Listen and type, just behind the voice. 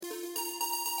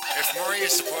If more of you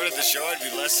supported the show, I'd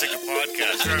be less sick of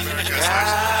podcasts. The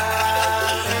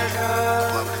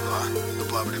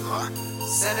blah blah.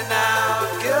 Sending out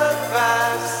good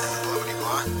vibes. Blah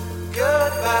blah.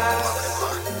 Good vibes.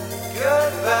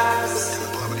 Good vibes.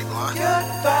 Blah blah. Good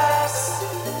vibes.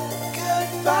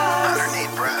 Good vibes.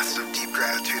 108 breaths of deep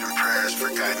gratitude and prayers for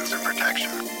guidance and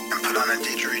protection. And put on a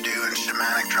didgeridoo and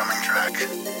shamanic drumming track.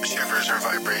 Shivers or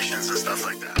vibrations and stuff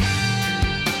like that.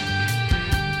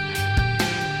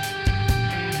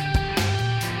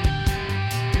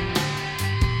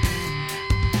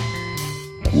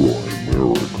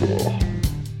 Grimerica.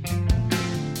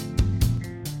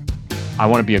 I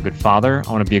want to be a good father.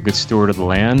 I want to be a good steward of the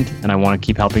land, and I want to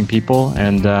keep helping people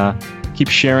and keep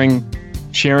sharing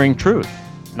truth.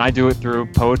 And I do it through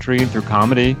poetry and through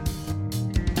comedy.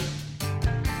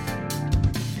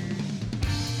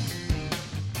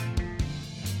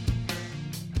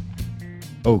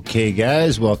 Okay,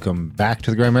 guys, welcome back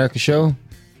to the Grimerica Show.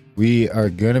 We are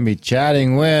going to be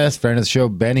chatting with friend of the show,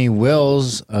 Benny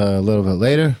Wills, a little bit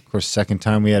later. Of course, second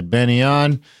time we had Benny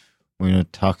on. We're going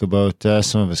to talk about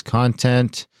some of his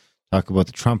content, talk about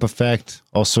the Trump effect,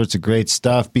 all sorts of great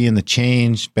stuff, being the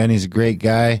change. Benny's a great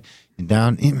guy.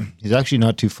 And he's actually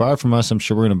not too far from us. I'm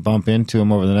sure we're going to bump into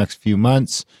him over the next few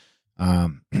months. I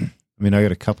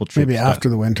got a couple trips. Maybe after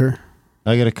the winter.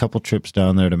 I got a couple trips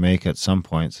down there to make at some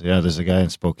point. So, yeah, there's a guy in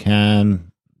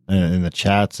Spokane in the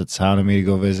chats that's hounding me to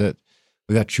go visit.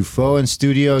 We got Truffaut in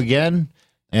studio again,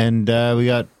 and we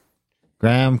got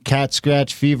Graham Cat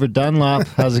Scratch Fever Dunlop.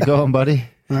 How's it going, buddy?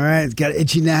 All right, it's got an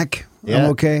itchy neck. Yeah. I'm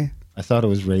okay. I thought it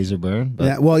was razor burn. But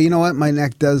Yeah, well, you know what? My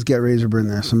neck does get razor burn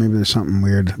there, so maybe there's something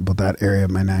weird about that area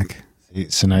of my neck.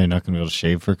 So now you're not going to be able to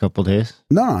shave for a couple of days?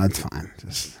 No, it's fine.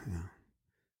 Just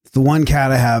it's the one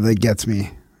cat I have that gets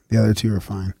me. The other two are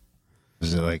fine.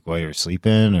 Is it like while you're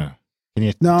sleeping, or can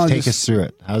you take us through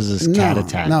it? How's this cat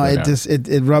attack? No,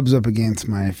 it rubs up against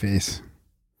my face.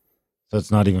 So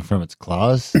it's not even from its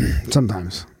claws?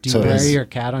 Sometimes. Do you bury your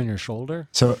cat on your shoulder?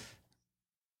 So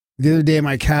the other day,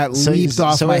 my cat leaped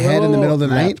off my head in the middle of the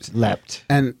night. Leapt.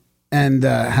 And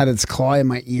had its claw in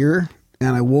my ear.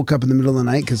 And I woke up in the middle of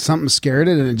the night because something scared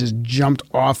it, and it just jumped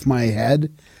off my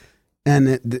head. And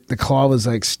the claw was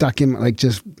like stuck in, like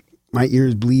just my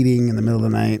ear's bleeding in the middle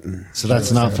of the night. And so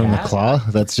that's not from the claw?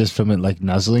 That's just from it like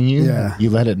nuzzling you? Yeah. You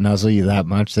let it nuzzle you that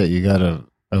much that you got a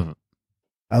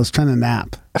I was trying to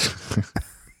nap.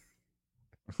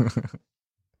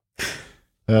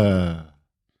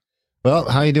 Well,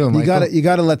 how you doing, Michael? You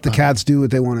got to let the cats do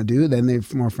what they want to do. Then they're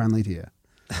more friendly to you.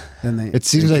 Then it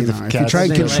seems like the if you try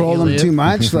to control them too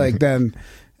much, like then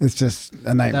it's just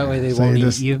a nightmare. That way they won't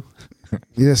eat you.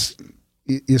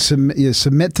 You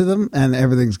submit to them, and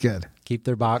everything's good. Keep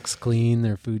their box clean,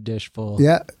 their food dish full.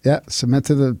 Yeah. Submit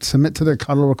to their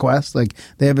cuddle request. Like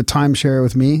they have a timeshare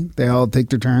with me. They all take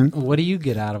their turn. What do you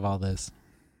get out of all this?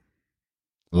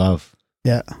 Love.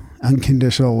 Yeah,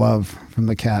 unconditional love from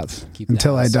the cats.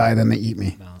 Until I die, then they eat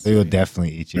me. They will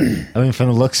definitely eat you. I mean, from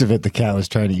the looks of it, the cat was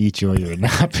trying to eat you while you were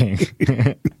napping.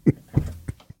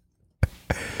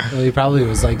 Well, he probably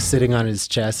was like sitting on his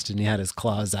chest and he had his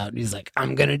claws out and he's like,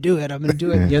 I'm going to do it. I'm going to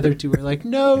do it. The other two were like,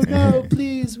 no,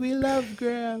 please. We love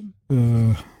Graham.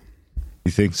 You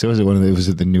think so? Was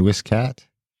it the newest cat?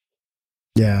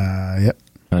 Yeah. Yep.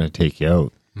 Trying to take you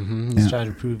out. Mm-hmm. He's trying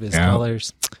to prove his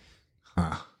colors.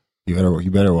 Huh.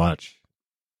 You better watch.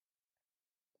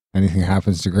 Anything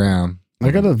happens to Graham.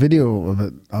 I got a video of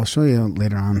it. I'll show you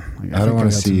later on. I don't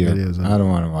want to see you. I don't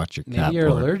want to watch your cat. Maybe you're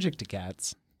allergic to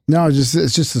cats. No, it's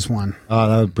just this one. Oh,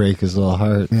 that would break his little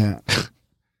heart. Yeah.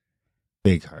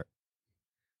 Big heart.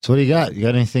 So what do you got? You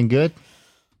got anything good?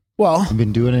 Well, you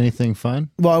been doing anything fun?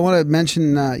 Well, I want to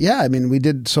mention, we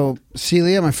did. So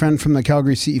Celia, my friend from the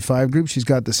Calgary CE5 group, she's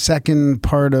got the second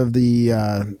part of the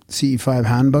CE5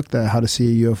 handbook, the How to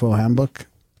See a UFO handbook,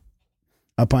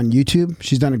 up on YouTube.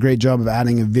 She's done a great job of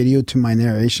adding a video to my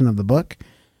narration of the book.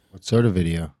 What sort of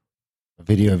video? A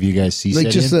video of you guys see like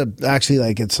just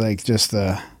it's like just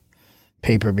the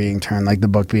paper being turned, like the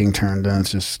book being turned, and it's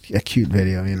just a cute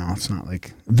video. It's not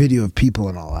like a video of people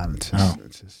and all that.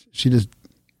 It's just she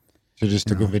just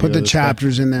took a video. Put the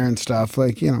chapters in there and stuff.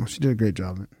 Like, she did a great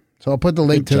job. So I'll put the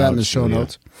link to that in the show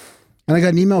notes. And I got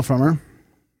an email from her.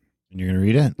 And you're going to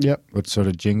read it? Yep. What sort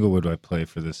of jingle would I play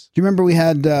for this? Do you remember we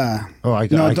had... I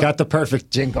got the perfect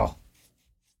jingle.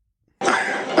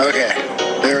 Okay,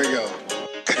 there we go.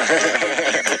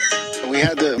 We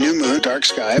had the new moon, dark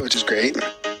sky, which is great.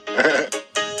 Had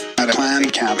a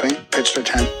planned camping, pitched our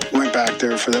tent, went back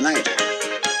there for the night.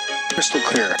 Crystal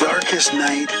clear. Darkest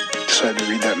night. Decided to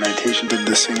read that meditation, did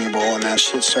the singing bowl, and that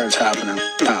shit starts happening.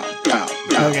 Pow, pow,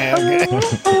 pow.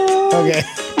 Okay.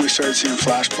 We started seeing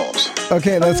flash bulbs.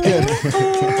 Okay, that's good.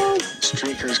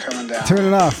 Streakers coming down. Turn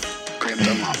it off. Grinned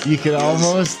them up. You could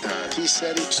almost He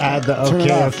said he add the Turn it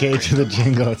okay, off. okay to the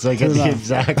jingle. It's like Turn at it the off.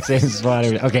 exact same spot.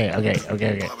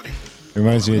 Okay.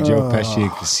 Reminds me of Joe Pesci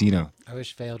at Casino. I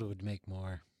wish Failed would make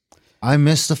more. I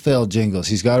miss the failed jingles.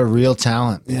 He's got a real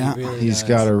talent. Yeah. He really He's does.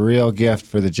 got a real gift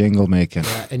for the jingle making.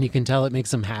 Yeah, and you can tell it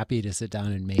makes him happy to sit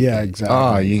down and make Yeah, it.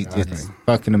 exactly. It's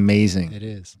fucking amazing. It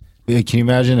is. Yeah, can you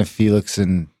imagine if Felix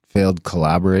and Failed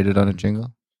collaborated on a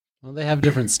jingle? Well, they have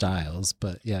different styles,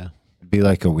 but yeah, It'd be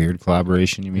like a weird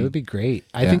collaboration, you it mean? would be great.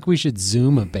 I Yeah. think we should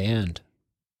Zoom a band.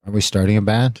 Are we starting a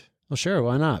band? Well, sure,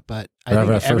 why not? But We're I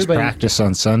having our think first practice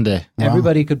on Sunday.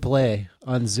 everybody could play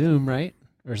on Zoom, right?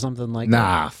 Or something like that.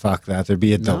 Nah, fuck that. There'd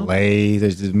be a No? delay.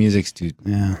 The music's too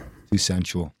Yeah.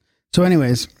 sensual. So,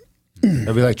 anyways,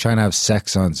 It'd be like trying to have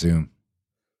sex on Zoom.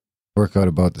 Work out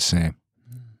about the same.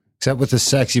 Except with the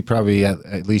sex, you probably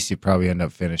at least you probably end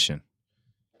up finishing.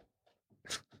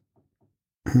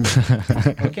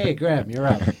 Okay, Graham, you're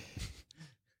up.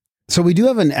 so we do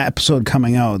have an episode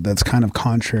coming out that's kind of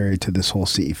contrary to this whole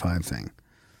CE5 thing.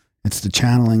 It's the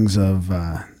channelings of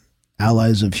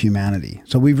Allies of Humanity.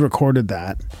 So we've recorded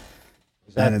that.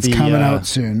 And it's coming out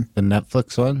soon. The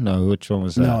Netflix one? No, which one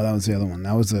was that? No, that was the other one.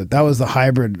 That was the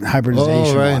hybridization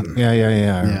Oh, right. one. Yeah. I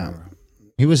Yeah. remember.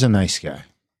 He was a nice guy.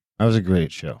 That was a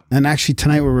great show. And actually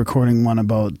tonight we're recording one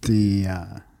about the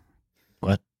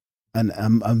What?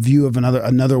 a view of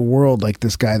another world, like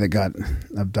this guy that got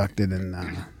abducted in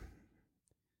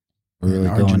We're really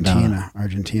in going down.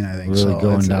 Argentina, I think. Really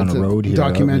going down it's a road here,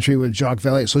 Documentary with Jacques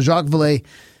Vallée. So Jacques Vallée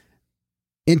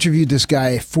interviewed this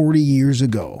guy 40 years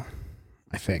ago.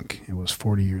 I think it was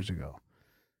 40 years ago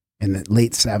in the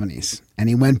late 70s. And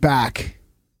he went back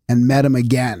and met him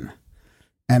again.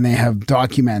 And they have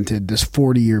documented this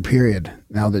 40-year period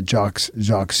now that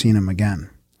Jacques seen him again.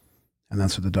 And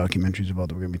that's what the documentary's about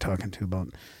that we're going to be talking to about.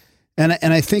 And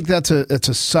I think it's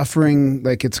a suffering,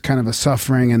 like it's kind of a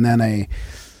suffering and then a,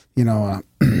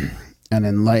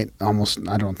 an almost,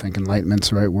 I don't think enlightenment's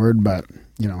the right word, but,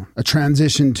 a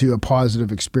transition to a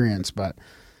positive experience. But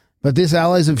this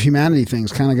Allies of Humanity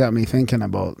thing's kind of got me thinking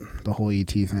about the whole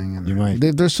ET thing. And You might.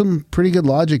 there's some pretty good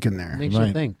logic in there. Makes you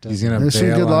Right. think. He's doesn't going to There's some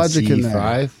bail good on logic in there.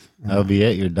 C5. That'll be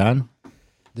it. You're done. it?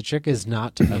 The trick is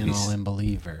not to be an all-in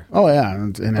believer. Oh yeah,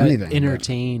 in But anything.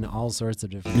 entertain all sorts of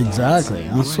different Exactly.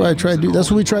 thoughts. That's what I try to do.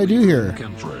 That's what we try to do here.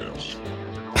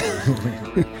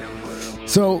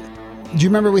 So, do you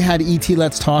remember we had ET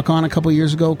Let's Talk on a couple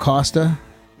years ago? Costa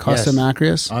Yes.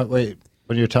 Macarius. Wait.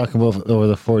 When you're talking about over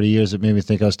the 40 years, it made me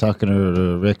think I was talking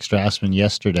to Rick Strassman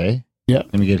yesterday. Yeah.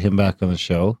 Let me get him back on the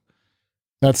show.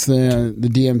 That's the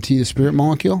DMT, the spirit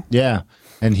molecule. Yeah.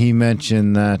 And he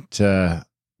mentioned that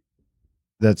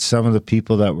that some of the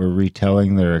people that were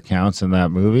retelling their accounts in that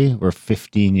movie were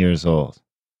 15 years old.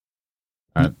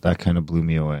 That kind of blew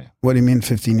me away. What do you mean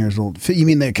 15 years old? You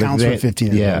mean the accounts were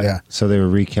 15 years old? Yeah. So they were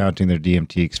recounting their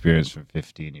DMT experience from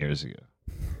 15 years ago.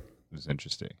 It was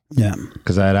interesting. Yeah.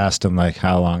 Because I had asked him like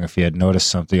how long, if he had noticed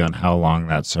something on how long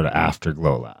that sort of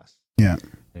afterglow lasts. Yeah.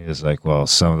 And he was like, well,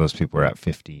 some of those people were at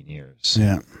 15 years.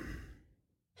 Yeah.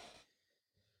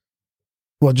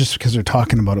 Well, just because they're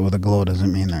talking about it with a glow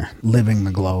doesn't mean they're living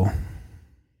the glow.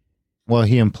 Well,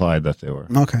 he implied that they were.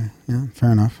 Okay. Yeah.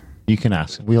 Fair enough. You can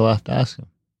ask him. We'll have to ask him.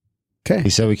 Okay. He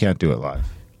said we can't do it live.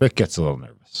 Rick gets a little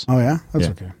nervous. Oh yeah, that's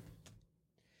Yeah. okay.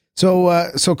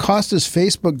 So Costa's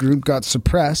Facebook group got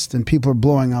suppressed, and people are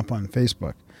blowing up on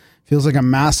Facebook. Feels like a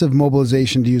massive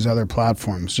mobilization to use other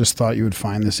platforms. Just thought you would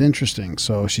find this interesting.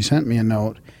 So she sent me a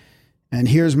note, and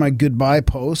here's my goodbye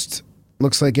post.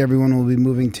 Looks like everyone will be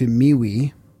moving to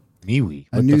MeWe, MeWe.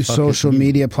 a new social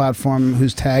media platform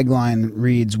whose tagline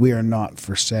reads, "We are not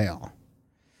for sale."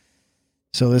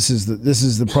 So this is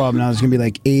the problem now. There's going to be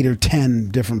like 8 or 10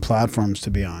 different platforms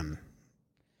to be on.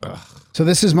 So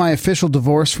this is my official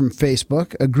divorce from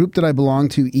Facebook. A group that I belong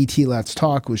to, ET Let's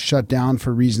Talk, was shut down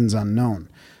for reasons unknown.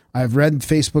 I've read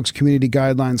Facebook's community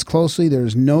guidelines closely. There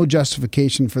is no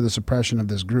justification for the suppression of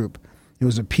this group. It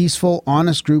was a peaceful,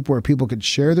 honest group where people could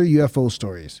share their UFO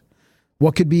stories.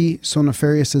 What could be so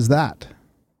nefarious as that?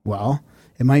 Well,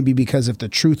 it might be because if the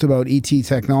truth about ET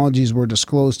technologies were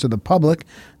disclosed to the public,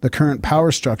 the current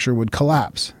power structure would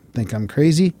collapse. Think I'm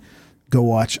crazy? Go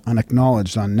watch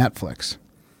Unacknowledged on Netflix.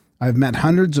 I've met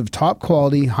hundreds of top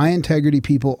quality, high integrity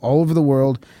people all over the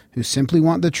world who simply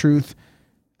want the truth,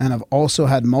 and have also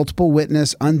had multiple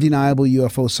witness undeniable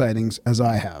UFO sightings as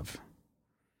I have.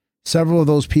 Several of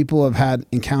those people have had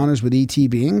encounters with ET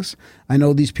beings. I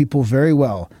know these people very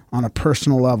well on a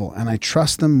personal level, and I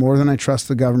trust them more than I trust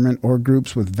the government or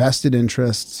groups with vested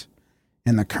interests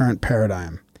in the current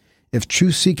paradigm. If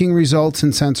truth-seeking results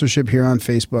in censorship here on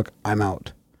Facebook, I'm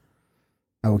out.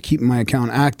 I will keep my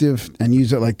account active and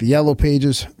use it like the yellow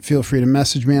pages. Feel free to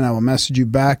message me and I will message you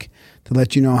back to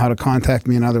let you know how to contact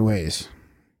me in other ways.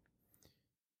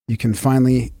 You can find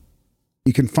me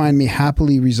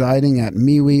happily residing at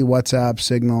MeWe, WhatsApp,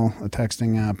 Signal, a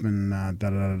texting app, and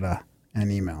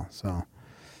and email. So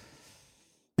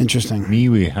interesting.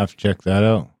 We have to check that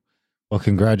out. Well,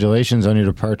 congratulations on your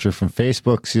departure from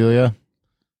Facebook, Celia.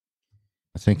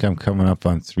 I think I'm coming up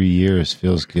on 3 years.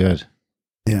 Feels good.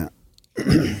 Yeah.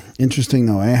 Interesting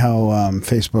though, how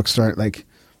Facebook start like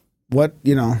what,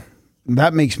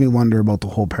 that makes me wonder about the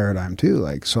whole paradigm too.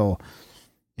 Like, so,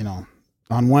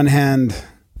 on one hand,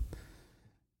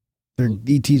 their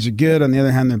ETs are good. On the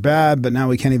other hand, they're bad. But now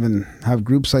we can't even have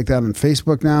groups like that on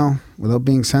Facebook now without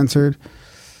being censored.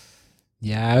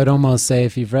 Yeah, I would almost say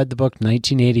if you've read the book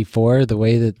 1984, the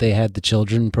way that they had the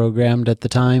children programmed at the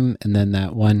time, and then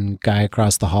that one guy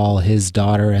across the hall, his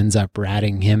daughter ends up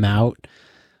ratting him out.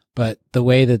 But the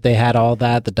way that they had all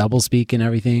that, the doublespeak and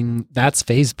everything, that's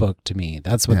Facebook to me.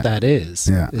 That's what that is.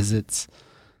 Yeah. Is it's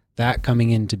that coming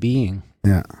into being.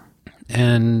 Yeah.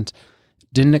 And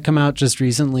didn't it come out just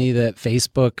recently that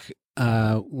Facebook,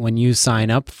 when you sign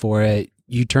up for it,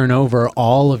 you turn over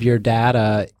all of your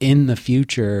data in the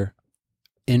future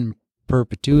in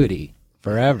perpetuity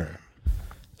forever?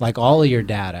 Like all of your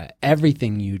data,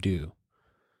 everything you do,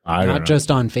 not just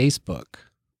on Facebook.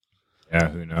 Yeah,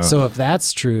 who knows? So if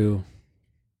that's true,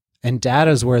 and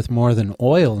data's worth more than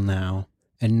oil now,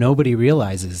 and nobody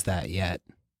realizes that yet.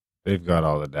 They've got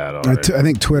all the data already. I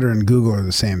think Twitter and Google are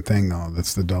the same thing, though.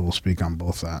 That's the double speak on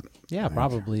both that. Yeah,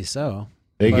 probably so.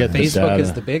 They But get the Facebook data.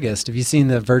 is the biggest. Have you seen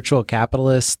the Virtual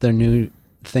Capitalists, their new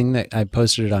thing that I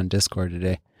posted it on Discord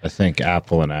today? I think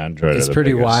Apple and Android It's are the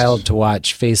pretty biggest. wild to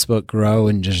watch Facebook grow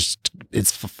and just,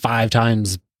 it's 5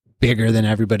 times bigger than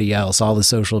everybody else, all the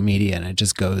social media, and it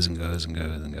just goes and goes and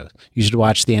goes and goes. You should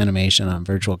watch the animation on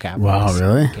Virtual Capitalists. Wow,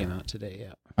 really? It came out today,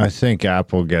 yeah. I think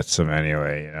Apple gets them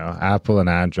anyway. Apple and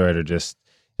Android are just,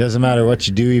 doesn't matter what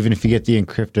you do, even if you get the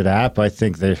encrypted app. I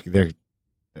think they're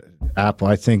Apple.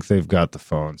 I think they've got the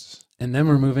phones. And then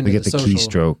we're moving They to get the social,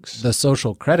 keystrokes. the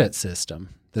social credit system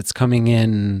that's coming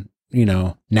in,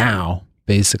 now,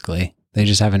 basically. They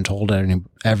just haven't told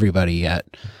everybody yet.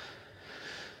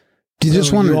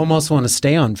 You almost want to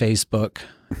stay on Facebook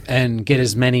and get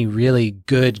as many really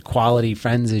good quality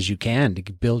friends as you can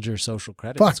to build your social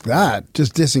credit. Fuck score. that.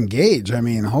 Just disengage. I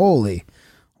mean, holy.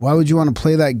 Why would you want to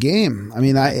play that game? I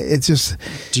mean, it's just.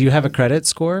 Do you have a credit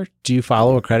score? Do you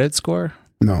follow a credit score?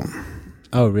 No.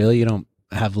 Oh, really? You don't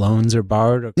have loans or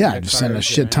borrowed? Or Yeah, I credit just sent a cards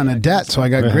or shit ton of debt, so I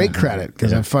got great credit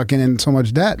because I'm fucking in so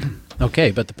much debt.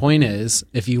 Okay, but the point is,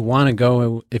 if you want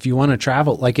to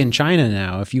travel, like in China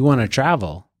now, if you want to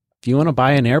travel, if you want to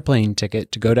buy an airplane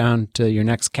ticket to go down to your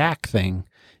next CAC thing,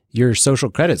 your social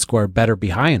credit score better be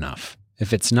high enough.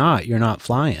 If it's not, you're not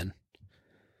flying.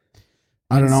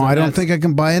 I don't know. So I don't think I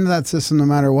can buy into that system no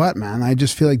matter what, man. I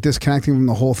just feel like disconnecting from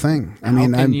the whole thing. I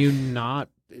mean, How can you not?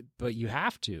 But you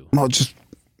have to. Well, just,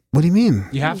 what do you mean?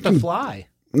 You have to fly.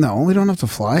 No, we don't have to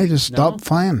fly. Just stop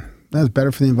flying. That's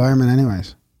better for the environment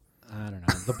anyways. I don't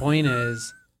know. The point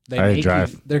is, I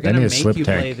drive. they're I going to need a make slip you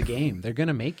play tank. the game. They're going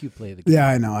to make you play the game. Yeah,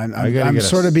 I know. I gotta I'm get a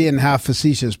sort of being half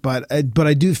facetious, but I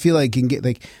do feel like you can get,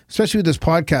 like, especially with this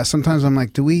podcast, sometimes I'm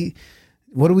like,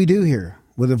 what do we do here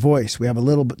with a voice? We have a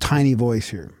little bit tiny voice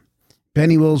here.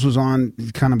 Benny Wills was on,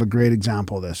 kind of a great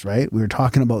example of this, right? We were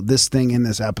talking about this thing in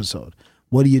this episode.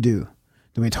 What do?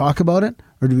 Do we talk about it,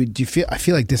 or do you feel? I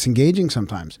feel like disengaging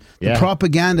sometimes. Yeah. The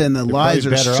propaganda and the You're lies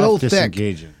probably are better so off thick,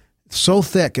 disengaging. so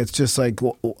thick. It's just like,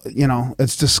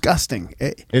 it's disgusting.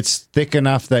 It's thick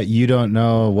enough that you don't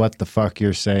know what the fuck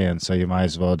you're saying, so you might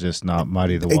as well just not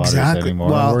muddy the waters Exactly.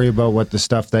 anymore. Well- Worry about what the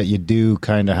stuff that you do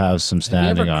kind of have some Have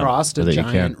standing you ever on. crossed so a that you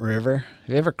giant can't. river? Have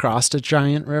you ever crossed a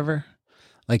giant river?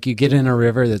 Like you get in a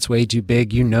river that's way too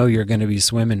big, you're going to be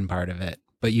swimming part of it,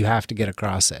 but you have to get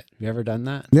across it. Have you ever done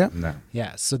that? Yeah. No,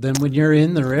 Yeah. So then when you're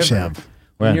in the river, Shab.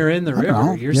 when you're in the I don't river,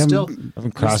 know. you're You haven't- still I haven't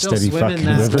you're crossed still any swimming fucking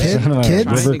that rivers. river, I'm not a Kid?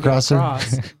 trying to river get crosser.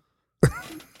 across.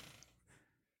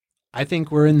 I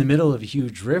think we're in the middle of a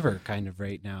huge river kind of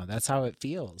right now. That's how it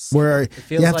feels. Where It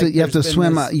feels you have like to there's been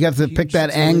swim. this You have to pick huge that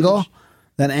angle,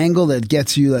 deluge. that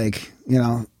gets you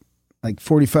like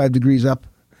 45 degrees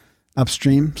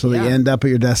upstream, so that you Yeah. end up at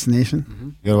your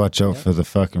destination. You gotta watch out for the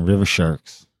fucking river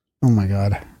sharks. Oh my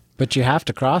god! But you have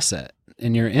to cross it,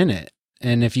 and you're in it.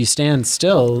 And if you stand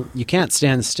still, you can't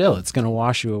stand still. It's going to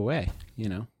wash you away.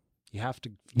 You have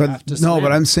to. But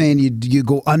I'm saying you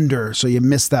go under, so you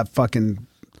miss that fucking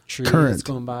tree current. that's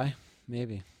going by.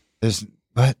 Maybe. There's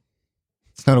what?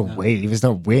 It's not a wave. It's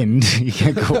not wind. You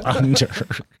can't go under.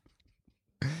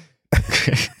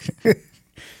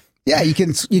 Yeah, you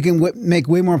can make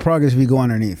way more progress if you go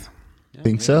underneath.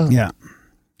 Think so? Yeah.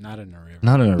 Not in a river.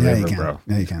 Not in a Yeah, river, you can. bro.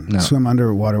 Yeah, you can. No. Swim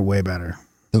underwater way better.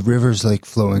 The river's like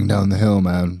flowing down the hill,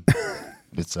 man.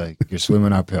 It's like you're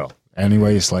swimming uphill. Any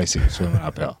way you slice it, you're swimming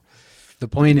uphill. The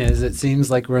point is, it seems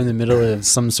like we're in the middle of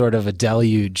some sort of a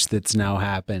deluge that's now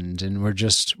happened, and we're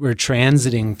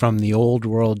transiting from the old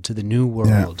world to the new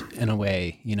world in a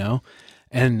way, you know?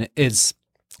 And it's,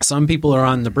 some people are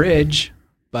on the bridge,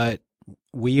 but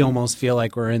we almost feel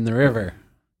like we're in the river,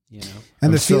 you know? And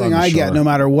I'm the still feeling on the I get, shore. no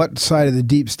matter what side of the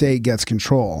deep state gets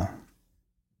control,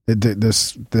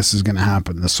 this is going to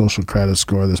happen. The social credit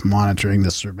score, this monitoring,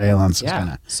 this surveillance,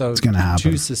 So it's going to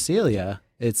happen. to Cecilia,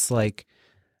 it's like,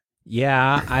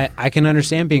 yeah, I can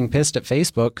understand being pissed at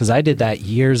Facebook because I did that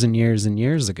years and years and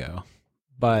years ago.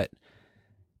 But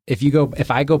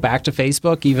if I go back to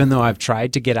Facebook, even though I've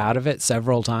tried to get out of it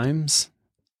several times,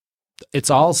 it's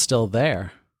all still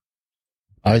there.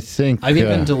 I think I've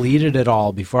even deleted it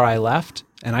all before I left,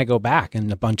 and I go back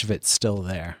and a bunch of it's still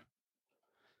there.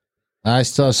 I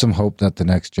still have some hope that the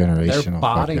next generation They're will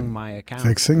botting fucking my account.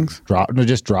 Fix things.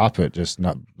 just drop it. Just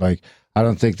not like, I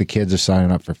don't think the kids are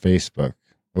signing up for Facebook.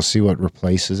 We'll see what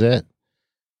replaces it.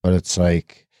 But it's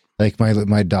like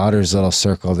my daughter's little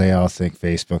circle, they all think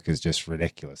Facebook is just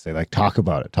ridiculous. They like talk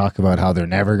about how they're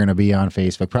never going to be on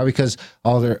Facebook. Probably because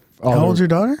How old's your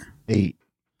daughter? 8.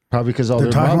 Probably because all They're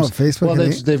their talking moms, about Facebook well,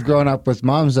 at 8? they've grown up with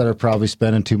moms that are probably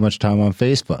spending too much time on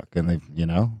Facebook, and they, you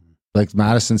know, like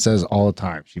Madison says all the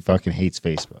time, she fucking hates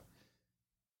Facebook.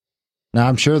 Now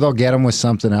I'm sure they'll get them with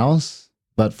something else,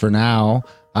 but for now,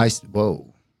 I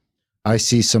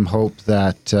see some hope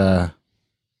that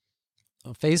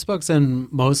Facebook's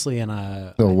mostly in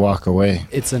a they'll walk away.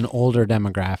 it's an older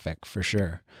demographic for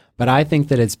sure. But I think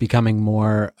that it's becoming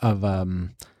more of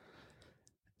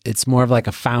it's more of like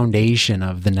a foundation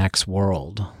of the next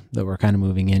world that we're kind of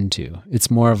moving into.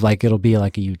 It's more of like, it'll be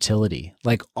like a utility.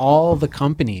 Like all the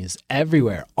companies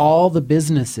everywhere, all the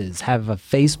businesses have a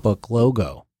Facebook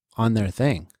logo on their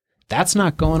thing. That's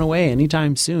not going away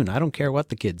anytime soon. I don't care what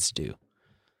the kids do.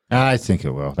 I think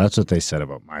it will. That's what they said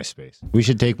about MySpace. We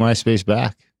should take MySpace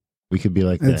back. We could be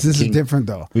like that. This is different,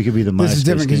 though. We could be the MySpace. This is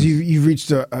different because king. you've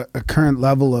reached a current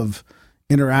level of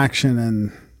interaction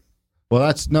and. Well,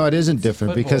 it isn't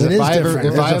different because It if is I different.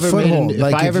 ever There's a foothold.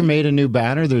 Like I if ever you- made a new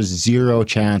banner, there's zero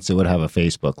chance it would have a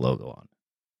Facebook logo on.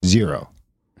 Zero.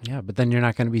 Yeah, but then you're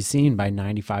not going to be seen by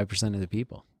 95% of the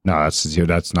people. No,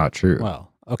 that's not true.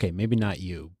 Well, okay, maybe not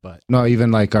you, but No,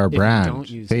 even like our you brand, don't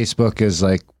use- Facebook is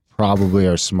like probably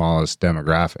our smallest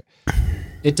demographic.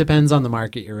 it depends on the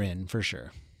market you're in for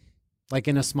sure. Like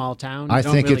in a small town, you I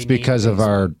don't think really it's because need of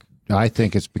Facebook. I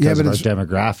think it's because but of our it's-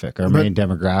 demographic. Our main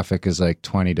demographic is like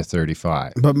 20 to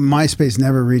 35. But MySpace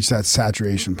never reached that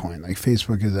saturation point. Like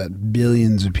Facebook is at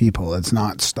billions of people. It's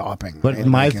not stopping. But right?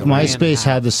 my Like, MySpace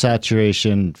had the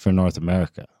saturation for North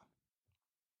America.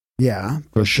 yeah, For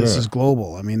but sure. This is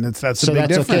global. I mean, that's a So big that's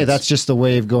difference. okay. That's just the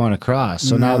wave going across.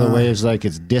 So now the No. wave's like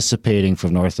it's dissipating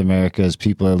from North America as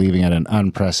people are leaving at an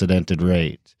unprecedented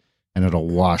rate, and it'll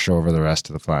wash over the rest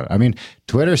of the planet. I mean,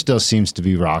 Twitter still seems to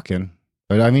be rocking,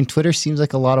 but I mean, Twitter seems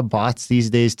like a lot of bots these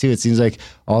days too. It seems like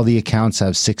all the accounts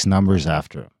have 6 numbers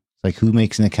after them. Like, who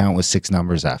makes an account with 6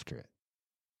 numbers after it?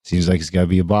 Seems like it's got to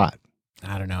be a bot.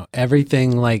 I don't know.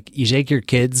 Everything, like you take your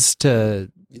kids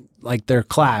to like their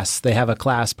class, they have a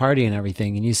class party and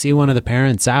everything, and you see one of the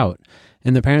parents out,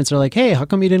 and the parents are like, "Hey, how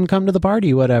come you didn't come to the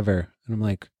party, whatever?" And I'm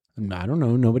like, "I don't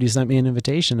know. Nobody sent me an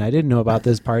invitation. I didn't know about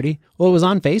this party." Well, it was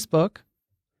on Facebook.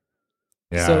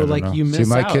 Yeah, So, I don't like, know. you See, miss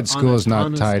my out kid's on school a is not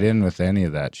ton of tied stuff. in with any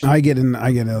of that shit. I get all the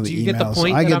emails. Do you get the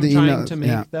point I that get I'm the trying emails. to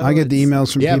make, though? I get the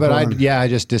emails from Yeah, people. but on- I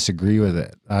just disagree with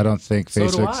it. I don't think So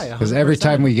do Facebook, I, because every 100%.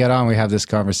 time we get on, we have this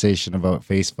conversation about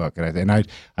Facebook, and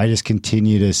I just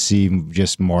continue to see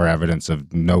just more evidence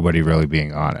of nobody really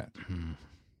being on it.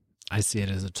 I see it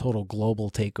as a total global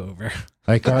takeover.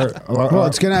 Like Well,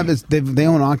 it's gonna have. They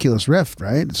own Oculus Rift,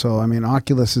 right? So I mean,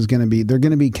 Oculus is gonna be. They're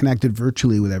gonna be connected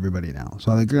virtually with everybody now.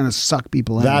 So they're gonna suck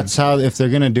people in. that's how, if they're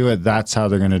going to do it, that's how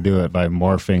they're going to do it, by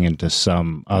morphing into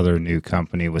some other new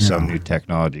company with some new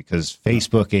technology, because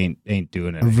Facebook ain't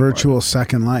doing it a anymore. virtual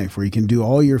Second Life where you can do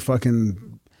all your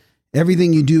fucking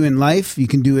everything you do in life. You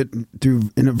can do it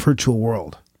in a virtual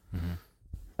world.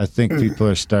 I think people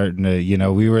are starting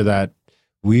to,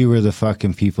 we were the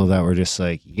fucking people that were just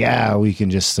like, yeah, we can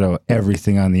just throw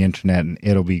everything on the internet and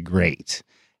it'll be great.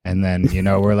 And then,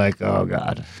 we're like, oh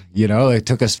God, it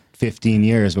took us 15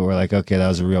 years, but we're like, okay, that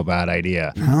was a real bad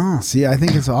idea. Oh, see, I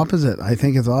think it's opposite.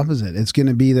 It's going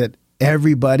to be that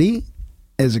everybody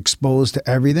is exposed to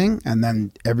everything, and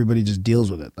then everybody just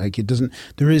deals with it. Like, it doesn't,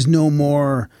 there is no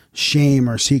more shame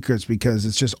or secrets because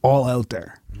it's just all out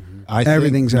there.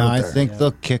 Everything's out there. I think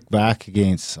they'll kick back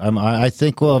against. I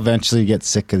think we'll eventually get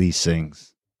sick of these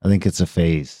things. I think it's a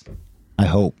phase. I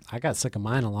hope. I got sick of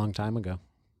mine a long time ago.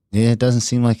 Yeah, it doesn't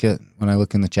seem like it when I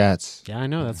look in the chats. Yeah, I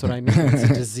know. That's what I mean. It's a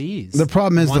disease. The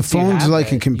problem is Once the you phone's have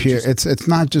like a it, computer. you just It's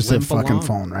not just a limp fucking along.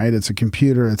 phone, right? It's a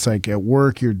computer. It's like at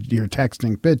work, you're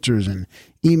texting pictures and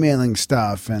emailing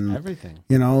stuff, and everything.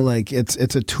 you know, like it's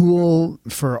a tool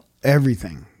for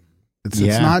everything. It's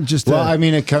not just. Well, I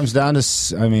mean, it comes down to.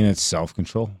 It's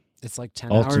self-control. It's like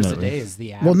 10 hours a Ultimately. day is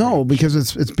the average. well, no, because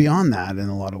it's beyond that in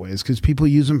a lot of ways. Because people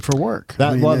use them for work.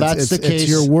 That's it's, the case. It's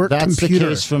your work that's computer.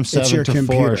 the case from It's your 7 to 4,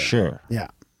 computer. sure. Yeah.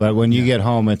 But when you get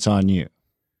home, it's on you.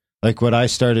 Like what I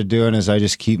started doing is I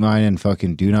just keep mine in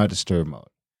fucking do not disturb mode.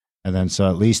 And then so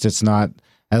at least it's not,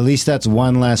 at least that's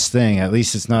one less thing. At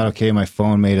least it's not, okay, my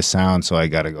phone made a sound, so I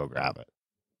got to go grab it.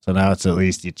 So now it's at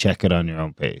least you check it on your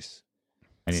own pace.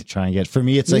 And you try and get, for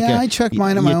me, it's like I check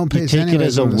mine at my own pace. You take it anyways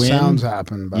as a when the win. sounds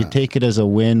happen. But You take it as a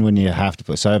win when you have to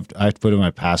put, so I have to put in my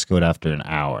passcode after an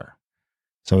hour.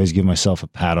 So I always give myself a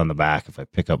pat on the back if I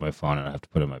pick up my phone and I have to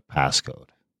put in my passcode.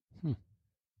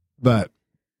 But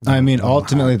I mean,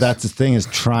 ultimately, that's the thing, is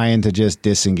trying to just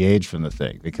disengage from the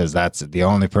thing, because that's the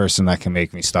only person that can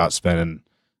make me stop spending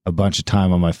a bunch of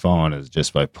time on my phone is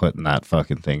just by putting that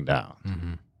fucking thing down.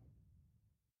 Mm-hmm.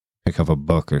 Pick up a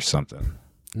book or something.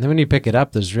 And then when you pick it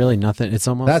up, there's really nothing. It's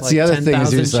almost That's like the other thing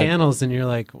is 10,000 you're just like- channels, and you're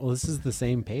like, well, this is the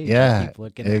same page. I Yeah, keep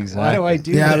looking at it. Why exactly. do I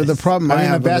do yeah, this? but the problem I mean, the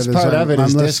have best with it part of it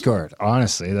is unless- Discord.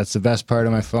 Honestly, that's the best part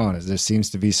of my phone, is there seems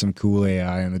to be some cool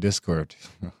AI in the Discord.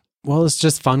 Well, it's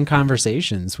just fun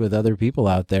conversations with other people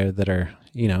out there that are,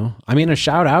 you know, I mean, a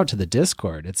shout out to the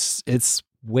Discord. It's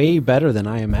way better than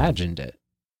I imagined it,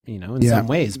 you know, in some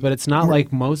ways, but it's not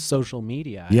like most social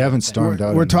media. You haven't stormed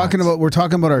out. We're in talking months.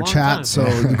 about our Long chat. time. So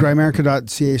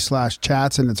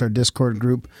grimerica.ca/chats, and it's our Discord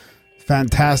group.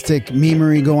 Fantastic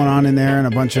memery going on in there, and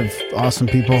a bunch of awesome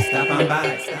people. Stop on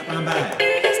by, stop on by,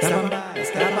 stop on by,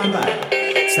 stop on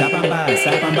by, stop on by,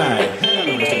 stop on by.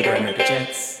 Hello, Mr. Grimerica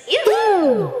Chats.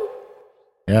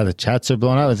 Yeah, the chats are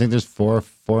blowing up. I think there's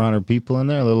 400 people in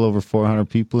there, a little over 400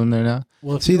 people in there now.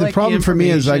 Well, if See, you the like problem for me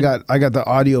is I information- got the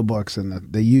audiobooks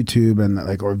and the YouTube and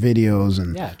or videos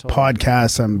and Yeah, totally.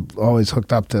 podcasts. I'm always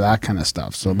hooked up to that kind of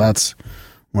stuff. So that's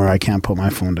where I can't put my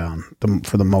phone down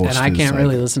for the most. And I is can't like-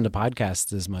 really listen to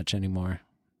podcasts as much anymore.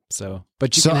 So,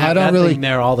 but you So can I have don't that really- thing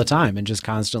there all the time and just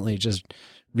constantly just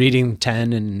reading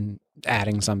 10 and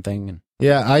adding something. And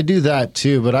Yeah, I do that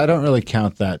too, but I don't really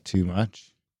count that too much.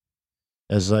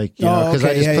 As like, you know, because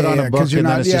I just put on a book 'cause you're and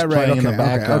then not- it's just playing in the okay,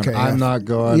 background. okay, I'm yeah. not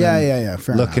going Yeah,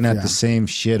 fair looking enough, at the same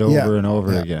shit over and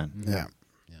over again. Yeah.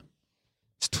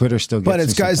 Twitter still gets But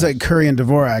it's me guys sometimes. like Curry and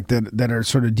Dvorak that are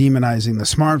sort of demonizing the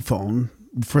smartphone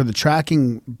for the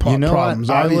tracking You know what? problems.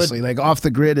 I would- Obviously, like off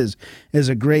the grid is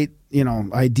a great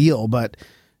ideal, but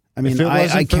I mean, If it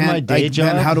wasn't I for my can't. day then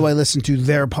job- how do I listen to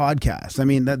their podcast? I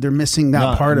mean, that they're missing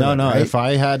that part of it. No. right? If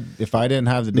I didn't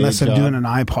have the day Unless job, I'm doing an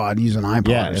iPod, use an iPod.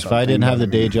 yeah. or If I something, didn't have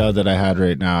but the I mean- day job that I had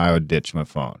right now, I would ditch my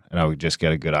phone and I would just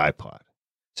get a good iPod.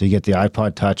 So you get the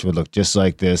iPod Touch, it would look just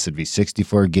like this. It'd be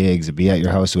 64 gigs. It'd be at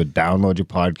your house. It would download your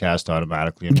podcast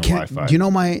automatically on You your can't- Wi-Fi. Do you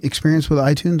know my experience with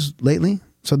iTunes lately?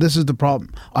 So this is the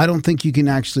problem. I don't think you can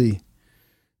actually.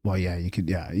 Well, yeah, you could.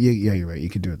 Yeah, you're right. You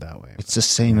could do it that way. It's the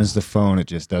same as the phone. It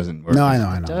just doesn't work. No, I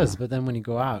know. it does. But then when you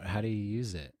go out, how do you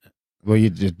use it? Well,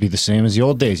 it'd be the same as the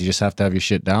old days. You just have to have your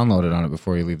shit downloaded on it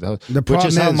before you leave the house. The Which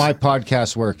is problem how is- my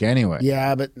podcasts work anyway.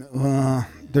 Yeah, but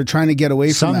they're trying to get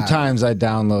away from that. Sometimes I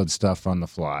download stuff on the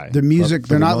fly. The music, but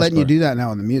for they're the not most letting you part- do that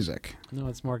now in the music. No,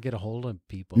 it's more get a hold of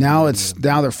people. Now You it's need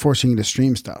now they're forcing you to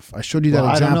stream stuff. I showed you that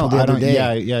Well, I don't example know. the other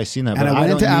day. Yeah, I seen that. And but I went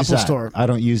don't into use Apple that. Store. I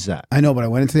don't use that. I know, but I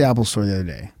went into the Apple Store the other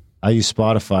day. I use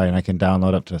Spotify and I can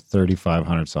download up to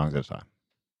 3,500 songs at a time.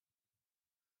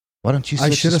 Why don't you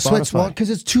switch I should have to switched. Well, Spotify? because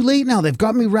it's too late now. They've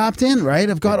got me wrapped in, right?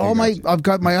 I've got I've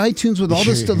got my iTunes with all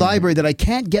this library that I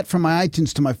can't get from my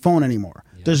iTunes to my phone anymore.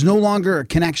 There's no longer a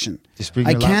connection. Just bring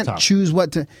I your can't laptop. choose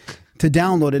what to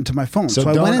download into my phone. So So,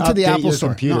 I went don't into the update Apple your Store.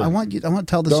 computer. No, I want to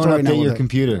tell the Don't story now. update your with it.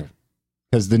 computer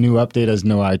because the new update has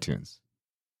no iTunes,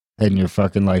 and your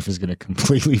fucking life is going to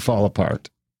completely fall apart.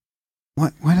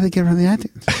 Why do they get rid of the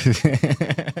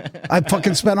iTunes? I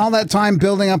fucking spent all that time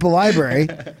building up a library.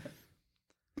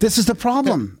 This is the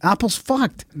problem. Apple's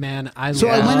fucked. Man, I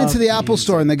went into the Apple music.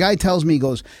 Store and the guy tells me, he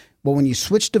goes, well, when you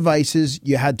switch devices,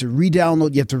 you had to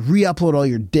re-download, you have to re-upload all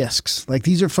your discs. Like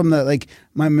these are from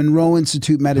my Monroe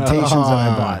Institute meditations that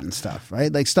I bought and stuff,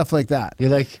 right? Like stuff like that.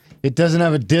 You're like, It doesn't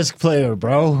have a disc player,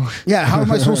 bro. Yeah, how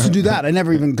am I supposed to do that? I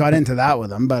never even got into that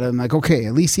with him, but I'm like, okay,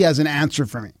 at least he has an answer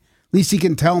for me. At least he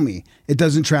can tell me it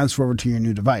doesn't transfer over to your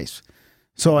new device.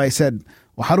 So I said,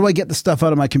 well, how do I get the stuff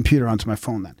out of my computer onto my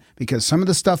phone then? Because some of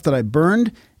the stuff that I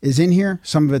burned is in here,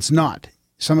 some of it's not.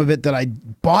 Some of it that I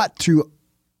bought through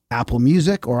Apple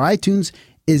Music or iTunes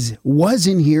was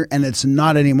in here and it's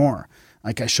not anymore.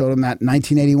 Like I showed him that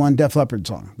 1981 Def Leppard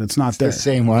song that's not there. The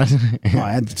same one. Well,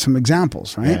 I had some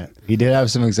examples, right? Yeah, he did have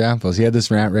some examples. He had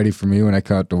this rant ready for me when I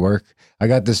got to work. I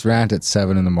got this rant at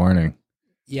 7 a.m.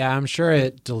 Yeah, I'm sure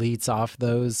it deletes off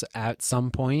those at some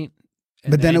point.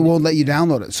 But then it won't let you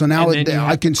download it. So now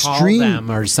I can stream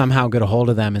them or somehow get a hold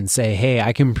of them and say, "Hey,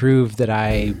 I can prove that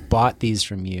I bought these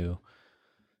from you."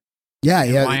 Yeah,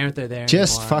 and yeah. Why aren't they there?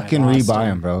 Just anymore? fucking rebuy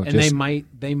them, bro. And Just,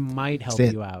 they might help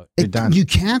you out. done. You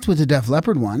can't with the Def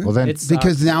Leppard one. Well, then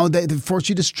because now they force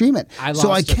you to stream it. So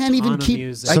I can't even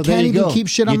keep. I can't even keep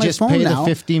shit on my phone now.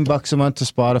 You just pay the $15 a month to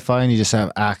Spotify, and you just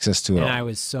have access to it. And I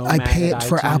was so. I mad pay at it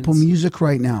for iTunes. Apple Music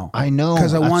right now. I know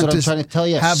because I want I'm trying to tell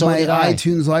you. have So my did I.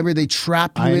 iTunes library. They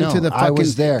trap you into the I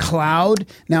was fucking there. cloud.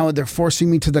 Now they're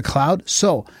forcing me to the cloud.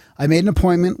 So I made an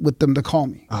appointment with them to call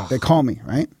me. They call me,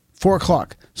 right?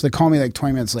 4:00. So they call me like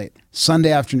 20 minutes late.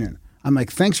 Sunday afternoon. I'm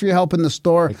like, thanks for your help in the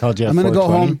store. They called you at I'm going to go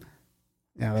 4:20? home.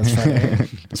 Yeah, that's right.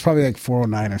 It's probably like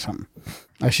 4:09 or something.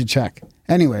 I should check.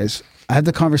 Anyways, I had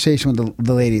the conversation with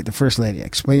the lady, the first lady. I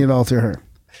explained it all to her.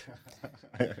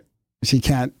 She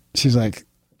can't. She's like,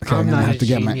 okay, I'm gonna have to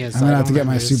get my supervisor. I have to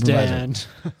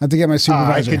get my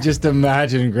supervisor. I could just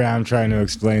imagine Graham trying to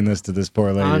explain this to this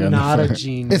poor lady. I'm not a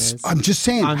genius. I'm just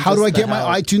saying, how do I get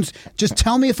my iTunes? Just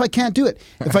tell me if I can't do it.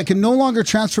 If I can no longer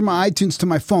transfer my iTunes to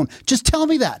my phone, just tell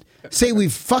me that. Say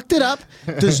we've fucked it up.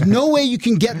 There's no way you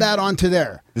can get that onto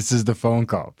there. This is the phone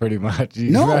call, pretty much.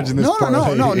 No.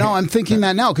 I'm thinking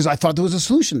that now because I thought there was a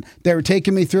solution. They were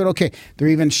taking me through it. Okay, they're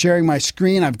even sharing my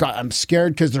screen. I'm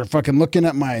scared because they're fucking looking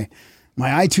at my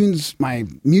iTunes, my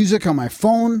music on my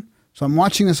phone. So I'm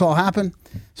watching this all happen.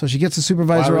 So she gets the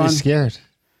supervisor Why were on. you scared?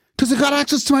 Because I got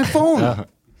access to my phone.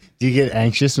 Do you get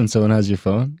anxious when someone has your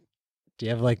phone? Do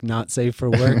you have like not safe for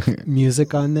work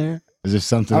music on there? Is there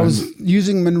something? I was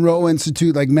using Monroe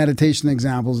Institute like meditation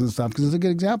examples and stuff because it's a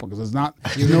good example because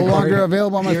it's no longer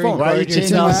available on my phone. Why are you It's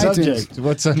changing in the my subject?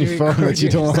 What's on your phone that you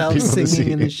don't want Yourself people to singing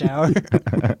see? in the shower.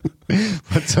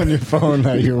 What's on your phone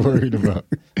that you're worried about?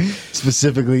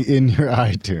 Specifically in your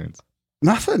iTunes.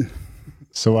 Nothing.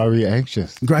 So why were you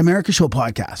anxious? Grimerica Show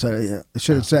podcast. I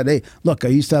should have said, hey, look, I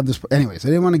used to have this. Anyways, I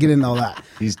didn't want to get into all that.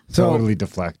 He's totally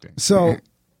deflecting. So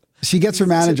she gets her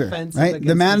manager, defensive right? The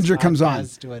against manager this comes on.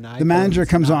 podcast to an The iPhone. manager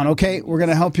It's comes not on. Okay, we're going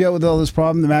to help you out with all this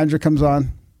problem. The manager comes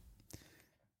on.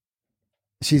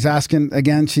 She's asking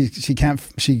again. She can't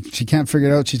figure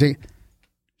it out.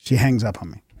 She hangs up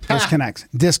on me.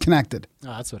 Disconnected. Oh,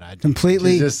 that's what I do.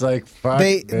 Completely. She's just like, fuck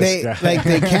They this guy. like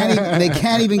they can't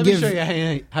even Let give. me show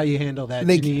you how you handle that,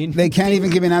 They Janine. can't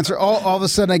even give me an answer. All of a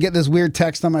sudden, I get this weird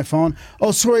text on my phone.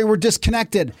 Oh, sorry, we're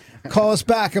disconnected. Call us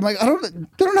back. I'm like,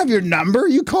 they don't have your number.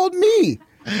 You called me,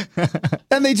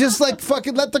 and they just like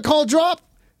fucking let the call drop.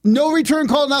 No return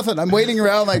call, nothing. I'm waiting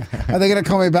around. Like, are they gonna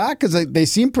call me back? Because they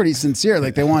seem pretty sincere.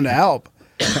 Like they wanted to help.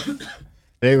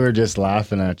 They were just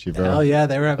laughing at you, bro. Hell yeah,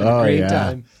 they were having a great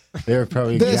time. They were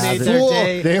probably This gathered. fool,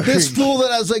 They were- this fool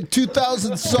that has like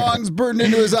 2,000 songs burned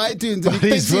into his iTunes. And he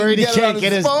thinks He's worried he can can't it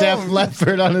get on his phone. Def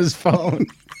Leppard on his phone.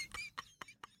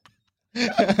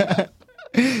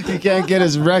 He can't get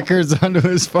his records onto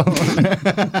his phone.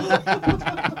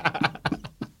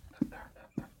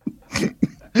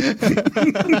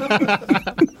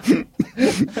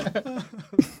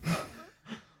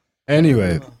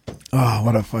 Anyway, Oh,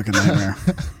 what a fucking nightmare!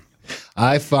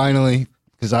 I finally,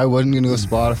 because I wasn't going to go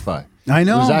Spotify. I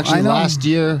know. It was actually I know. last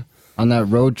year on that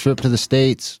road trip to the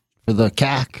States for the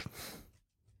CAC.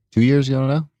 2 years ago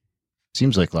now?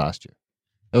 Seems like last year.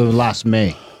 It was last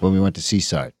May when we went to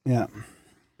Seaside. Yeah.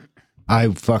 I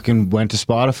fucking went to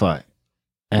Spotify,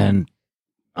 and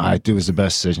it was the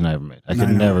best decision I ever made. I could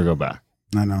know. never go back.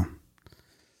 I know.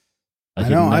 I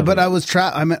could know. never. But I was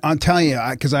I'm telling you,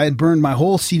 because I had burned my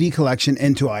whole CD collection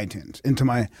into iTunes,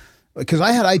 because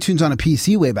I had iTunes on a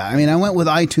PC way back. I mean, I went with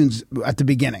iTunes at the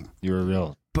beginning. You were a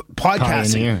real Podcasting.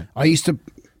 pioneer. I used to,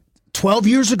 12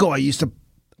 years ago, I used to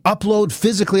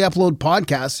physically upload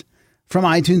podcasts from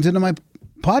iTunes into my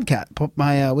podcast,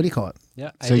 my, what do you call it?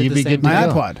 Yeah, So I did you'd the be same good to thing. My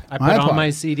go. iPod. I put My all iPod. my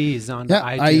CDs on Yeah,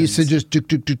 iTunes. I used to just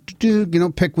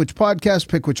pick which podcast,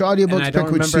 pick which and audiobooks, I don't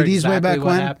pick which remember CDs exactly way back what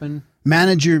when. happened.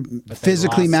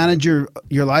 Physically lost manage your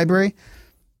library.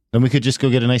 Then we could just go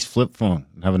get a nice flip phone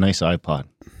and have a nice iPod.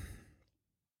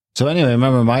 So anyway,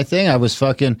 remember my thing? I was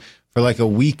fucking for like a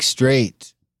week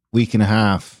straight. week and a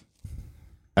half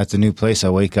at the new place, I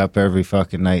wake up every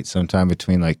fucking night sometime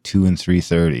between like 2 and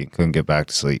 3:30 and couldn't get back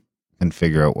to sleep and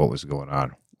figure out what was going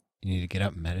on. You need to get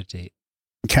up and meditate.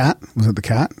 Cat? Was it the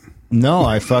cat? No,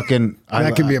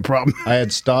 that could be a problem. I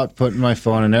had stopped putting my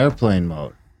phone in airplane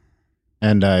mode,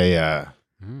 and I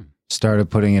started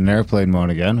putting it in airplane mode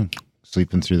again and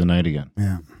sleeping through the night again.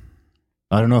 Yeah.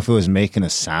 I don't know if it was making a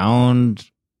sound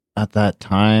at that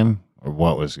time or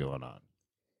what was going on,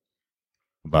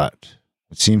 but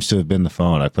it seems to have been the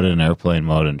phone. I put it in airplane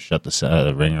mode and shut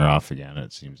the ringer off again, and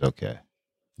it seems okay.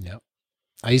 Yep.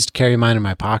 I used to carry mine in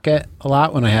my pocket a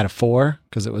lot when I had a 4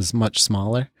 because it was much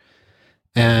smaller.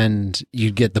 And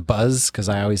you'd get the buzz because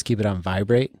I always keep it on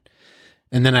vibrate.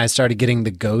 And then I started getting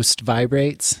the ghost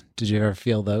vibrates. Did you ever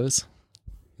feel those?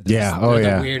 Yeah. They're Oh, the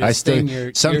yeah. weirdest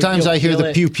thing. Sometimes you'll I hear feel the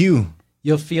it. pew pew.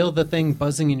 You'll feel the thing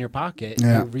buzzing in your pocket.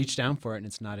 Yeah. You reach down for it and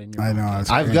it's not in your I pocket. know. That's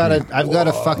I've crazy. got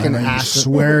a fucking I ass.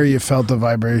 swear you felt the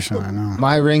vibration. I know.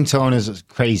 My ringtone is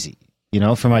crazy.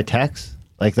 For my text,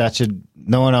 like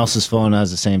no one else's phone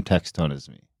has the same text tone as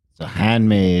me. It's a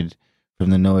handmade from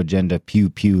the No Agenda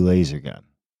pew pew laser gun.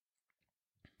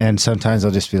 And sometimes I'll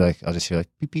just hear like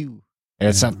pew pew.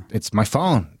 And it's my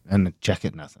phone and check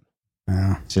it, nothing.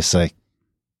 Yeah. It's just like,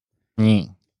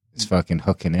 it's fucking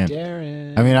hooking in.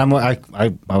 Darren. I mean,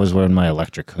 I was wearing my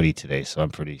electric hoodie today, so I'm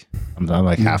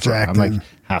like half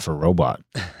a robot,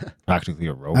 practically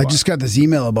a robot. I just got this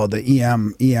email about the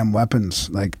EM weapons.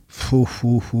 Like,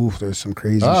 there's some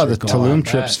crazy. the shit going on. Tulum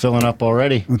trip's filling up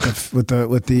already. with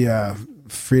the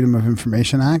Freedom of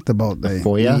Information Act about the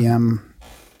FOIA?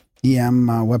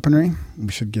 EM weaponry.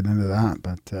 We should get into that,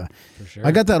 but For sure.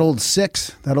 I got that old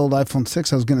iPhone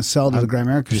 6 I was going to sell to the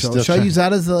Grimerica show. Should I use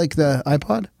that as the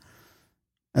iPod?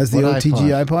 As the What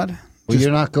OTG iPod? Well, you're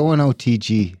not going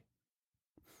OTG.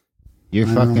 You're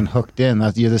fucking hooked in.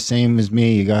 You're the same as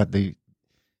me. It's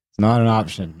not an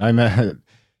option. I'm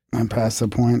past the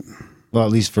point. Well,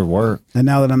 at least for work. And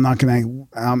now that I'm going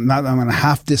to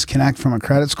half disconnect from a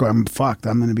credit score, I'm fucked.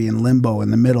 I'm going to be in limbo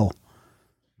in the middle.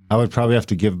 I would probably have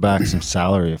to give back some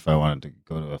salary if I wanted to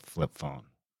go to a flip phone.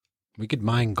 We could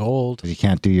mine gold. 'Cause you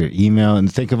can't do your email. And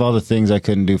think of all the things I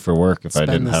couldn't do for work if I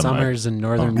didn't Spend the have summers in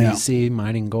northern Yeah. BC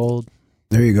mining gold.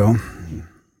 There you go.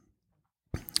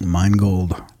 Mine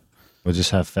gold. We'll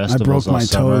just have I festivals broke my all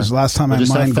summer. toes. Last time We'll I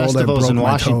just have mined gold, I festivals broke in my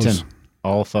Washington toes.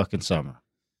 all fucking summer.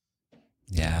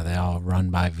 Yeah, they all run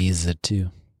by Visa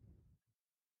too.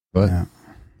 But Yeah.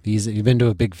 Visa. You've been to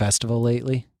a big festival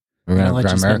lately? we're They going don't to let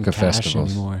have you spend Grimerica cash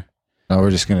festivals. anymore. No, we're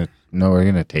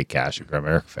going to take cash at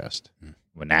Grimerica Fest.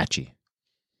 Wenatchee.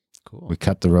 Cool. We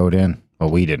cut the road in. Well,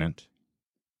 we didn't.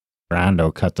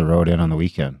 Brando cut the road in on the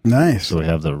weekend. Nice. So we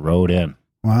have the road in.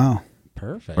 Wow.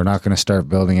 Perfect. We're not going to start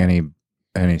building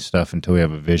any stuff until we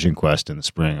have a vision quest in the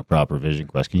spring, a proper vision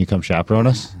quest. Can you come chaperone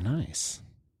us? Nice.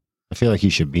 I feel like you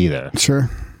should be there. Sure.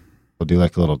 We'll do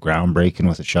like a little groundbreaking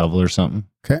with a shovel or something.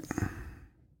 Okay.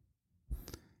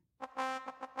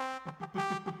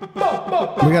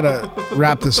 We got to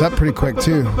wrap this up pretty quick,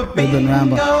 too. We've been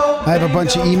rambling. I have a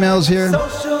bunch of emails here.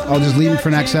 I'll just leave them for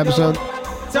next episode.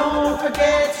 Don't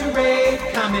forget to rate,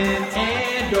 comment,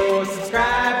 and or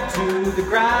subscribe to the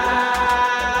Grimerica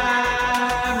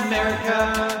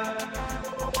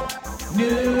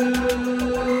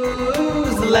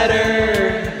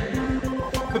newsletter.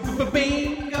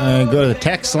 Bingo. Go to the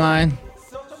text line,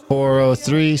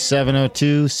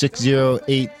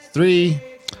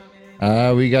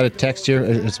 403-702-6083. We got a text here.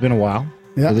 It's been a while.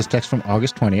 Yeah. So this text from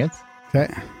August 20th.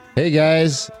 Okay. Hey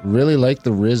guys, really like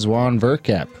the Rizwan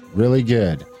Vercap. Really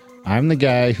good. I'm the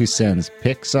guy who sends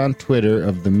pics on Twitter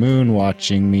of the moon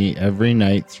watching me every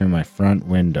night through my front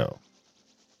window.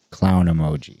 Clown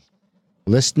emoji.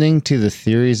 Listening to the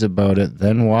theories about it,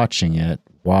 then watching it,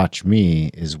 watch me,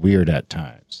 is weird at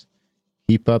times.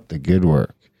 Keep up the good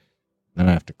work. Then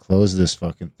I have to close this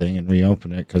fucking thing and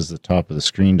reopen it because the top of the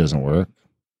screen doesn't work.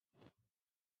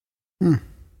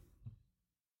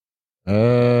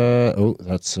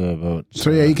 That's about. So,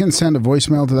 yeah, you can send a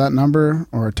voicemail to that number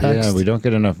or a text. Yeah, we don't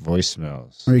get enough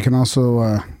voicemails. Or you can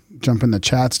also jump in the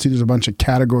chats, too. There's a bunch of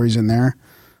categories in there.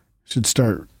 Should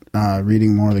start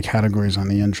reading more of the categories on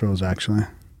the intros, actually.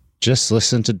 Just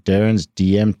listen to Darren's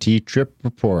DMT trip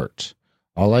report.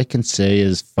 All I can say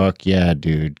is, fuck yeah,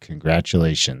 dude.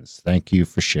 Congratulations. Thank you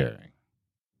for sharing.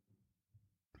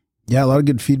 Yeah, a lot of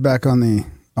good feedback on the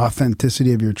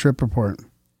authenticity of your trip report.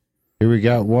 Here we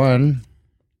got one.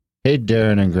 Hey,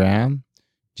 Darren and Graham.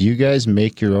 Do you guys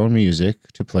make your own music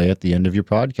to play at the end of your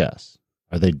podcast?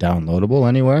 Are they downloadable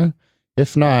anywhere?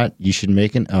 If not, you should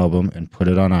make an album and put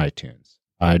it on iTunes.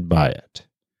 I'd buy it.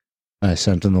 I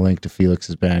sent him the link to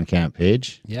Felix's Bandcamp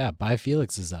page. Yeah, buy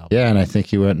Felix's album. Yeah, and I think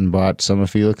he went and bought some of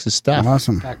Felix's stuff.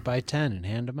 Awesome. In fact, buy 10 and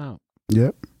hand them out.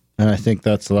 Yep. And I think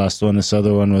that's the last one. This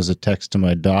other one was a text to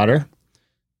my daughter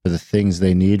for the things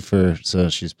they need for, so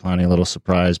she's planning a little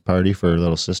surprise party for her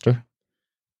little sister.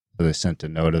 So they sent a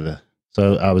note of the,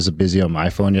 so I was busy on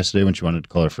my phone yesterday when she wanted to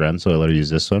call her friend, so I let her use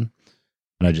this one.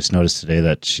 And I just noticed today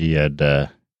that she had,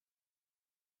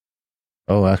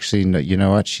 oh, actually, no, you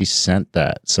know what? She sent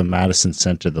that. So Madison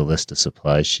sent her the list of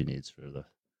supplies she needs for the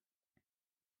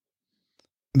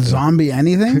Zombie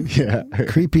anything? yeah.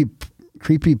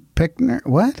 Creepy picnic?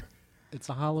 What? It's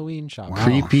a Halloween shop. Wow.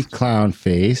 Creepy clown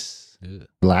face, Ugh.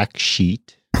 black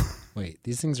sheet, Wait,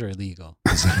 these things are illegal.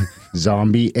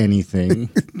 zombie anything,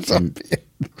 and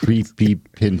creepy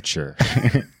pincher.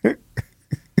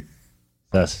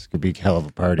 That's gonna be a hell of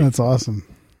a party. That's awesome.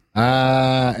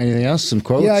 Anything else? Some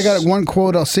quotes? Yeah, I got one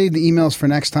quote. I'll save the emails for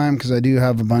next time because I do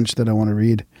have a bunch that I want to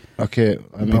read. Okay,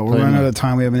 But we're running out of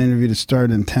time. We have an interview to start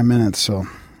in 10 minutes, so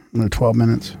another 12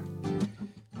 minutes.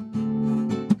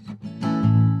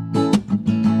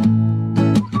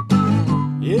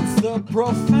 It's the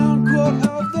profound quote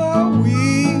of the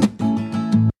week.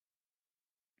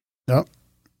 Oh,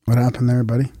 what happened there,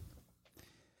 buddy?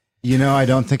 You know, I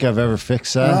don't think I've ever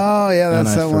fixed that. Oh, yeah, that's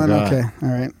and I that one. forgot. Okay, all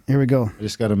right, here we go. I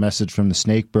just got a message from the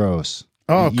Snake Bros.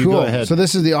 Oh, You cool. go ahead. So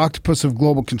this is The Octopus of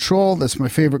Global Control. That's my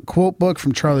favorite quote book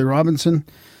from Charlie Robinson.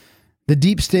 The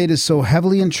deep state is so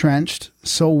heavily entrenched,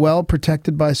 so well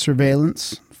protected by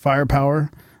surveillance, firepower,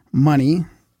 money,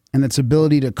 and its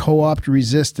ability to co-opt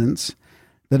resistance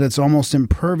that it's almost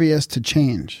impervious to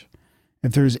change.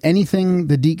 If there's anything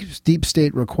the deep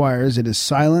state requires, it is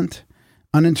silent,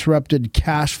 uninterrupted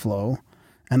cash flow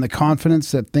and the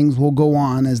confidence that things will go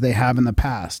on as they have in the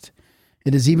past.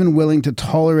 It is even willing to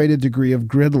tolerate a degree of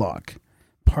gridlock.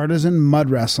 Partisan mud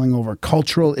wrestling over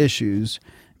cultural issues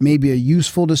may be a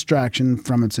useful distraction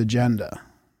from its agenda.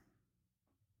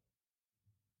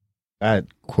 That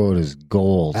quote is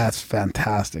gold. That's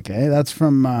fantastic, eh? That's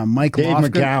from Mike Dave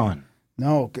Lofgren. McGowan.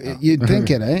 No, you'd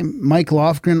think it, eh? Mike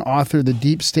Lofgren, author of The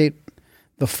Deep State,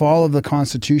 The Fall of the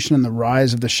Constitution and the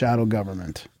Rise of the Shadow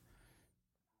Government.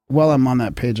 While I'm on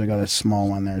that page, I got a small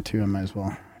one there too. I might as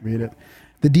well read it.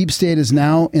 The deep state is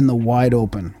now in the wide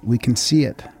open. We can see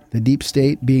it. The deep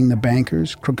state being the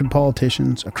bankers, crooked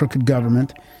politicians, a crooked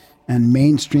government, and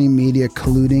mainstream media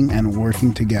colluding and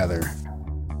working together.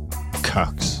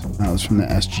 Cucks. That was from the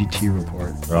SGT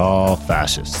report. They're all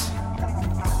fascists.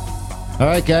 All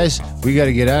right, guys, we got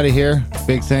to get out of here.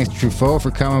 Big thanks to Truffaut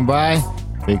for coming by.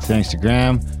 Big thanks to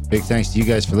Graham. Big thanks to you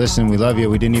guys for listening. We love you.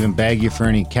 We didn't even bag you for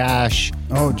any cash.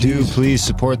 Oh, Do geez. please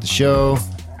support the show.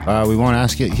 We won't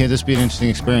ask you. Here, this will be an interesting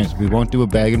experience. We won't do a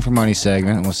begging for money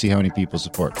segment, and we'll see how many people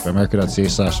support.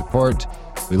 Grimerica.ca/support.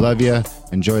 We love you.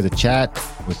 Enjoy the chat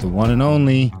with the one and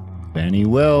only Benny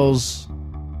Wills.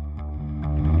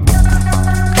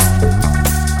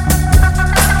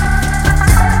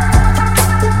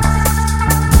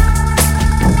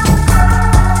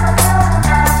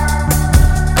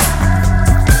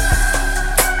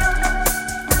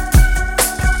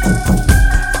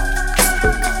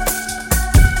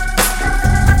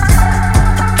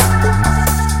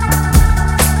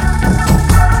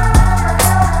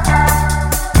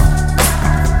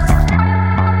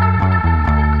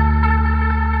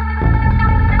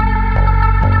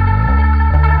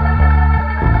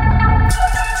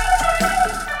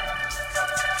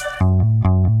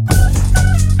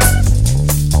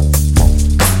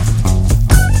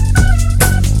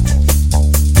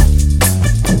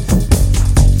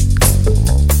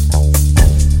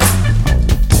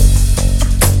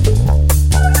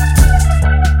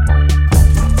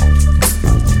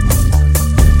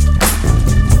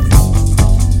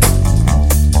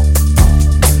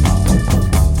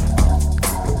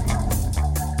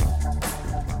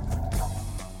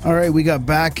 All right, we got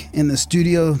back in the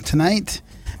studio tonight.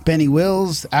 Benny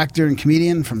Wills, actor and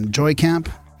comedian from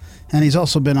JoyCamp. And he's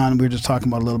also been on, we were just talking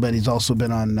about a little bit, he's also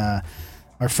been on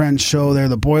our friend's show there,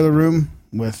 The Boiler Room,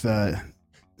 with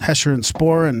Hesher and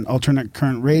Spore and Alternate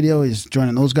Current Radio. He's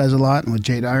joining those guys a lot, and with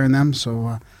Jay Dyer and them.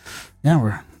 So, yeah,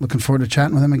 we're looking forward to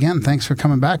chatting with him again. Thanks for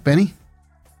coming back, Benny.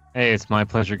 Hey, it's my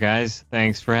pleasure, guys.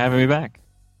 Thanks for having me back.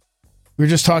 We were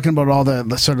just talking about all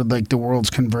the sort of like the world's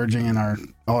converging and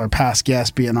all our past guests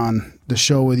being on the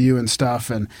show with you and stuff.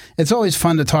 And it's always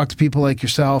fun to talk to people like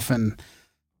yourself, and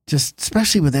just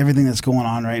especially with everything that's going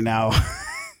on right now.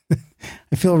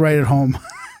 I feel right at home.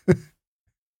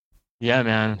 Yeah,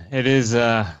 man. It is.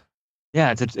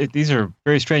 These are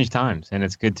very strange times, and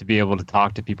it's good to be able to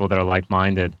talk to people that are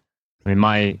like-minded. I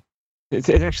mean, it's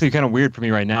actually kind of weird for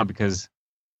me right now because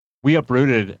we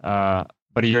uprooted about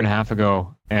a year and a half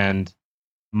ago, and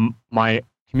my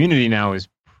community now is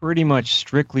pretty much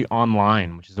strictly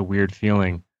online, which is a weird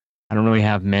feeling. I don't really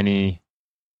have many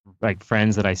like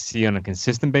friends that I see on a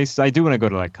consistent basis. I do when I go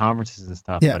to like conferences and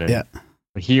stuff.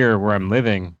 But here where I'm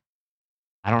living,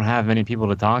 I don't have many people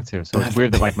to talk to. So it's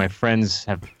weird that like my friends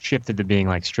have shifted to being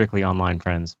like strictly online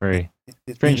friends. Very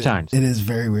strange times. It is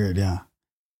very weird. Yeah.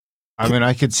 I mean,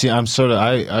 I could see,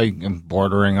 I am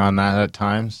bordering on that at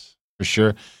times for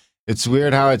sure. It's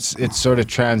weird how it sort of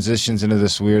transitions into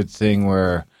this weird thing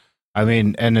where, I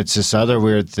mean, and it's this other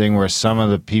weird thing where some of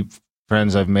the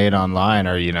friends I've made online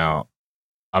are, you know,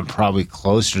 I'm probably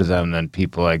closer to them than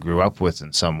people I grew up with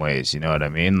in some ways. You know what I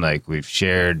mean? Like we've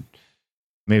shared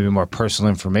maybe more personal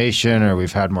information, or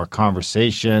we've had more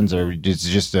conversations, or it's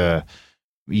just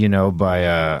by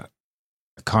a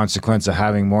consequence of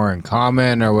having more in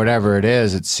common or whatever it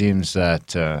is. It seems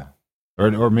that,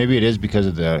 or maybe it is because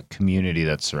of the community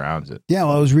that surrounds it. Yeah,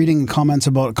 well, I was reading comments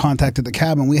about Contact at the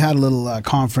Cabin. We had a little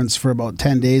conference for about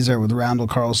 10 days there with Randall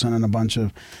Carlson and a bunch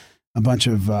of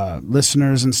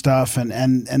listeners and stuff, and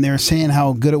they were saying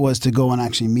how good it was to go and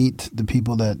actually meet the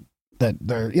people that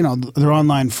they're, you know, their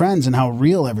online friends, and how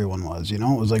real everyone was. You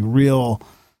know, it was like real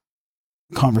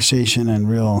conversation and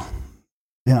real,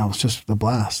 you know, it was just a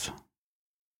blast.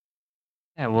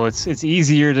 Yeah, well, it's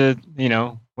easier to, you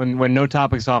know, when no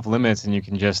topic's off limits and you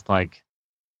can just like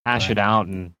hash it out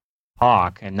and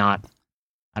talk and not,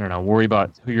 I don't know, worry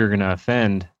about who you're going to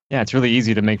offend. Yeah, it's really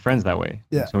easy to make friends that way.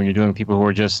 Yeah. So when you're dealing with people who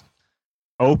are just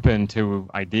open to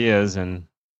ideas and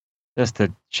just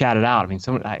to chat it out. I mean,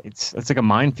 it's like a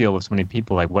minefield with so many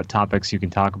people, like what topics you can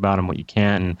talk about and what you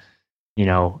can't, and you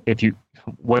know,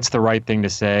 what's the right thing to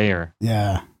say, or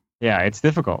yeah, it's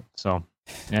difficult. So,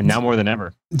 and now more than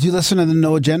ever. Do you listen to the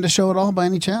No Agenda show at all, by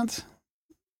any chance?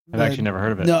 I've actually never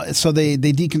heard of it. No, so they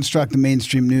deconstruct the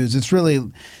mainstream news. It's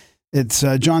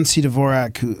John C.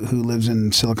 Dvorak who lives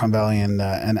in Silicon Valley, and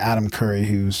Adam Curry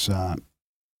who's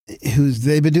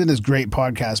they've been doing this great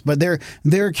podcast, but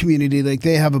their community, like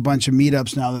they have a bunch of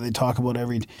meetups now that they talk about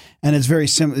and it's very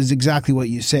similar. It's exactly what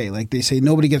you say. Like they say,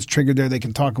 nobody gets triggered there. They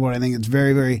can talk about anything. It's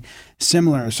very, very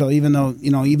similar. So even though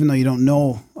you don't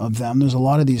know of them, there's a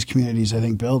lot of these communities, I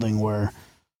think, building where,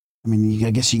 I mean,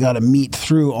 I guess you got to meet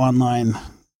through online,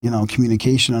 you know,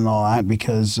 communication and all that,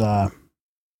 because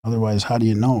otherwise, how do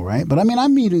you know, right? But I mean,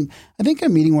 I'm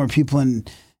meeting more people in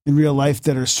real life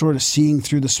that are sort of seeing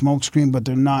through the smoke screen, but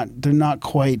they're not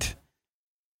quite,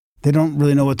 they don't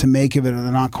really know what to make of it, or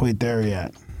they're not quite there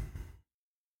yet.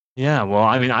 Yeah, well,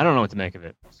 I mean, I don't know what to make of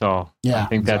it. So yeah, I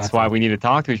think that's why we need to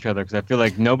talk to each other, because I feel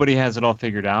like nobody has it all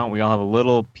figured out. We all have a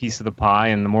little piece of the pie,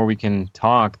 and the more we can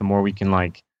talk, the more we can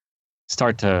like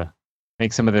start to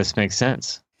make some of this make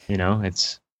sense. You know,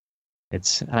 it's,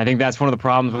 and I think that's one of the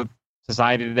problems with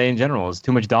society today in general, is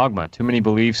too much dogma, too many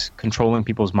beliefs controlling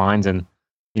people's minds, and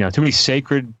you know, too many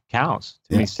sacred cows,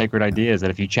 too many sacred ideas that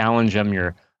if you challenge them,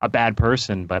 you're a bad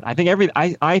person. But I think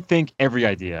I think every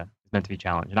idea is meant to be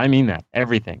challenged, and I mean that,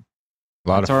 everything. A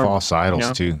lot of false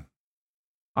idols too.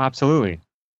 Absolutely,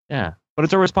 yeah. But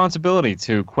it's our responsibility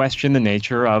to question the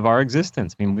nature of our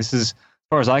existence. I mean, this is, as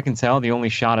far as I can tell, the only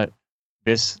shot at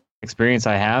this experience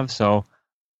I have. So,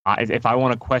 if I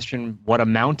want to question what a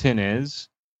mountain is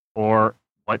or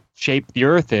what shape the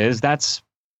Earth is,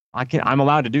 I'm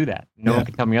allowed to do that. No one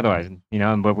can tell me otherwise. You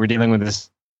know, but we're dealing with this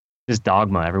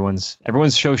dogma. Everyone's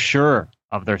so sure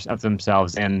of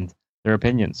themselves and their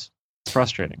opinions. It's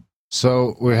frustrating.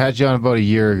 So we had you on about a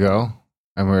year ago,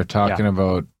 and we were talking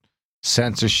about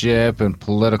censorship and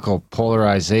political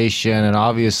polarization, and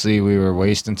obviously we were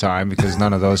wasting time because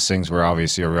none of those things were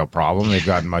obviously a real problem. They've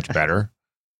gotten much better.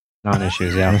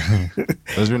 Non-issues, yeah.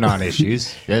 Those were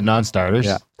non-issues. Yeah, non-starters.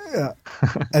 Yeah. Yeah.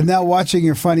 And now watching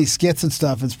your funny skits and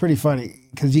stuff, it's pretty funny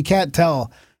because I can't tell,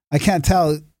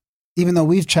 even though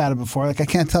we've chatted before, like I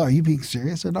can't tell, are you being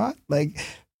serious or not? Like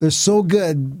they're so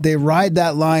good. They ride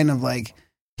that line of like,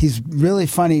 he's really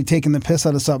funny taking the piss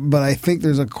out of something, but I think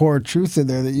there's a core truth in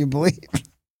there that you believe.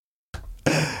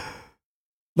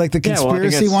 Like the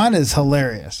conspiracy one is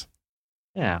hilarious.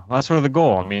 Yeah. Well, that's sort of the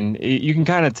goal. I mean, you can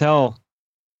kind of tell,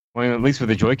 well, at least with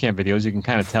the JoyCamp videos, you can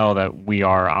kind of tell that we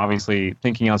are obviously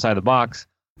thinking outside the box,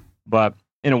 but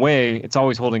in a way, it's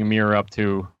always holding a mirror up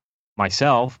to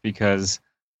myself, because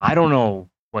I don't know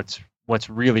what's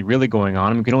really, really going on. I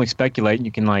mean, you can only speculate, and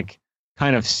you can like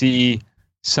kind of see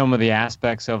some of the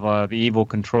aspects of the evil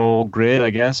control grid, I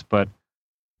guess. But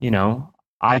you know,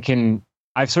 I've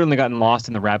certainly gotten lost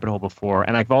in the rabbit hole before,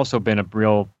 and I've also been a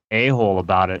real a-hole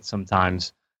about it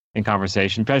sometimes in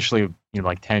conversation, especially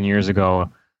like 10 years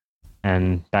ago.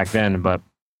 And back then, but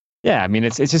Yeah, I mean,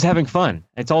 it's just having fun.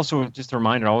 It's also just a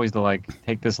reminder always to like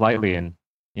take this lightly and,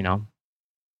 you know,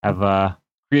 have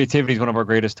creativity is one of our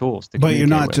greatest tools. But you're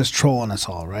not with. just trolling us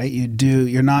all, right?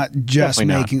 You're not just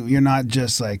Definitely you're not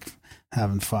just like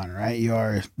having fun, right?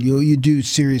 You do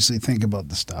seriously think about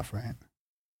the stuff, right?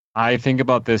 I think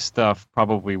about this stuff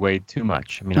probably way too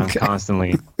much. I mean, I'm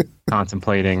constantly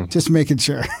contemplating. Just making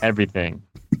sure. Everything.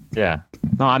 Yeah.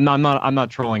 No, I'm not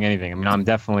trolling anything. I mean, I'm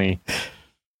definitely,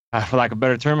 for lack of a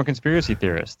better term, a conspiracy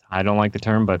theorist. I don't like the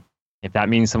term, but if that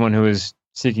means someone who is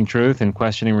seeking truth and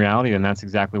questioning reality, then that's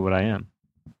exactly what I am.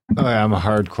 Oh, yeah, I'm a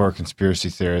hardcore conspiracy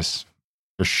theorist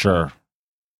for sure.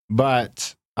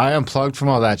 But I unplugged from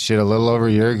all that shit a little over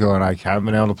a year ago, and I haven't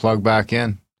been able to plug back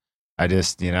in. I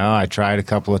just, I tried a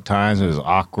couple of times. It was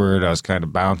awkward. I was kind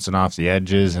of bouncing off the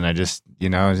edges, and I just,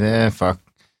 fuck.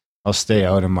 I'll stay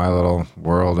out in my little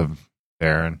world of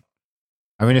there. And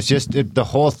I mean, it's just, the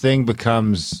whole thing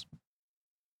becomes,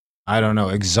 I don't know,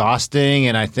 exhausting.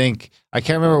 And I think, I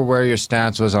can't remember where your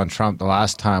stance was on Trump the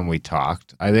last time we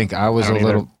talked. I think I was a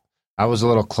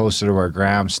little closer to where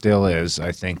Graham still is.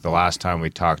 I think the last time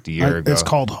we talked a year ago. It's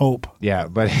called hope. Yeah,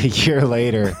 but a year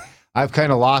later, I've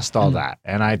kind of lost all that.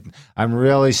 And I'm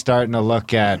really starting to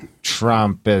look at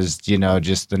Trump as,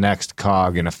 just the next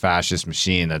cog in a fascist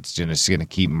machine that's just going to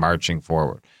keep marching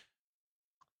forward.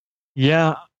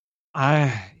 Yeah,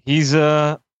 he's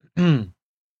an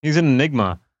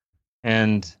enigma,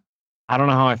 and I don't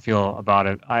know how I feel about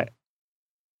it.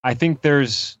 I think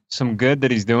there's some good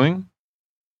that he's doing,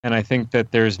 and I think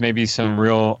that there's maybe some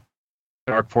real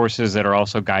dark forces that are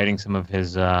also guiding some of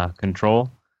his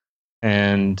control.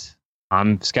 And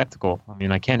I'm skeptical. I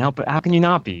mean, I can't help it. How can you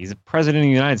not be? He's a president of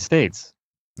the United States.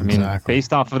 I mean,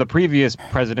 based off of the previous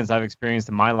presidents I've experienced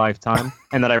in my lifetime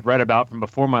and that I've read about from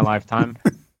before my lifetime,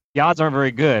 the odds aren't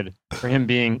very good for him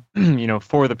being,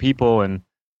 for the people and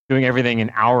doing everything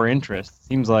in our interest.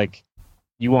 Seems like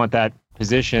you want that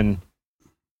position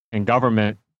in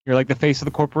government. You're like the face of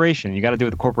the corporation. You got to do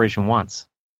what the corporation wants,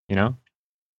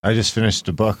 I just finished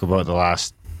a book about the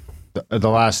last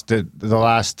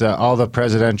all the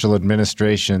presidential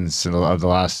administrations of the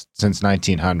last since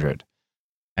 1900,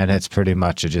 and it's pretty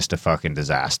much just a fucking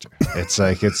disaster. It's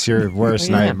like it's your worst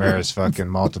nightmares fucking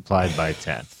multiplied by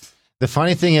 10. The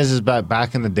funny thing is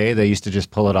back in the day they used to just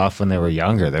pull it off when they were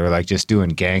younger. They were like just doing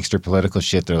gangster political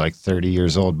shit. They're like 30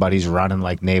 years old, but he's running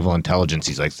like naval intelligence.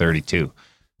 He's like 32.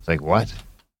 It's like what?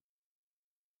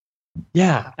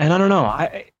 Yeah, and I don't know.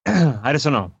 I just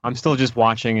don't know. I'm still just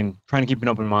watching and trying to keep an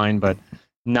open mind, but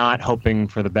not hoping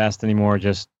for the best anymore.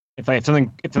 Just if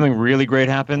something really great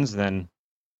happens, then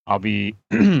I'll be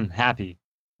happy.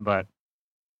 But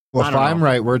if I'm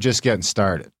right, we're just getting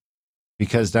started.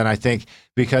 Because then I think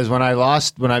when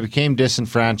I became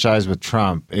disenfranchised with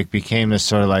Trump, it became this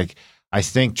sort of like, I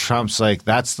think Trump's like,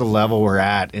 that's the level we're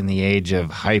at in the age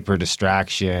of hyper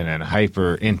distraction and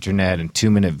hyper internet and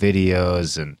 2-minute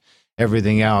videos and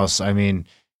everything else. I mean,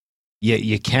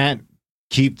 you can't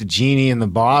keep the genie in the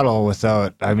bottle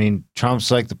without, I mean, Trump's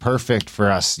like the perfect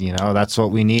for us, that's what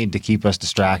we need to keep us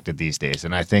distracted these days.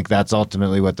 And I think that's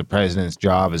ultimately what the president's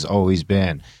job has always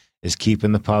been, is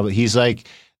keeping the public. He's like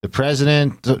the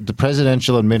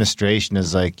presidential administration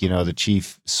is like, the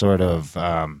chief sort of,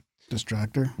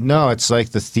 distractor? No, it's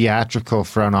like the theatrical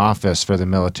front office for the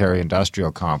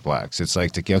military-industrial complex. It's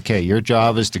like, your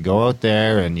job is to go out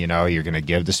there and, you're going to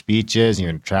give the speeches,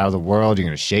 you're going to travel the world, you're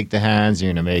going to shake the hands,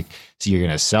 you're going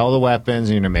to sell the weapons,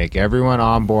 you're going to make everyone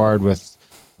on board with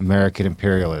American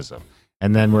imperialism.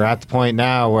 And then we're at the point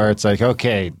now where it's like,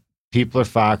 okay, people are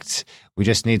fucked. We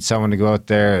just need someone to go out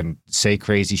there and say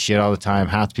crazy shit all the time.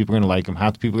 Half the people are going to like them,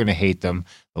 half the people are going to hate them.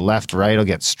 The left-right will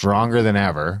get stronger than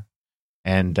ever.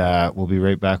 And we'll be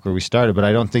right back where we started. But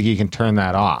I don't think you can turn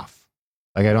that off.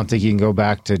 Like, I don't think you can go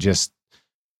back to just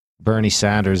Bernie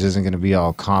Sanders isn't going to be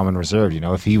all calm and reserved.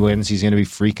 If he wins, he's going to be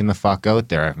freaking the fuck out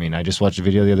there. I mean, I just watched a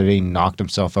video the other day. He knocked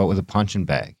himself out with a punching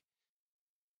bag.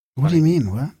 What do you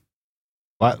mean?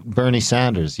 What? Bernie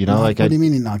Sanders, What do you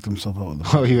mean he knocked himself out with a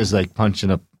punch? Oh, he was like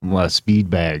punching a speed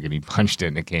bag and he punched it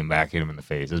and it came back, hit him in the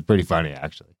face. It was pretty funny,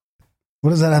 actually. What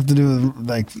does that have to do with,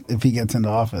 like, if he gets into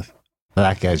office?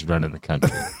 That guy's running the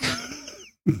country.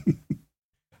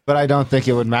 But I don't think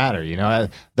it would matter.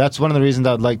 That's one of the reasons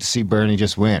I'd like to see Bernie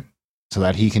just win, so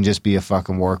that he can just be a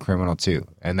fucking war criminal too.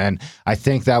 And then I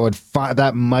think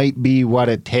that might be what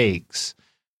it takes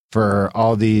for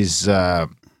all these, for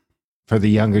the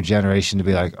younger generation to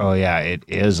be like, oh yeah, it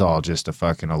is all just a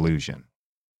fucking illusion.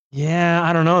 Yeah,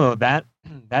 I don't know though. That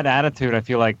attitude, I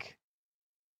feel like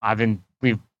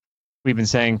we've been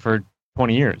saying for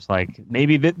 20 years. Like,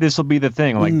 maybe this will be the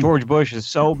thing. Like, George Bush is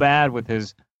so bad with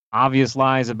his obvious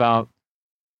lies about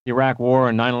the Iraq War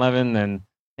and 9/11, then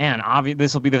man,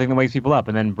 this will be the thing that wakes people up.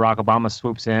 And then Barack Obama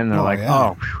swoops in, and they're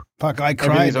whew. Fuck, I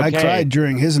cried. Okay. I cried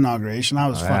during his inauguration. I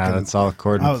was fucking. That's all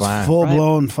according to plan. I was full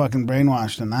blown fucking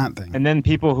brainwashed in that thing. And then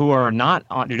people who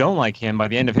don't like him by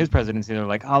the end of his presidency, they're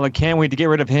like, oh, I can't wait to get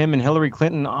rid of him and Hillary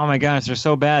Clinton. Oh my gosh, they're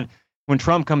so bad. When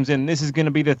Trump comes in, this is going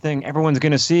to be the thing everyone's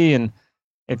going to see, and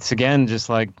it's again just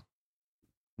like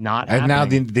not. And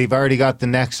happening. now they've already got the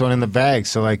next one in the bag.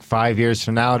 So like 5 years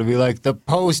from now, to be like the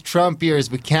post-Trump years,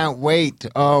 we can't wait.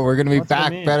 Oh, we're going to be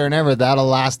back better than ever. That'll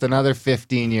last another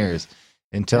 15 years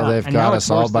until they've got us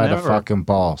all by the fucking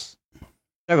balls.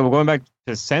 Yeah, well, going back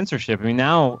to censorship, I mean,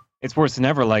 now it's worse than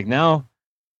ever. Like now,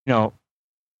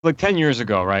 like 10 years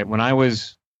ago, right, when I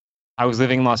was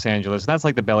living in Los Angeles. That's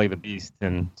like the belly of the beast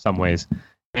in some ways.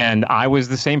 And I was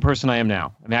the same person I am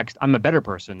now. I mean, I'm a better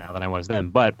person now than I was then.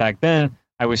 But back then,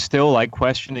 I was still like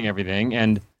questioning everything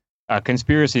and a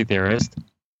conspiracy theorist.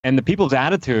 And the people's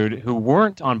attitude who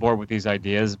weren't on board with these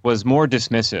ideas was more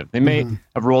dismissive. They may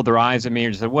have rolled their eyes at me or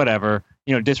just said, whatever,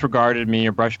 disregarded me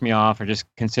or brushed me off or just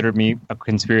considered me a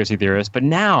conspiracy theorist. But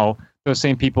now those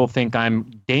same people think I'm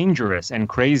dangerous and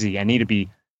crazy and need to be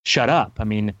shut up. I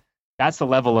mean, that's the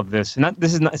level of this. And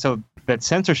so that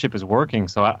censorship is working.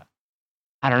 So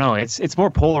I don't know. It's more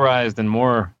polarized and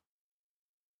more,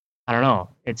 I don't know.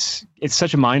 It's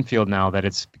such a minefield now that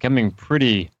it's becoming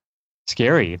pretty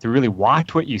scary. You have to really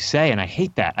watch what you say. And I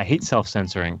hate that. I hate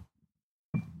self-censoring.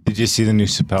 Did you see the new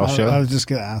Chappelle show? I was just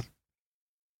going to ask.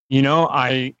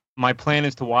 My plan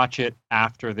is to watch it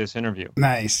after this interview.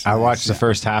 Nice. I watched the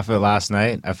first half of it last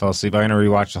night. I fell asleep. I'm going to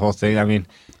rewatch the whole thing. I mean,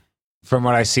 from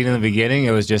what I seen in the beginning,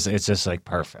 it's just like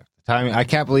perfect. I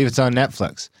can't believe it's on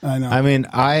Netflix. I know. I mean,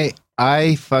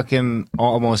 I fucking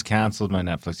almost canceled my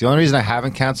Netflix. The only reason I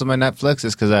haven't canceled my Netflix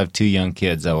is because I have 2 young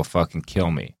kids that will fucking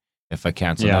kill me if I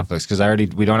cancel Netflix.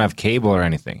 Because we don't have cable or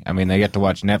anything. I mean, they get to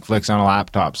watch Netflix on a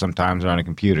laptop sometimes or on a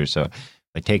computer. So if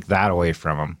I take that away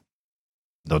from them,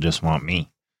 they'll just want me.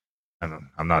 I'm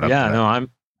not up to that. No,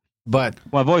 But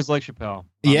I've always liked Chappelle.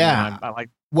 I like.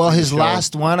 Well, his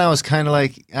last one, I was kind of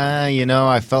like,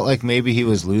 I felt like maybe he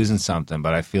was losing something,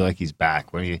 but I feel like he's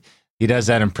back. When he does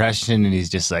that impression and he's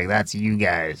just like, that's you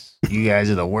guys. You guys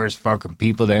are the worst fucking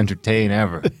people to entertain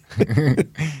ever.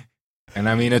 And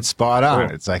I mean, it's spot on.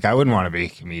 Cool. It's like, I wouldn't want to be a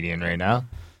comedian right now.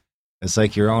 It's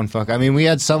like your own fuck. I mean, we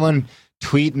had someone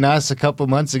tweeting us a couple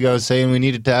months ago saying we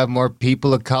needed to have more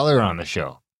people of color on the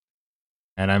show.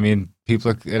 And I mean,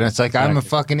 and it's like, I'm a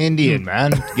fucking Indian,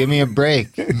 man. Give me a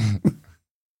break.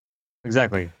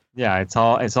 Exactly. Yeah, it's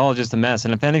all just a mess.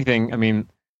 And if anything, I mean,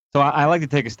 so I like to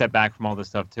take a step back from all this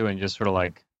stuff too, and just sort of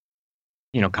like,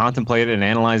 contemplate it and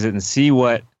analyze it and see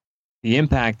what the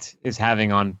impact is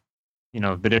having on,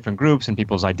 the different groups and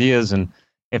people's ideas. And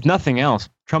if nothing else,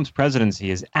 Trump's presidency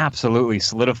has absolutely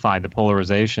solidified the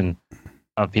polarization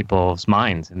of people's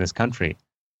minds in this country.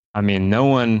 I mean, no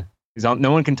one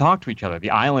can talk to each other.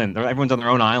 The island, everyone's on their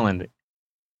own island,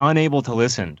 unable to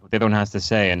listen to what the other one has to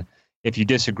say. And if you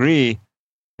disagree,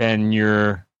 then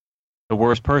you're the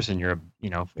worst person.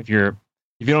 If you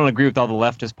don't agree with all the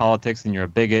leftist politics, then you're a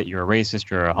bigot, you're a racist,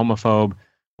 you're a homophobe,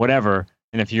 whatever.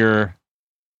 And if you're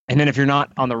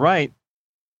not on the right,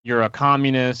 you're a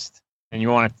communist, and you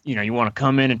want to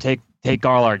come in and take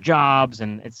all our jobs,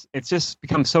 and it's just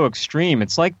become so extreme.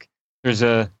 It's like there's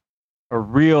a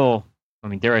real, I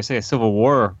mean, dare I say, a civil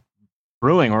war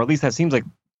brewing, or at least that seems like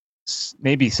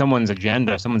maybe someone's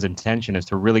agenda, someone's intention is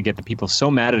to really get the people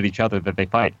so mad at each other that they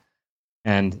fight.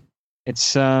 And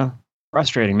it's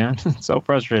frustrating, man. It's so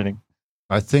frustrating.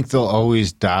 I think they'll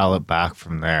always dial it back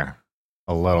from there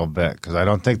a little bit, because I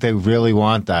don't think they really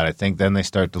want that. I think then they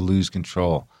start to lose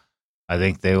control. I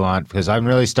think they want, because I'm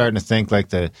really starting to think like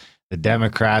the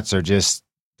Democrats are just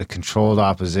the controlled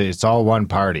opposition. It's all one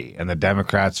party, and the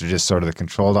Democrats are just sort of the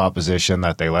controlled opposition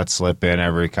that they let slip in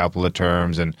every couple of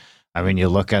terms. And I mean, you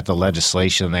look at the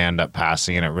legislation they end up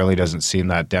passing, and it really doesn't seem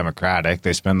that democratic.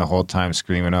 They spend the whole time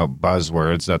screaming out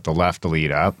buzzwords that the left will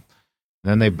eat up.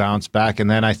 Then they bounce back.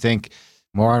 And then I think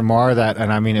more and more that,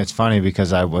 and I mean, it's funny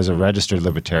because I was a registered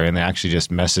libertarian. They actually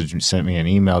just sent me an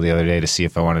email the other day to see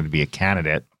if I wanted to be a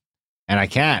candidate. And I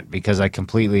can't, because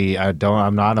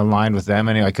I'm not aligned with them.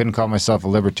 I couldn't call myself a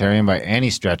libertarian by any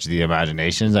stretch of the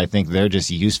imaginations. I think they're just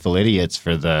useful idiots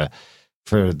for the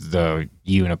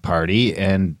uniparty,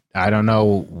 and I don't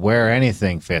know where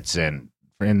anything fits in.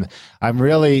 And I'm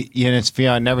really,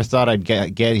 I never thought I'd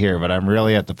get here, but I'm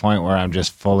really at the point where I'm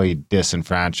just fully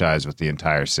disenfranchised with the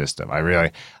entire system.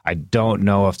 I don't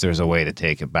know if there's a way to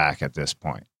take it back at this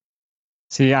point.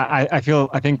 See, I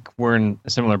think we're in a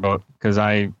similar boat, because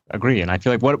I agree. And I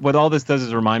feel like what all this does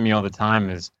is remind me all the time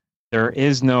is there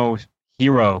is no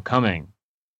hero coming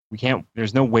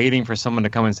there's no waiting for someone to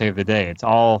come and save the day. It's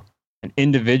all an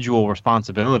individual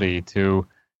responsibility to,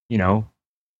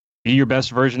 be your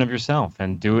best version of yourself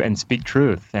and speak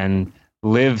truth and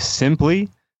live simply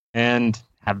and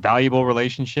have valuable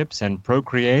relationships and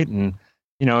procreate. And,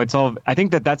 it's all, I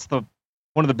think that's one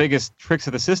of the biggest tricks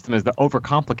of the system is to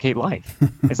overcomplicate life.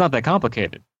 It's not that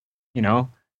complicated, and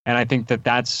I think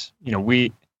that's,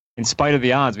 we, in spite of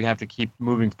the odds, we have to keep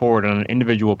moving forward on an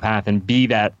individual path and be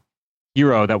that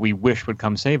hero that we wish would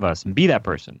come save us and be that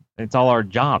person. It's all our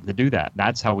job to do that.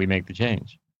 That's how we make the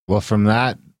change. Well, from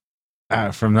that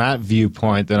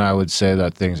viewpoint, then I would say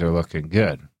that things are looking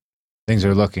good. Things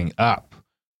are looking up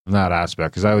from that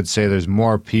aspect, because I would say there's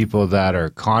more people that are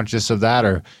conscious of that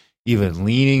or even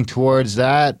leaning towards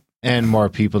that, and more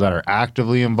people that are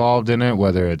actively involved in it,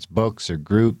 whether it's books or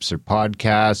groups or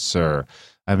podcasts or,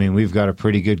 I mean, we've got a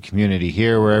pretty good community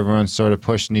here where everyone's sort of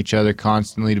pushing each other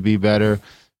constantly to be better.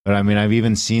 But I mean, I've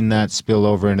even seen that spill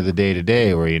over into the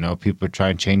day-to-day where, people are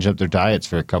trying to change up their diets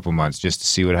for a couple months just to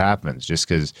see what happens. Just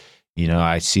because,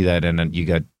 I see that, and you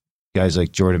got guys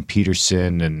like Jordan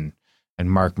Peterson and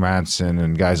Mark Manson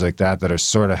and guys like that are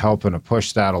sort of helping to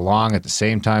push that along. At the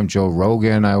same time, Joe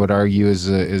Rogan, I would argue, is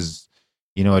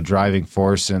a driving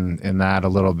force in that a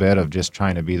little bit of just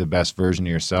trying to be the best version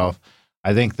of yourself.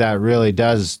 I think that really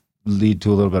does lead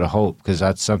to a little bit of hope, because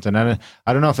that's something. I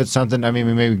don't know if it's something. I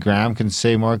mean, maybe Graham can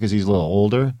say more because he's a little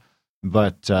older,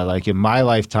 but like in my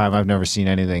lifetime, I've never seen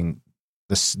anything.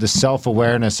 The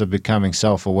self-awareness of becoming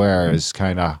self-aware is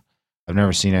kind of. I've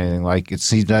never seen anything like it.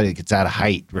 Seems that it's at a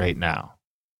height right now.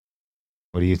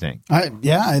 What do you think?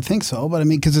 I think so. But I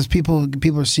mean, because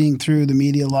people are seeing through the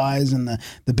media lies and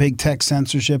the big tech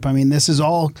censorship. I mean, this is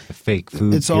all the fake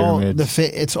food. It's pyramids.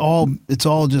 it's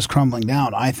all just crumbling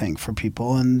down, I think, for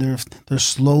people, and they're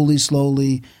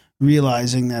slowly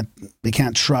realizing that they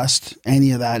can't trust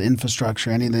any of that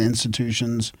infrastructure, any of the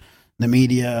institutions, the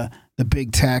media, the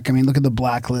big tech. I mean, look at the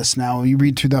blacklist now. You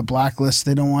read through that blacklist,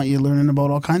 they don't want you learning about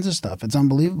all kinds of stuff. It's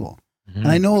unbelievable. And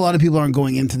I know a lot of people aren't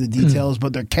going into the details,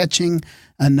 but they're catching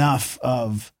enough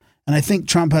of, and I think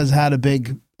Trump has had a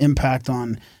big impact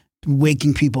on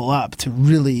waking people up to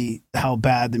really how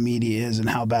bad the media is and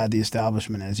how bad the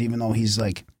establishment is, even though he's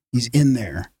in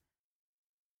there.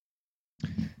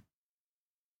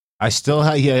 I still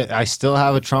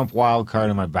have a Trump wild card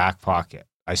in my back pocket.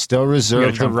 I still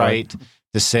reserve the right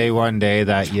to say one day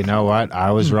that, you know what,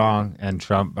 I was wrong, and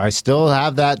Trump, I still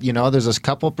have that, there's a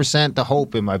couple percent of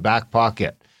hope in my back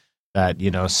pocket that,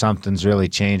 something's really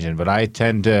changing. But I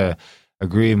tend to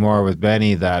agree more with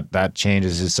Benny that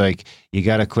changes. It's like, you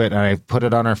got to quit. And I put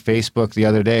it on our Facebook the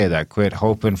other day, that quit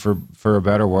hoping for a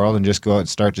better world and just go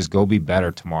out and just go be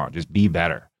better tomorrow. Just be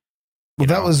better. Well,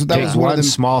 that was one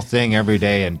small thing every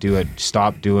day and do it.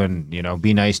 Stop doing,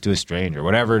 be nice to a stranger,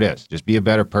 whatever it is. Just be a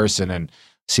better person and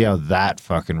see how that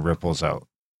fucking ripples out.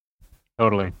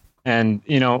 Totally. And,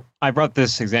 I brought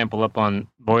this example up on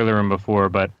Boiler Room before,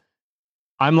 but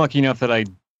I'm lucky enough that I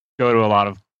go to a lot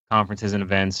of conferences and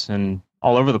events and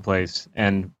all over the place.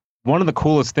 And one of the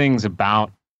coolest things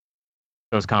about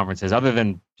those conferences, other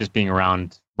than just being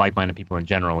around like-minded people in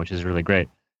general, which is really great,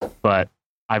 but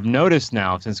I've noticed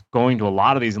now, since going to a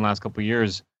lot of these in the last couple of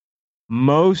years,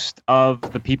 most of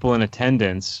the people in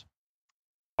attendance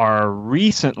are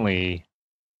recently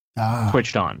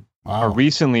switched on, are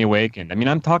recently awakened. I mean,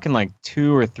 I'm talking like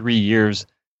 2 or 3 years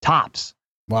tops.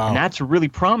 Wow. And that's really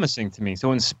promising to me.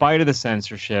 So in spite of the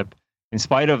censorship, in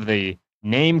spite of the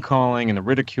name calling and the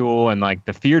ridicule and like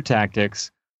the fear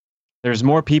tactics, there's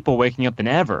more people waking up than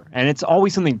ever. And it's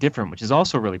always something different, which is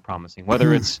also really promising.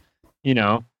 Whether it's,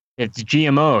 it's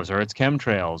GMOs or it's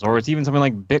chemtrails or it's even something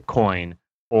like Bitcoin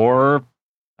or,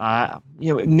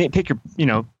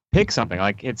 pick something.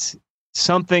 Like it's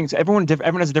something. Everyone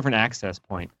has a different access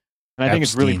point. And I think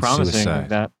it's really promising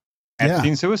that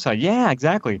Epstein suicide. Yeah,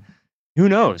 exactly. Who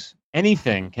knows?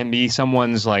 Anything can be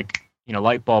someone's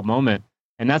light bulb moment.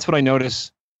 And that's what I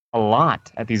notice a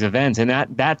lot at these events. And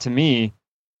that to me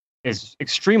is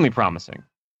extremely promising.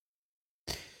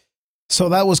 So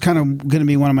that was kind of going to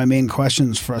be one of my main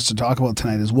questions for us to talk about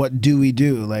tonight is what do we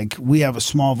do? Like, we have a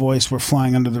small voice. We're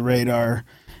flying under the radar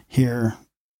here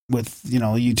with,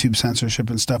 YouTube censorship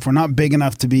and stuff. We're not big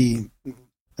enough to be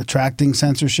attracting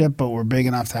censorship, but we're big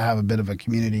enough to have a bit of a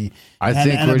community. I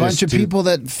think a bunch of people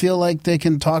that feel like they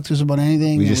can talk to us about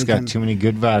anything. We just got too many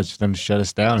good vibes for them to shut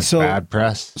us down. It's bad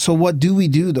press. So what do we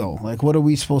do though? Like, what are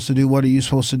we supposed to do? What are you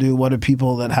supposed to do? What are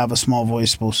people that have a small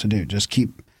voice supposed to do? Just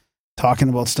keep talking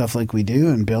about stuff like we do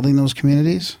and building those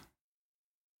communities?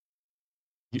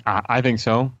 I think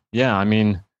so. Yeah. I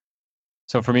mean,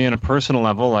 so for me on a personal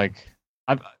level, like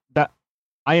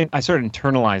I started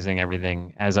internalizing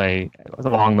everything as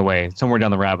along the way. Somewhere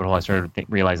down the rabbit hole, I started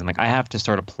realizing like I have to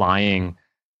start applying,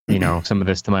 some of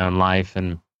this to my own life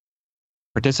and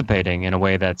participating in a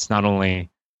way that's not only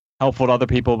helpful to other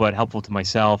people but helpful to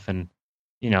myself, and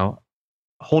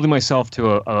holding myself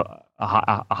to a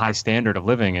high standard of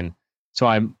living. And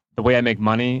so the way I make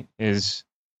money is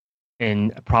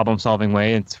in a problem solving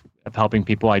way. It's of helping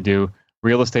people. I do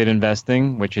real estate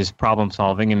investing, which is problem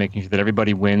solving and making sure that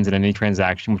everybody wins in any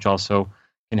transaction, which also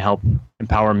can help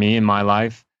empower me in my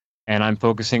life. And I'm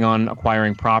focusing on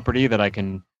acquiring property that I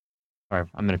can, or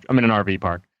I'm in an RV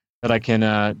park that I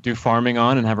can do farming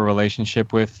on and have a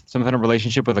relationship with, some kind of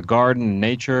relationship with a garden,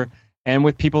 nature, and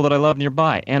with people that I love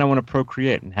nearby. And I want to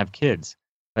procreate and have kids.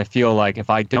 I feel like if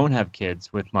I don't have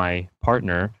kids with my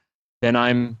partner, then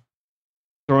I'm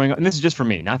throwing, and this is just for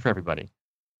me, not for everybody,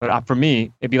 but for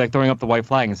me, it'd be like throwing up the white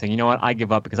flag and saying, you know what, I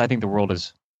give up because I think the world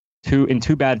is in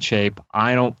too bad shape.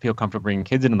 I don't feel comfortable bringing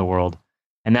kids into the world.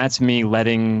 And that's me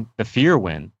letting the fear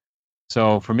win.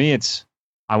 So for me,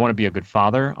 I want to be a good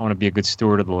father. I want to be a good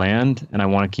steward of the land. And I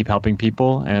want to keep helping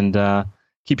people and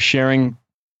keep sharing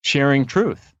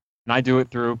truth. And I do it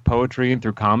through poetry and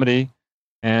through comedy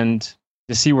and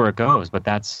to see where it goes. But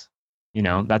that's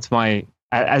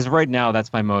as right now,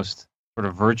 that's my most sort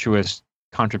of virtuous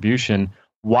contribution,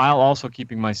 while also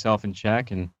keeping myself in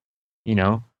check and,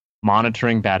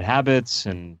 monitoring bad habits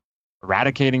and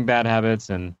eradicating bad habits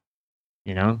and,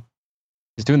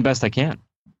 just doing the best I can.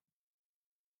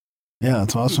 Yeah,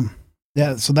 that's awesome.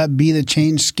 Yeah, so that Be the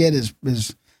Change skit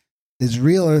is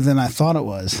realer than I thought it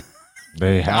was.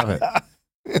 There you have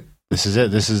it. This is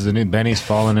it. This is the new Benny's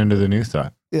fallen into the new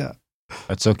thought. Yeah.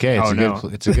 That's okay.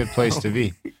 It's a good place to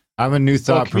be. I'm a new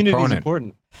thought community proponent. Is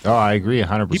important. Oh, I agree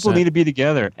 100%. People need to be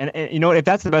together. And you know what? If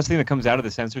that's the best thing that comes out of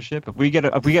the censorship, if we get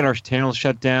our channels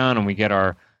shut down and we get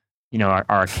our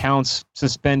accounts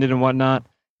suspended and whatnot,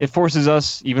 it forces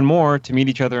us even more to meet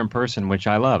each other in person, which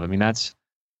I love. I mean, that's,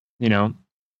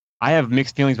 I have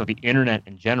mixed feelings about the internet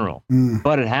in general,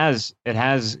 but it has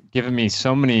given me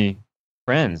so many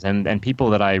friends and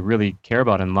people that I really care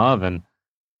about and love. And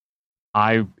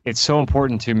it's so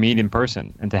important to meet in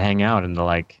person and to hang out and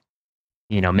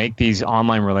to make these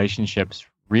online relationships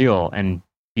real and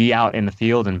be out in the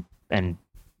field and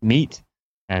meet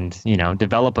and,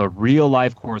 develop a real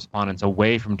life correspondence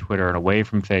away from Twitter and away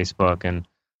from Facebook and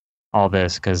all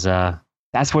this, because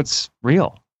that's what's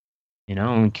real,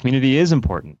 and community is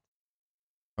important.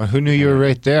 Well, who knew you were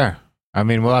right there? I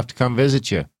mean, we'll have to come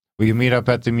visit you. We can meet up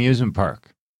at the amusement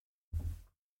park.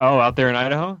 Oh, out there in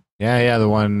Idaho? Yeah, the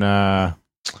one,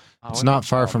 it's not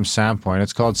far from Sandpoint.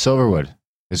 It's called Silverwood.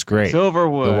 It's great.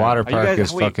 Silverwood. The water park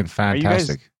is fucking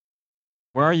fantastic.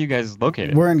 Where are you guys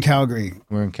located? We're in Calgary.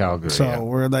 So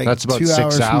we're like that's about 2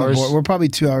 6 hours. We're probably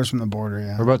 2 hours from the border.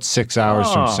 Yeah. We're about 6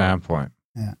 hours from Sandpoint.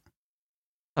 Yeah.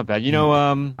 Not bad.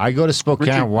 I go to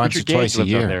Spokane once or twice a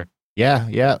year. Yeah.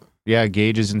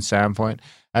 Gage is in Sandpoint.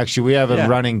 Actually, we have a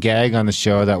running gag on the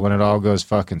show that when it all goes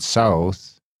fucking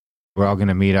south, we're all going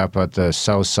to meet up at the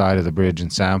south side of the bridge in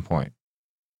Sandpoint.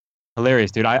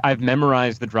 Hilarious, dude. I've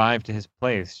memorized the drive to his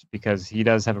place because he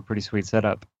does have a pretty sweet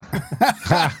setup.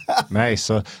 Nice.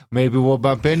 So maybe we'll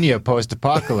bump into you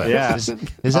post-apocalypse. Yeah.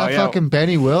 Is that fucking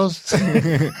Benny Wills?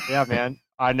 Yeah, man.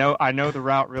 I know the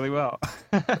route really well.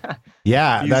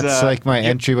 Yeah, that's like my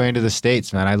entryway into the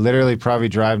States, man. I literally probably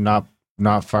drive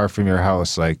not far from your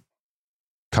house like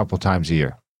a couple times a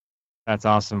year. That's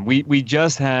awesome. We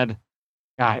just had,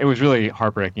 it was really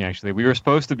heartbreaking, actually. We were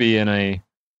supposed to be in a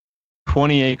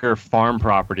 20-acre farm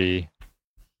property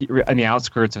in the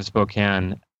outskirts of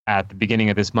Spokane at the beginning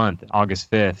of this month, August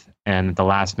 5th. And at the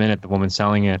last minute, the woman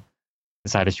selling it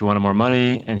decided she wanted more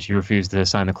money and she refused to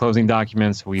sign the closing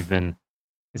documents.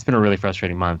 It's been a really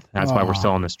frustrating month. That's why we're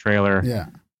still in this trailer. Yeah.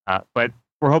 But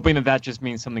we're hoping that just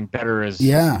means something better is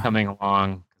coming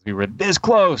along. We were this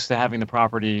close to having the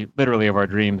property literally of our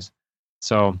dreams.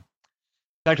 So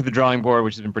back to the drawing board,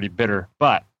 which has been pretty bitter.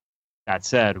 But that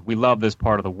said, we love this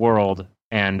part of the world.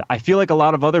 And I feel like a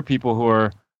lot of other people who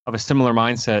are of a similar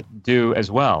mindset do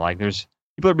as well. Like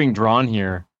people are being drawn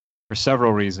here for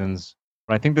several reasons.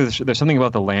 But I think there's something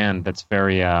about the land that's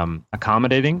very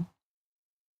accommodating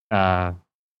that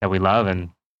we love. And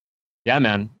yeah,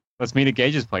 man, let's meet at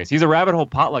Gage's place. He's a rabbit hole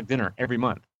potluck dinner every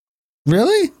month.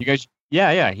 Really? You guys?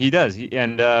 Yeah, he does.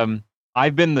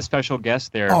 I've been the special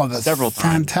guest there several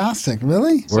times. Fantastic!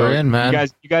 Really? We're in, man.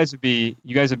 You guys would be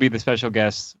the special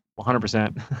guests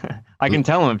 100%. I can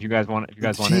tell them if you guys want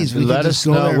in. Let us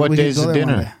know what day's the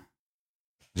dinner.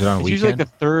 Is it on a weekend? Usually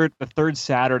like the third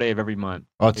Saturday of every month.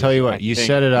 I'll tell you what. You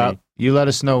set it up. You let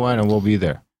us know when, and we'll be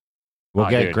there. We'll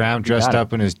get Graham dressed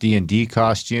up in his D&D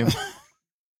costume.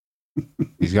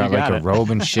 He's got like a robe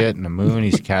and shit and a moon.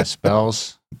 He's cast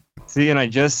spells. See, and I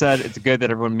just said it's good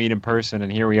that everyone meet in person,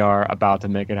 and here we are about to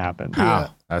make it happen. Wow,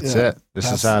 that's it. This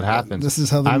is how it happens. This is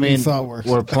how the thought works.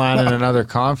 We're planning another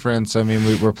conference. I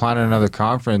mean, we're planning another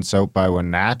conference out by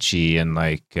Wenatchee in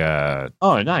like oh,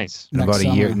 nice. About a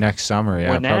year next summer.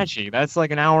 Yeah, Wenatchee, that's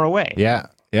like an hour away. Yeah,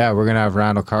 we're gonna have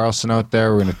Randall Carlson out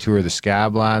there. We're gonna tour the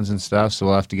Scablands and stuff. So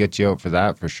we'll have to get you out for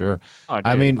that for sure. Oh,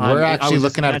 I mean, we're actually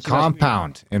looking at a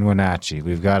compound in Wenatchee.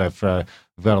 We've got a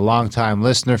long-time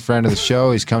listener, friend of the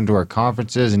show. He's come to our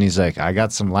conferences, and he's like, I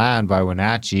got some land by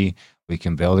Wenatchee. We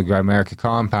can build a Grimerica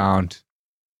compound.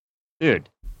 Dude,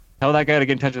 tell that guy to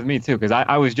get in touch with me, too, because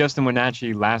I was just in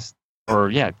Wenatchee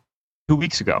 2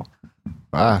 weeks ago.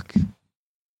 Fuck.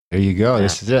 There you go. Yeah.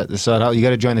 This is it. This is all. You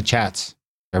got to join the chats.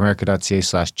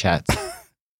 Grimerica.ca/chats.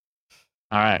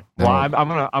 All right. Well,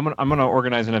 I'm gonna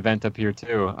organize an event up here,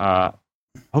 too.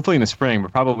 Hopefully in the spring,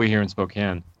 but probably here in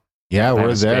Spokane. Yeah,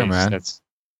 we're there, man. That's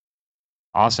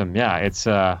awesome. Yeah, it's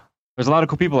there's a lot of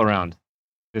cool people around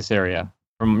this area,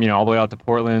 from all the way out to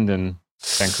Portland and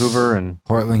Vancouver, and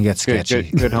Portland gets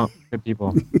sketchy. Good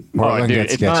people. Portland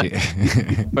gets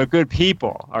sketchy, but good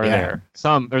people are there.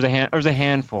 There's a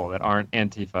handful that aren't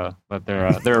Antifa, but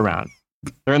they're around.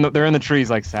 They're in the trees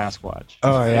like Sasquatch.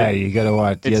 Oh yeah, you gotta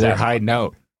watch. They're hiding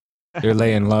out. They're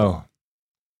laying low.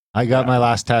 I got my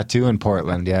last tattoo in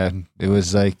Portland. Yeah, it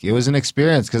was an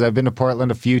experience because I've been to Portland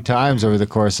a few times over the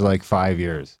course of like 5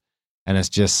 years, and it's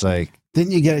just like.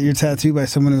 Didn't you get your tattoo by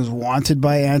someone who was wanted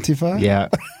by Antifa? Yeah,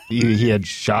 he had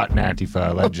shot an Antifa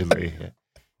allegedly.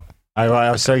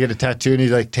 I started to get a tattoo, and he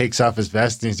like takes off his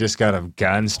vest, and he's just got a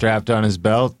gun strapped on his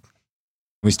belt.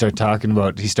 We start talking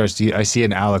about. I see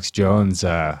an Alex Jones.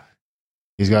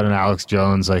 He's got an Alex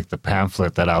Jones, like the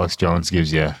pamphlet that Alex Jones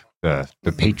gives you,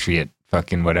 the Patriot.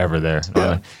 Fucking whatever there.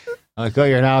 I'm like, oh,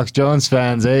 you're an Alex Jones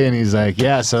fans, eh? And he's like,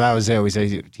 yeah, so that was it. We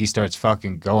say he starts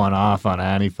fucking going off on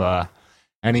Antifa,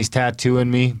 and he's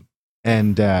tattooing me,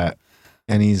 and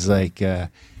he's like,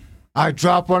 I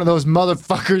dropped one of those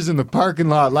motherfuckers in the parking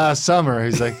lot last summer.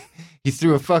 He's like, he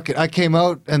threw I came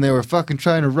out and they were fucking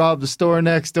trying to rob the store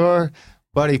next door,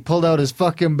 but he pulled out his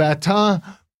fucking baton,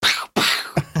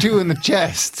 two in the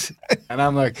chest. And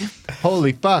I'm like,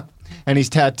 holy fuck. And he's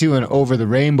tattooing over the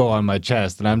rainbow on my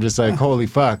chest. And I'm just like, holy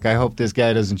fuck, I hope this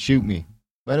guy doesn't shoot me.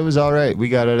 But it was all right. We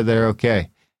got out of there okay.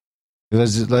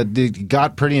 It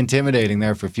got pretty intimidating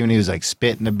there for a few, and he was like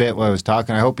spitting a bit while I was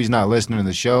talking. I hope he's not listening to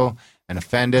the show and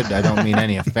offended. I don't mean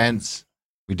any offense.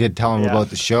 We did tell him about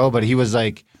the show, but he was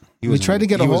like, we tried to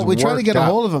get a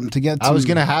hold of him to get. I was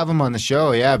going to have him on the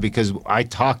show, because I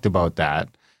talked about that.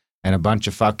 And a bunch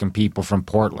of fucking people from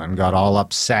Portland got all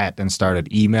upset and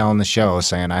started emailing the show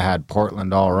saying I had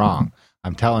Portland all wrong.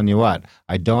 I'm telling you what,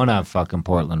 I don't have fucking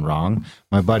Portland wrong.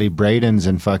 My buddy Braden's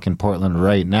in fucking Portland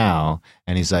right now,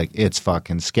 and he's like, it's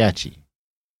fucking sketchy.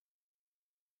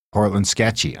 Portland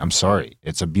sketchy. I'm sorry.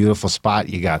 It's a beautiful spot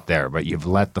you got there, but you've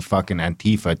let the fucking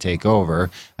Antifa take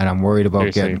over, and I'm worried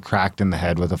about getting cracked in the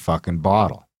head with a fucking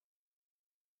bottle.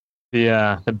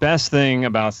 The best thing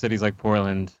about cities like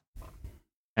Portland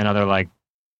and other like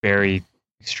very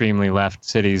extremely left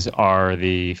cities are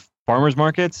the farmers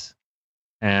markets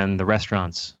and the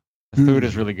restaurants. The food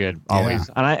is really good always.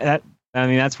 Yeah.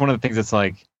 And that's one of the things that's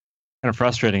like kind of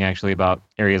frustrating actually about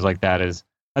areas like that is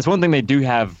that's one thing they do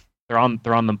have. They're on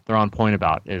point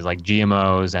about is like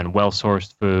GMOs and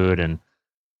well-sourced food. And,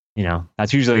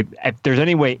 that's usually, if there's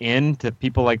any way in to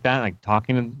people like that, like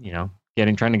talking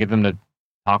and, trying to get them to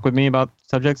talk with me about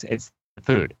subjects, it's the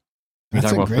food. We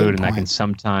talk about food, and that can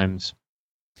sometimes,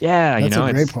 that's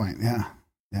a great point. Yeah.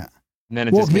 And then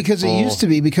it because it used to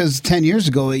be, because 10 years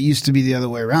ago it used to be the other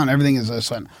way around. Everything is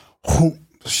just like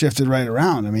shifted right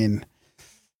around. I mean,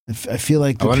 I feel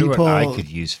like I wonder what I could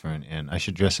use for an in. I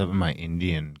should dress up in my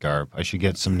Indian garb. I should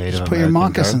get some Native American. Put your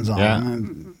moccasins garb.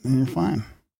 on, and you're fine.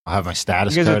 I'll have my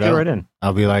status card out. Right in.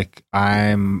 I'll be like,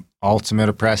 I'm ultimate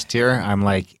oppressed here. I'm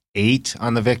like 8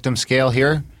 on the victim scale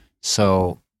here.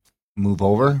 So. Move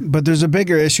over. But there's a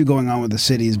bigger issue going on with the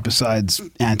cities besides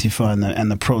Antifa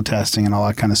and the protesting and all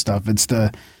that kind of stuff. It's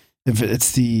the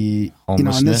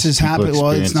and this is happening.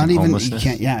 Well, it's not even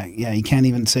you can't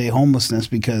even say homelessness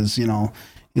because you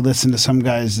listen to some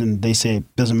guys and they say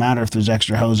it doesn't matter if there's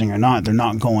extra housing or not. They're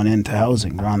not going into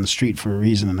housing. They're on the street for a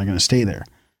reason and they're going to stay there.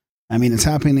 I mean, it's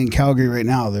happening in Calgary right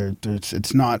now.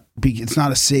 It's not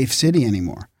a safe city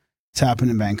anymore. It's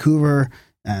happened in Vancouver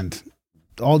and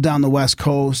all down the West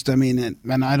Coast. I mean,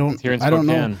 I don't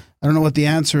know what the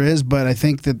answer is, but I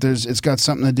think that it's got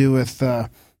something to do with all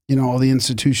the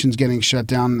institutions getting shut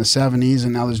down in the 70s,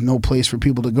 and now there's no place for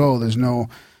people to go. There's no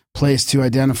place to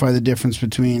identify the difference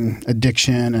between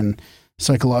addiction and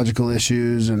psychological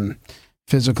issues and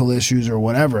physical issues or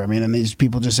whatever. I mean, and these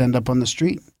people just end up on the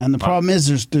street. And the problem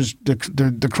is there's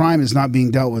the crime is not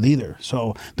being dealt with either.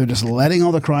 So they're just letting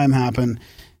all the crime happen,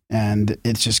 and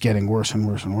it's just getting worse and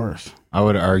worse and worse. I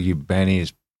would argue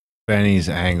Benny's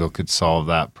angle could solve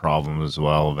that problem as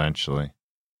well eventually.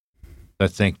 I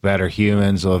think better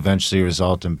humans will eventually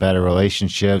result in better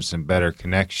relationships and better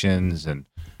connections. And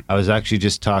I was actually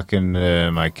just talking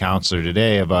to my counselor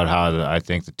today about how I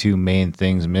think the two main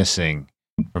things missing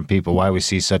from people, why we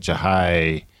see such a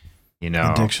high,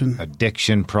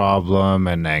 addiction problem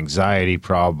and anxiety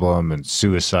problem and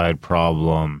suicide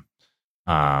problem,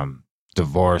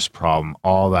 divorce problem,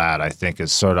 all that I think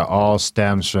is sort of all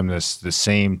stems from the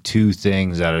same two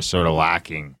things that are sort of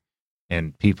lacking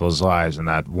in people's lives. And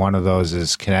that one of those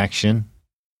is connection.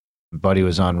 Buddy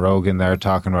was on Rogan there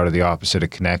talking about the opposite of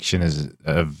connection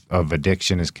of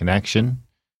addiction is connection.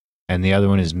 And the other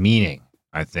one is meaning.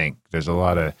 I think there's a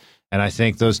lot of, and I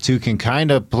think those two can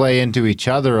kind of play into each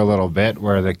other a little bit,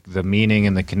 where the meaning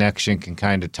and the connection can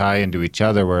kind of tie into each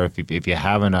other, where if you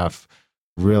have enough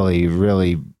really,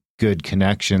 really good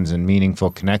connections and meaningful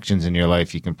connections in your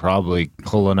life, you can probably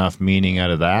pull enough meaning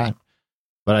out of that.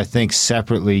 But I think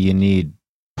separately you need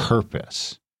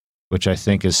purpose, which I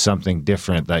think is something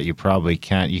different that you probably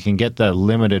can't. You can get that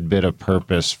limited bit of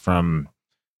purpose from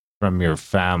your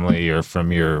family or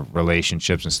from your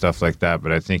relationships and stuff like that.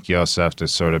 But I think you also have to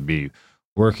sort of be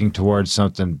working towards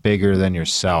something bigger than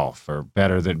yourself, or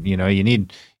better than, you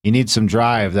need some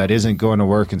drive that isn't going to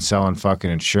work and selling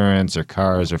fucking insurance or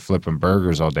cars or flipping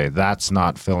burgers all day. That's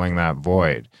not filling that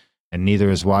void. And neither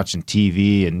is watching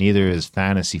TV, and neither is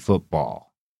fantasy football.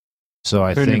 So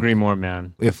I couldn't think agree more,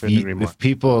 man. If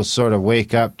people sort of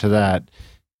wake up to that,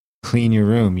 clean your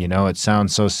room, it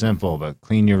sounds so simple, but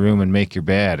clean your room and make your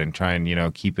bed and try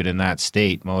and, keep it in that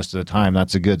state most of the time.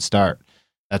 That's a good start.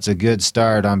 That's a good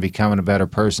start on becoming a better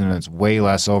person. And it's way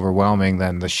less overwhelming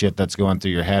than the shit that's going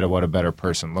through your head of what a better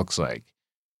person looks like.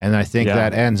 And I think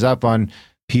that ends up on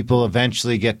people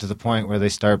eventually get to the point where they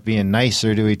start being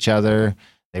nicer to each other.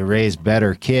 They raise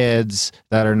better kids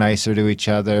that are nicer to each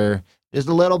other. Just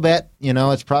a little bit,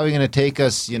 it's probably going to take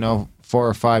us, 4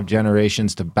 or 5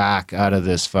 generations to back out of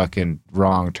this fucking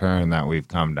wrong turn that we've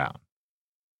come down.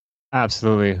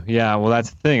 Absolutely. Yeah. Well,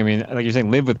 that's the thing. I mean, like you're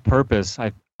saying, live with purpose.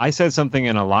 I said something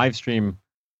in a live stream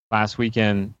last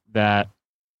weekend that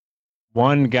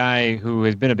one guy who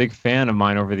has been a big fan of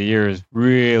mine over the years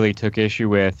really took issue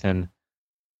with. And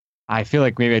I feel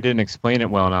like maybe I didn't explain it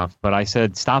well enough, but I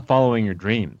said, stop following your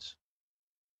dreams.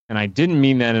 And I didn't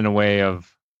mean that in a way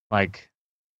of like,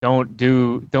 don't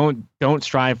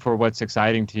strive for what's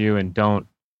exciting to you, and don't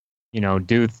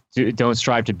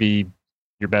strive to be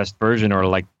your best version or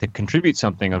like to contribute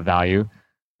something of value,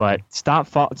 but stop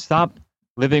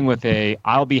living with a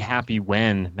 "I'll be happy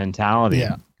when" mentality.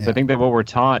 Yeah. So I think that what we're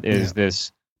taught is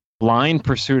this blind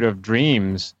pursuit of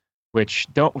dreams, which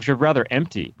are rather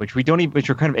empty, which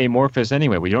are kind of amorphous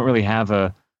anyway. We don't really have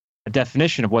a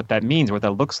definition of what that means, what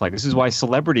that looks like. This is why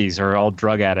celebrities are all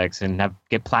drug addicts and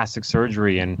get plastic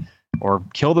surgery or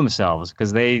kill themselves,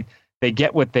 because they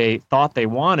get what they thought they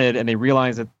wanted and they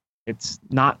realize that it's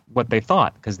not what they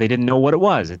thought, because they didn't know what it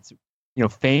was. It's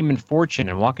fame and fortune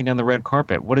and walking down the red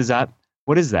carpet. What is that?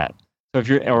 What is that? So if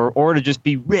you're or to just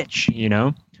be rich,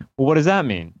 well, what does that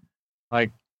mean? Like,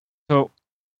 so,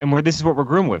 and this is what we're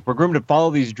groomed with. We're groomed to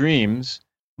follow these dreams,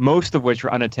 most of which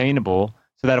are unattainable,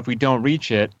 so that if we don't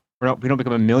reach it, we don't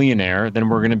become a millionaire, then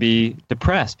we're going to be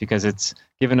depressed, because it's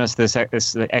given us this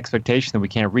expectation that we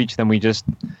can't reach. Then we just,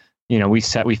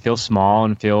 we feel small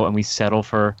and we settle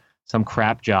for some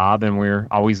crap job, and we're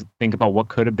always think about what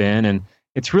could have been, and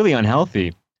it's really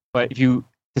unhealthy. But if you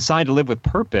decide to live with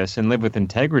purpose and live with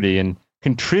integrity and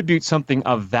contribute something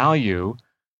of value,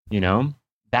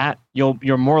 that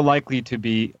you're more likely to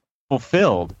be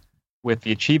fulfilled with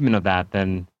the achievement of that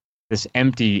than this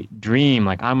empty dream.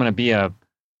 Like, I'm going to be a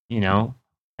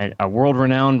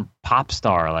world-renowned pop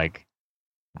star. Like,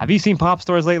 have you seen pop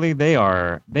stars lately? They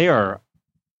don't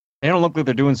look like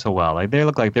they're doing so well. Like, they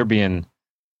look like they're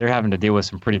having to deal with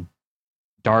some pretty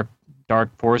dark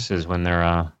forces when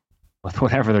they're with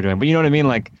whatever they're doing. But you know what I mean?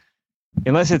 Like,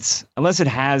 unless it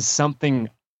has something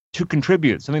to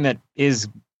contribute, something that is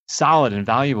solid and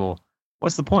valuable,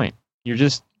 what's the point? You're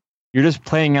just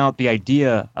playing out the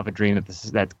idea of a dream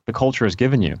that the culture has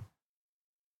given you.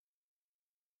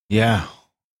 Yeah.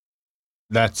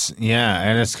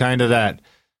 And it's kind of that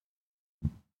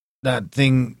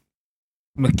thing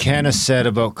McKenna said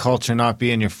about culture not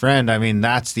being your friend. I mean,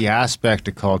 that's the aspect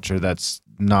of culture that's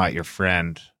not your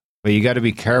friend. But you got to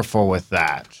be careful with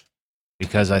that,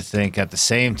 because I think at the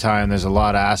same time, there's a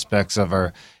lot of aspects of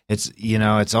it's,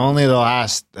 it's only the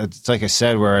last, it's like I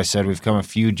said, where I said we've come a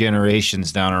few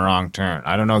generations down a wrong turn.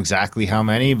 I don't know exactly how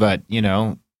many, but,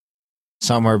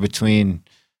 somewhere between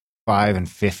 5 and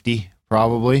 50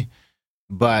 probably.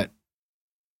 But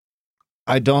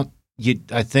I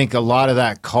think a lot of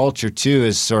that culture too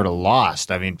is sort of lost.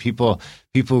 I mean, people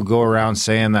who go around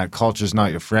saying that culture's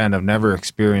not your friend have never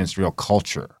experienced real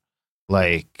culture.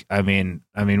 Like, I mean,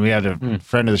 we had a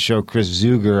friend of the show, Chris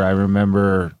Zuger, I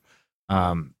remember,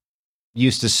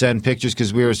 used to send pictures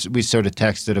because we sort of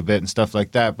texted a bit and stuff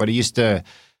like that. But he used to,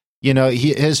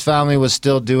 his family was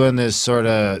still doing this sort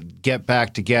of get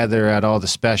back together at all the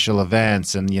special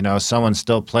events, and someone's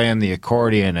still playing the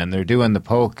accordion and they're doing the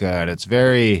polka, and it's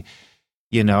very,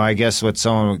 I guess what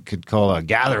someone could call a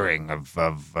gathering of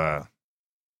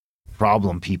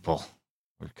problem people,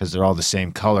 because they're all the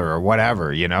same color or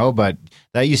whatever, but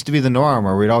that used to be the norm,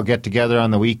 where we'd all get together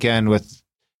on the weekend with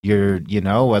your,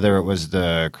 whether it was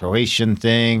the Croatian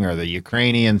thing or the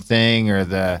Ukrainian thing or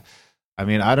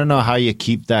I don't know how you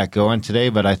keep that going today,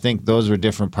 but I think those were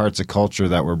different parts of culture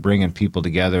that were bringing people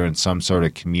together in some sort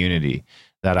of community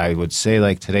that I would say,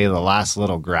 like, today, the last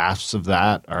little grasps of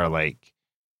that are like,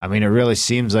 it really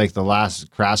seems like the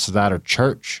last grasps of that are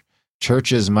church.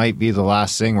 Churches might be the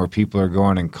last thing where people are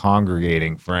going and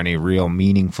congregating for any real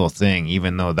meaningful thing,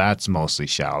 even though that's mostly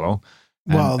shallow.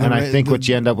 And I think what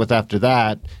you end up with after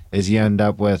that is you end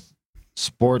up with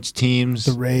sports teams,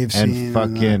 the rave and scene,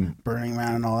 fucking and Burning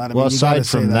Man, and all that. Aside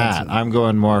from that, I'm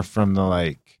going more from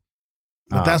the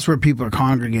But that's where people are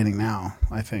congregating now,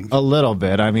 I think. A little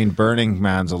bit. Burning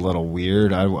Man's a little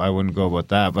weird. I wouldn't go about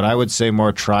that, but I would say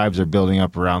more tribes are building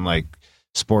up around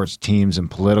sports teams and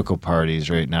political parties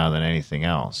right now than anything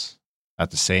else.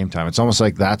 At the same time, it's almost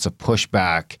like that's a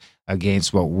pushback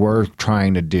against what we're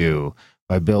trying to do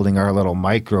by building our little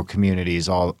micro communities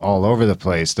all over the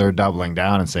place. They're doubling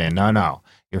down and saying, no,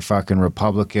 you're fucking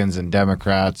Republicans and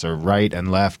Democrats are right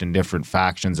and left in different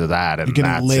factions of that. And you're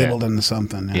getting labeled into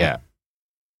something. Yeah.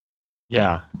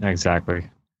 Yeah, exactly.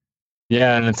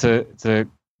 Yeah, and it's a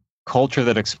culture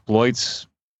that exploits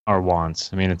our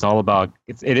wants. It's all about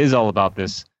it is all about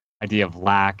this idea of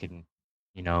lack, and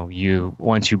you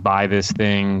once you buy this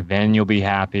thing, then you'll be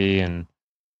happy, and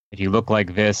if you look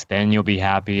like this, then you'll be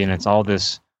happy. And it's all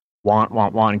this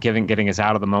want, getting us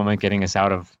out of the moment, getting us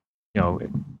out of,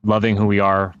 loving who we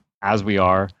are as we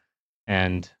are,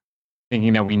 and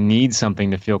thinking that we need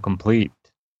something to feel complete.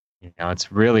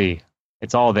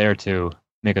 It's all there to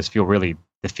make us feel really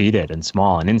defeated and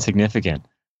small and insignificant,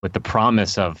 with the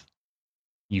promise of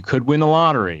you could win the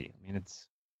lottery. And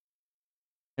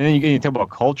then you talk about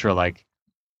culture. Like,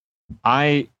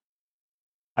 I've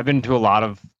been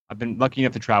lucky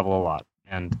enough to travel a lot,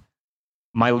 and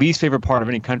my least favorite part of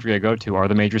any country I go to are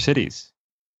the major cities.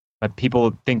 But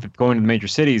people think that going to the major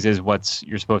cities is what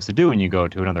you're supposed to do when you go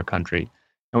to another country.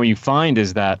 And what you find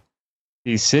is that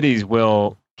these cities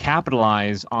will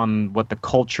capitalize on what the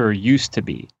culture used to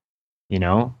be,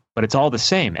 but it's all the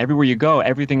same. Everywhere you go,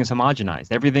 everything is homogenized.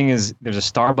 There's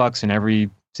a Starbucks in every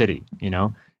city,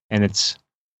 and it's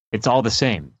all the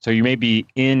same. So you may be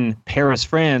in Paris,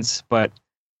 France, but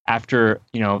after,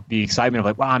 the excitement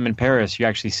of wow, I'm in Paris, you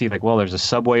actually see there's a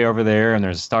Subway over there and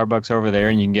there's a Starbucks over there,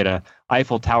 and you can get a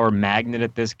Eiffel Tower magnet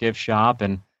at this gift shop.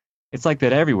 And it's like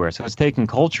that everywhere. So it's taken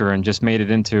culture and just made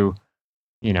it into,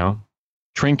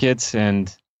 trinkets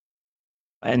and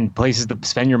places to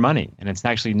spend your money. And it's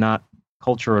actually not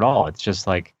culture at all. It's just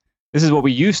this is what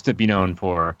we used to be known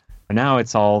for, but now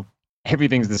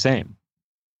everything's the same.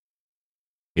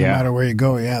 No matter where you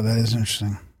go. Yeah, that is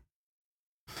interesting.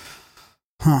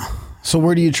 Huh. So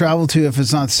where do you travel to if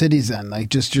it's not cities then?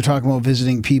 You're talking about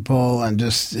visiting people and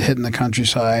just hitting the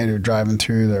countryside or driving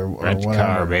through there or rent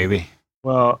whatever. Car, baby.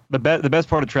 Well, the best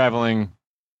part of traveling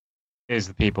is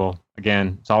the people.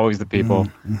 Again, it's always the people.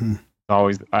 Mm-hmm. It's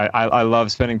always I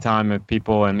love spending time with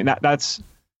people, and that's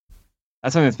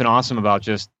something that's been awesome about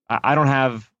just I don't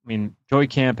have.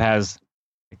 JoyCamp has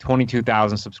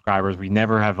 22,000 subscribers. We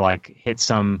never have hit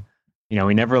some.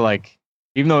 We never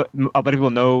even though a lot of people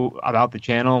know about the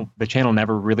channel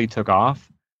never really took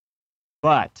off.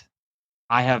 But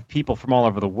I have people from all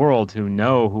over the world who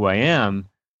know who I am,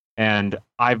 and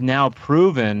I've now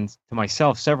proven to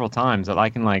myself several times that I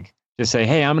can just say,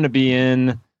 hey, I'm going to be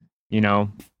in,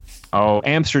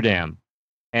 Amsterdam,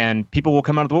 and people will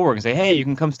come out of the woodwork and say, hey, you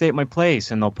can come stay at my place,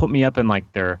 and they'll put me up in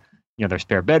their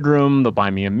spare bedroom. They'll buy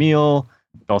me a meal.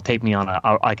 They'll take me on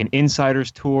an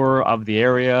insider's tour of the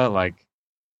area.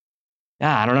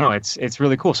 I don't know. It's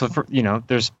really cool. So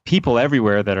there's people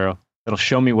everywhere that'll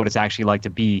show me what it's actually like to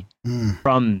be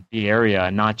from the area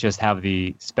and not just have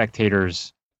the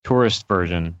spectators tourist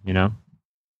version,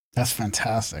 That's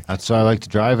fantastic. That's why I like to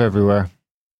drive everywhere.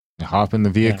 You hop in the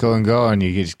vehicle and go, and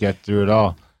you just get through it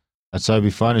all. That's why it'd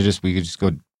be fun. We could just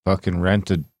go fucking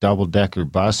rent a double-decker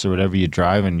bus or whatever you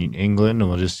drive in England, and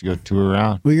we'll just go tour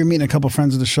around. Well, you're meeting a couple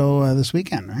friends of the show this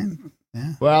weekend, right?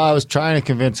 Yeah. Well, I was trying to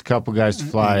convince a couple guys to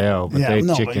fly out, but they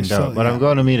chickened out. But I'm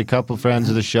going to meet a couple friends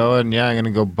of the show, and I'm going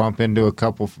to go bump into a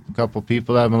couple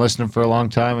people that have been listening for a long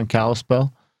time in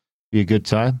Kalispell. Be a good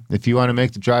time. If you want to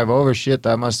make the drive over, shit,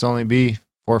 that must only be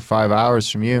 4 or 5 hours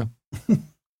from you.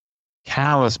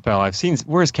 Kalispell.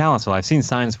 Where's Kalispell? I've seen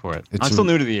signs for it. I'm still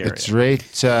new to the area. It's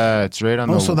right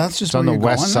on so that's just on the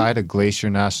west side of Glacier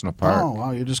National Park. Oh,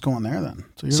 wow. You're just going there then.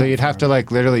 So you'd have to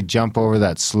literally jump over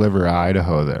that sliver of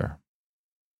Idaho there.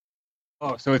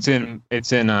 Oh, so it's in,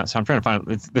 so I'm trying to find,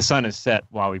 the sun is set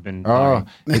while we've been. Oh,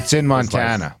 it's in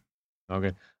Montana.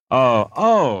 Okay.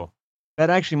 Oh, that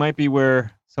actually might be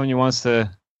where Sonia wants to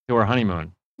do her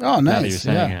honeymoon. Oh, nice. Now that you're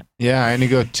saying it. Yeah, I'm going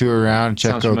to go tour around,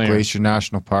 check out Glacier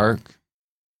National Park.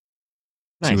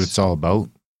 Nice. See what it's all about.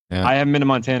 Yeah. I haven't been to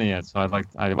Montana yet, so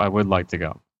I would like to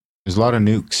go. There's a lot of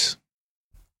nukes.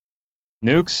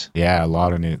 Nukes? Yeah, a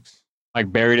lot of nukes.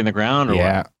 Like buried in the ground or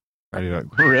what?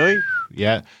 Really?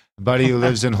 Yeah. A buddy who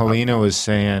lives in Helena was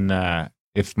saying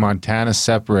if Montana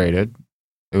separated,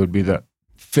 it would be the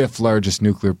 5th largest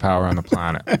nuclear power on the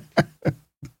planet.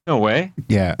 No way.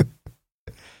 Yeah.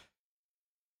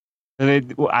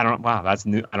 Wow, that's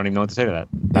new. I don't even know what to say to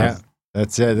that.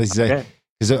 That's it.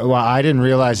 Well, I didn't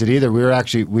realize it either. We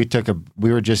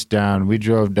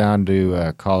drove down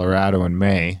to Colorado in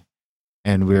May,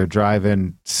 and we were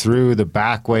driving through the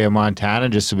back way of Montana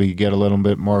just so we could get a little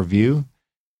bit more view.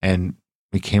 And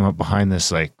we came up behind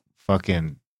this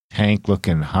fucking tank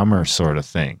looking Hummer sort of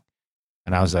thing.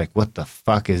 And I was like, what the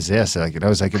fuck is this? I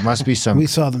was like, it must be some. We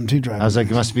saw them too driving. I was like,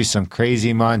 it must be some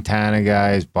crazy Montana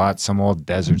guys bought some old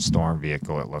Desert Storm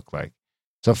vehicle, it looked like.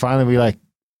 So finally we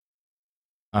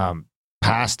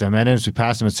passed him. And as we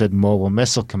passed him, it said Mobile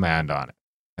Missile Command on it.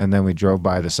 And then we drove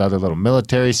by this other little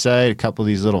military site, a couple of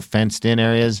these little fenced in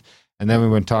areas. And then we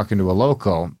went talking to a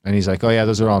local, and he's like, oh yeah,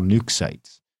 those are all nuke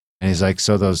sites. And he's like,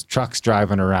 so those trucks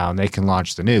driving around, they can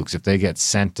launch the nukes. If they get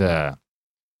sent the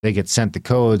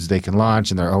codes, they can launch,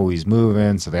 and they're always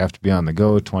moving, so they have to be on the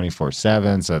go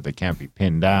 24/7 so that they can't be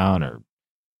pinned down or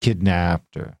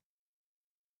kidnapped.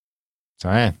 So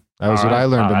that was what I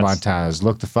learned in Montana, is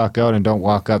look the fuck out and don't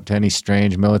walk up to any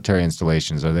strange military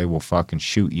installations or they will fucking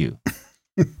shoot you.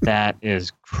 That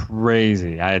is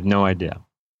crazy. I had no idea.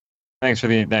 Thanks for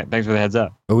the heads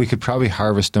up. But we could probably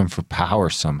harvest them for power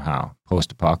somehow,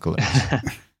 post-apocalypse.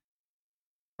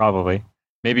 Probably.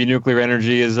 Maybe nuclear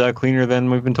energy is cleaner than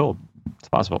we've been told. It's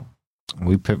possible.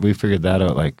 We figured that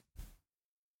out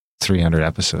 300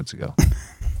 episodes ago.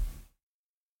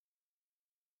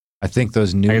 I think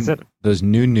those new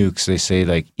nukes, they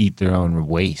say eat their own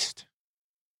waste.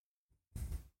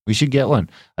 We should get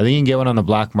one. I think you can get one on the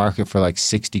black market for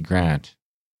 $60,000.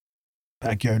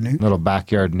 Backyard nuke? Little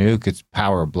backyard nuke. It's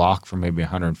power a block for maybe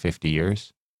 150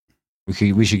 years.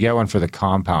 We should get one for the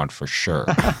compound for sure.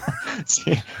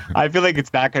 See, I feel like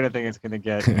it's that kind of thing that's going to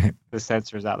get the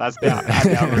sensors out. That's the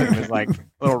algorithm is a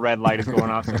little red light is going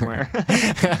off somewhere.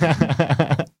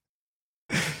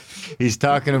 He's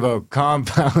talking about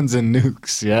compounds and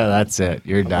nukes. Yeah, that's it.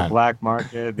 You're done. The black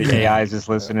market. The AI is just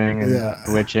listening and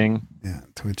glitching. Yeah,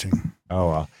 twitching. Oh,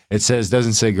 well. It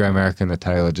doesn't say Grimerica in the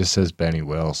title. It just says Benny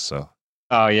Wills. So.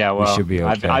 Oh, yeah. Well, we should be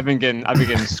okay. I've been getting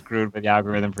screwed by the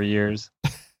algorithm for years.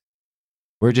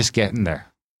 We're just getting there.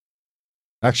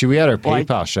 Actually, we had our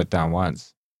PayPal shut down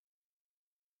once.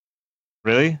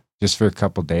 Really? Just for a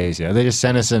couple days, yeah. They just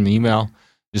sent us an email,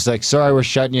 just sorry, we're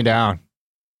shutting you down.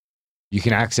 You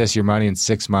can access your money in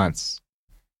 6 months.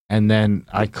 And then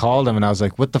I called them, and I was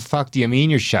like, what the fuck do you mean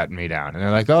you're shutting me down? And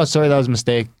they're like, oh, sorry, that was a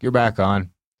mistake. You're back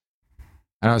on.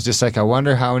 And I was just like, I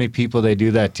wonder how many people they do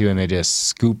that to, and they just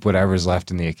scoop whatever's left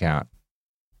in the account.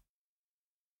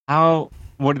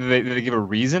 What did they give a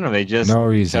reason, or they just no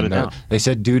reason? shut it down? They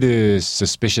said due to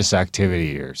suspicious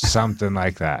activity or something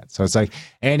like that. So it's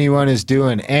anyone is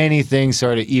doing anything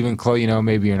sort of even close.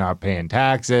 Maybe you're not paying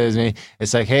taxes.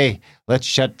 It's hey, let's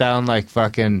shut down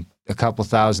fucking a couple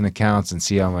thousand accounts and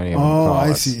see how many of them call I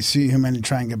us. see how many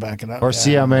try and get back it up, or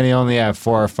see how many only have $4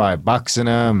 or $5 in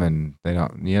them, and they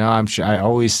don't. I'm sure. I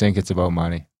always think it's about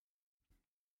money.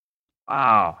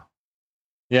 Wow.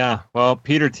 Yeah, well,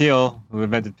 Peter Thiel, who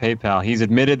invented PayPal, he's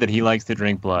admitted that he likes to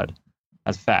drink blood.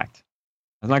 That's fact.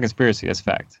 That's not conspiracy, that's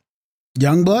fact.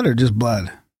 Young blood or just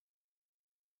blood?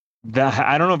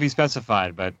 I don't know if he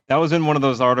specified, but that was in one of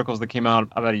those articles that came out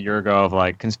about a year ago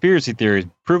of conspiracy theories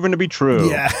proven to be true.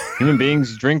 Yeah. Human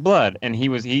beings drink blood. And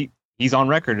he's on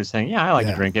record as saying, yeah, I like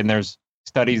to drink it. And there's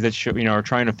studies that show, are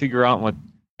trying to figure out what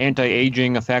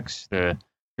anti-aging effects the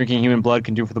drinking human blood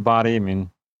can do for the body. I mean,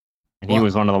 and he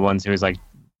was one of the ones who was like,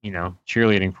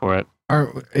 cheerleading for it.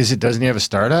 Doesn't he have a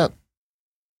startup?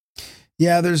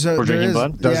 Yeah, there's a. For drinking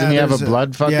blood? Doesn't he have a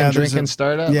blood fucking drinking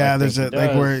startup? Yeah, there's a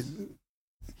like where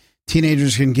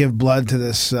teenagers can give blood to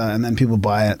this, and then people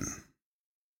buy it.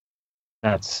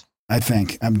 I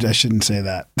think I shouldn't say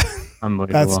that.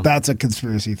 Unbelievable. That's a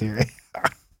conspiracy theory.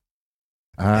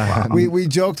 We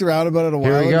joked around about it a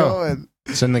while ago, and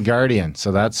it's in the Guardian.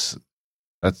 So that's.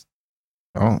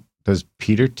 Oh, does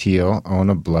Peter Thiel own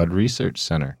a blood research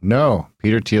center? No,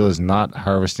 Peter Thiel is not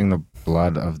harvesting the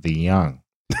blood of the young.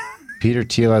 Peter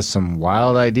Thiel has some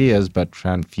wild ideas, but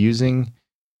transfusing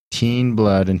teen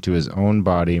blood into his own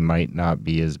body might not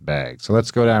be his bag. So let's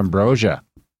go to Ambrosia.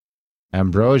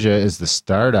 Ambrosia is the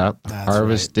startup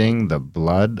harvesting the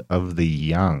blood of the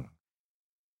young.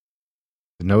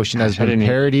 The notion has been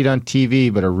parodied on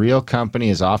TV, but a real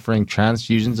company is offering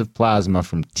transfusions of plasma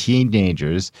from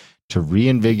teenagers to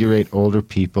reinvigorate older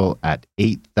people at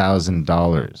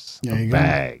 $8,000 a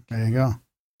bag. There you go.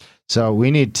 So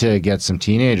we need to get some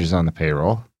teenagers on the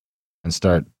payroll and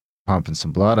start pumping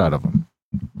some blood out of them.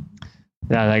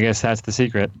 Yeah, I guess that's the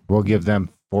secret. We'll give them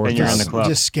 $4,000.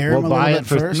 Just scare them a little bit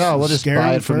first. No, we'll just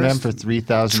buy it from them for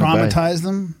 $3,000. Traumatize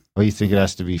them. Oh, you think it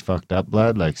has to be fucked up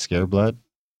blood, like scare blood?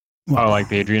 Oh, like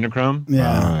the adrenochrome?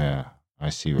 Yeah. Oh, yeah. I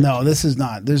see. No, this is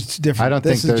not. There's different. I don't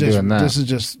think they're doing that. This is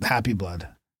just happy blood.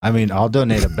 I mean, I'll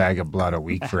donate a bag of blood a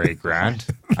week for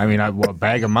 $8,000. I mean, a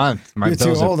bag a month. My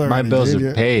bills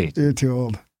are paid. You're too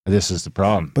old. This is the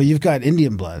problem. But you've got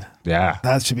Indian blood. Yeah,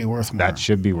 that should be worth more. That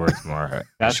should be worth more.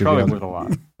 That's probably worth a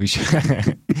lot. We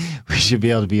should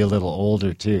be able to be a little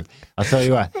older too. I'll tell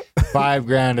you what,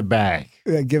 $5,000 a bag.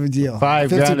 Yeah, give a deal.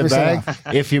 $5,000 a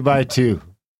bag if you buy two.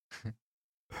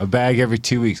 A bag every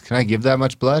 2 weeks. Can I give that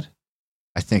much blood?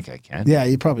 I think I can. Yeah,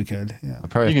 you probably could. Yeah,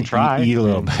 you can try. Eat a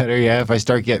little better. Yeah, if I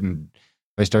start getting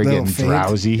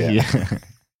drowsy. Yeah.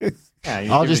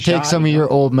 I'll just take some of your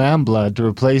old man blood to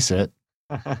replace it.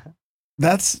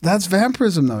 That's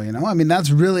vampirism, though. I mean,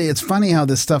 that's really. It's funny how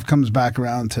this stuff comes back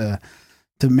around to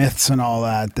myths and all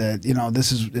that. That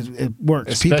this is it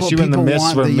works. Especially when the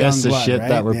myths were myths of shit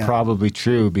that were probably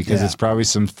true because it's probably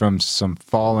from some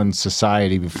fallen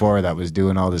society before that was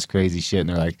doing all this crazy shit, and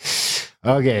they're like,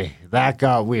 okay, that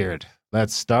got weird.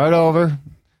 Let's start over.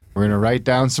 We're going to write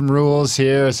down some rules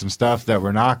here, some stuff that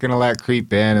we're not going to let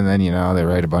creep in. And then, they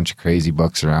write a bunch of crazy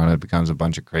books around it. It becomes a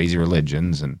bunch of crazy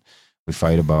religions, and we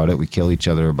fight about it. We kill each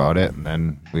other about it. And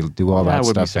then we do all that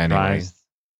stuff anyway.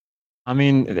 I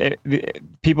mean,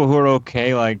 people who are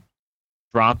okay, like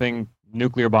dropping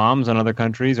nuclear bombs on other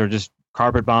countries or just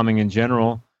carpet bombing in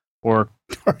general or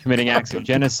committing acts of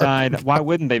genocide, why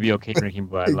wouldn't they be okay drinking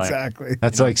blood? Exactly.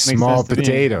 That's like small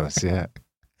potatoes. Yeah.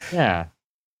 Yeah.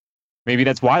 Maybe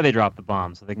that's why they drop the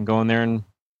bomb, so they can go in there and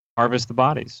harvest the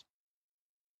bodies.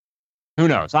 Who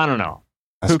knows? I don't know.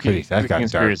 That's pretty.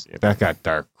 That got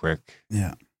dark quick.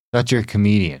 Yeah. Thought you're a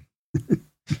comedian.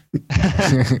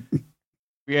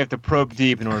 We have to probe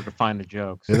deep in order to find the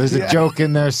jokes. So there's a joke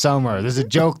in there somewhere. There's a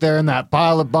joke there in that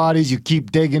pile of bodies. You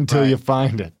keep digging till you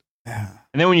find it. Yeah.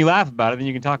 And then when you laugh about it, then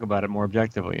you can talk about it more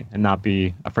objectively and not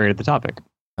be afraid of the topic.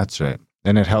 That's right.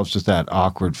 And it helps with that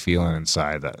awkward feeling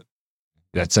inside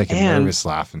that's like a nervous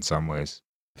laugh in some ways.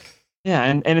 Yeah,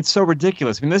 and it's so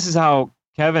ridiculous. I mean, this is how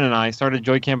Kevin and I started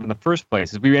JoyCamp in the first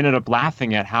place. Is we ended up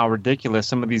laughing at how ridiculous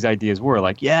some of these ideas were.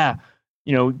 Like,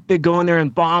 they go in there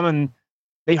and bomb and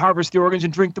they harvest the organs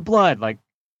and drink the blood. Like,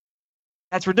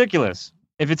 that's ridiculous.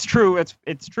 If it's true,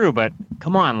 it's true. But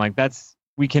come on, like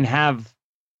we can have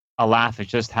a laugh at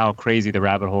just how crazy the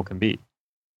rabbit hole can be.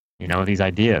 These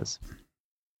ideas.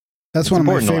 That's one of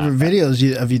my favorite videos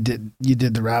you did. You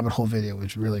did the rabbit hole video,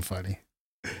 which was really funny.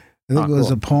 I think it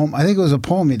was a poem. I think it was a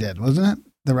poem you did, wasn't it?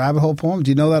 The rabbit hole poem.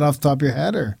 Do you know that off the top of your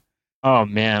head, or? Oh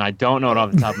man, I don't know it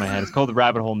off the top of my head. It's called the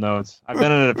Rabbit Hole Notes. I've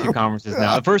done it at a few conferences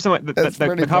now. The first time,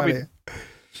 the copy,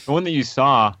 the one that you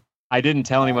saw, I didn't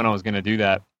tell anyone I was going to do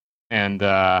that, and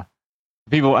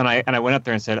people and I went up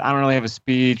there and said, I don't really have a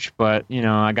speech, but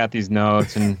I got these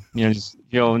notes, and just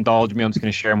if you'll indulge me, I'm just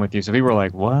going to share them with you. So people were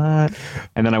like, what?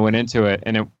 And then I went into it,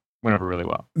 and it went over really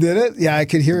well. Did it? Yeah, I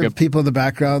could hear people in the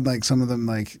background, like some of them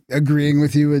like agreeing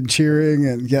with you and cheering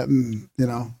and getting,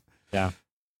 Yeah.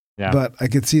 But I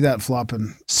could see that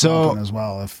flopping as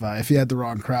well. If you had the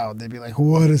wrong crowd, they'd be like,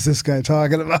 what is this guy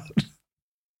talking about?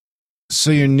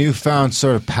 So your newfound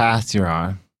sort of path you're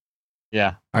on.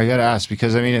 Yeah. I got to ask,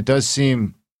 because I mean, it does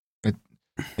seem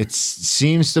it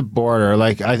seems to border,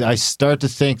 like I start to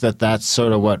think that that's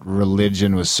sort of what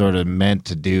religion was sort of meant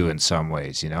to do in some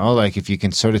ways, like if you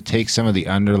can sort of take some of the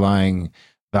underlying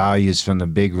values from the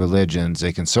big religions,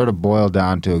 they can sort of boil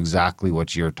down to exactly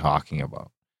what you're talking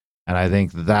about. And I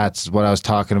think that's what I was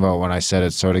talking about when I said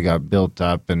it sort of got built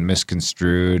up and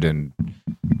misconstrued and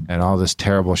all this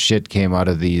terrible shit came out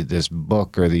of this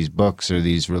book or these books or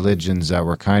these religions that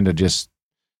were kind of just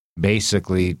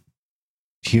basically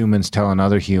humans telling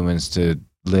other humans to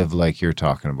live like you're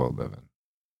talking about living.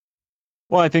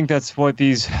 Well, I think that's what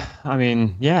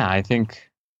I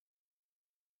think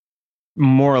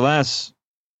more or less,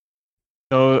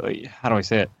 so how do I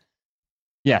say it?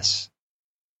 Yes,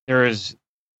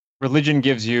 religion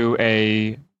gives you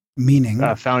a meaning,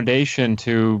 a foundation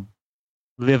to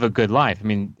live a good life. I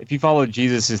mean, if you follow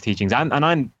Jesus's teachings,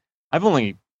 I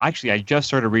just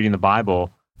started reading the Bible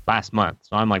last month,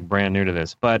 so I'm like brand new to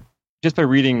this, but just by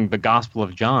reading the Gospel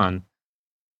of John,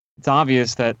 it's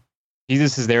obvious that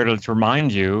Jesus is there to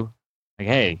remind you, like,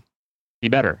 hey, be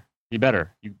better.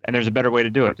 And there's a better way to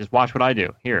do it. Just watch what I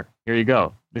do. Here you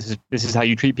go. This is how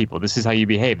you treat people. This is how you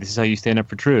behave. This is how you stand up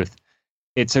for truth.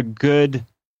 It's good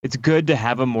to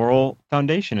have a moral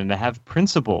foundation and to have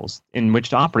principles in which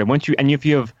to operate. If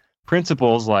you have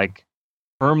principles like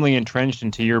firmly entrenched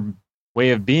into your way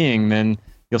of being, then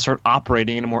you'll start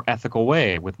operating in a more ethical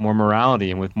way, with more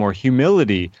morality and with more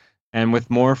humility and with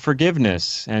more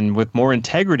forgiveness and with more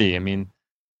integrity. I mean,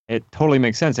 it totally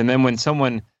makes sense. And then when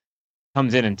someone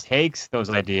comes in and takes those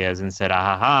ideas and said,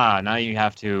 now you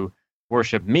have to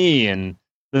worship me and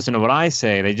listen to what I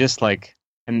say, they just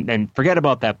and forget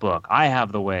about that book. I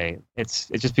have the way. It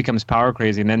just becomes power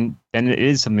crazy. And then it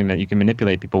is something that you can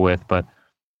manipulate people with. But,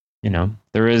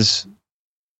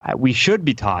 we should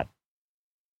be taught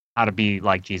how to be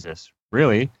like Jesus,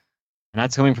 really. And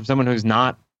that's coming from someone who's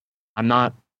I don't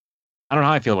know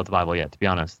how I feel about the Bible yet, to be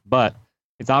honest, but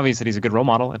it's obvious that he's a good role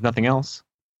model, if nothing else.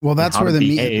 Well, that's where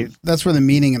the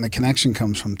meaning and the connection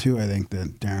comes from too. I think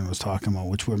that Darren was talking about,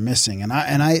 which we're missing. And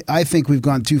I think we've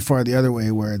gone too far the other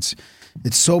way, where it's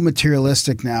so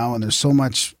materialistic now, and there's so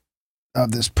much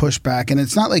of this pushback. And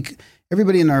it's not like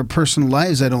everybody in our personal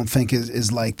lives, I don't think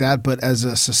is like that, but as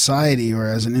a society or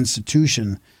as an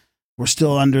institution, we're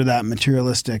still under that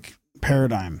materialistic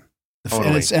paradigm.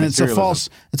 Totally. And it's a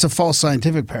false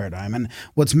scientific paradigm. And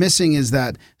what's missing is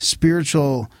that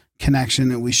spiritual connection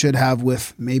that we should have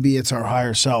with, maybe it's our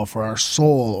higher self or our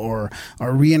soul or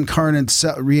our reincarnated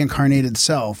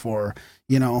self, or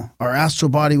our astral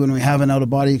body when we have an out of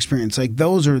body experience. Like,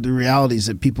 those are the realities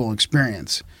that people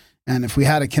experience. And if we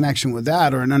had a connection with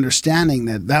that, or an understanding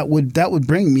that would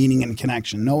bring meaning and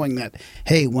connection, knowing that,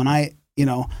 hey, when I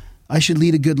should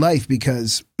lead a good life,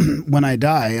 because when I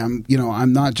die, I'm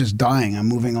not just dying, I'm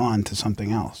moving on to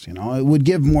something else. It would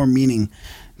give more meaning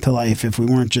to life if we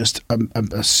weren't just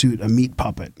a meat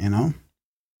puppet,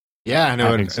 Yeah,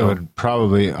 and it would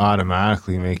probably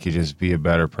automatically make you just be a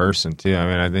better person too. I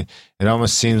mean, I think it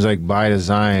almost seems like by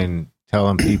design,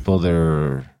 telling people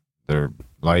their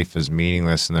life is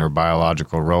meaningless and they're a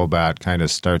biological robot kind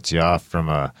of starts you off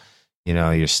from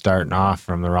you're starting off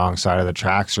from the wrong side of the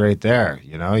tracks right there.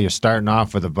 You're starting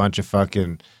off with a bunch of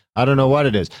fucking, I don't know what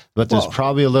it is, but there's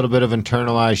probably a little bit of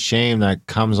internalized shame that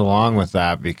comes along with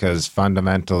that, because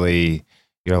fundamentally,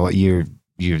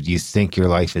 you think your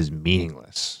life is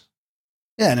meaningless.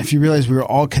 Yeah, and if you realize we were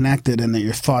all connected and that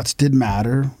your thoughts did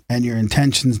matter and your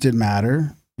intentions did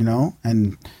matter,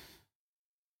 and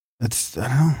it's, I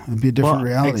don't know, it'd be a different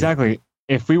reality. Exactly.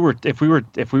 If we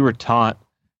were taught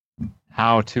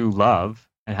how to love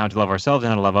and how to love ourselves and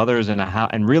how to love others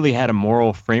and really had a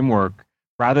moral framework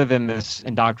rather than this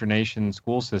indoctrination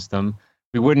school system,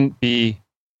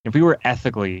 if we were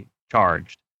ethically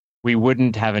charged, we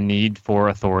wouldn't have a need for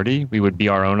authority. We would be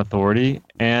our own authority,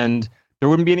 and there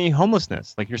wouldn't be any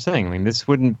homelessness, like you're saying. I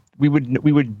mean, we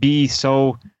would be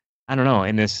so, I don't know,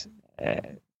 in this,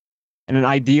 in an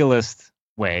idealist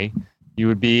way, you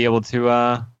would be able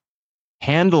to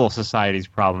handle society's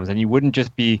problems, and you wouldn't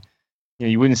just be,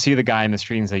 you wouldn't see the guy in the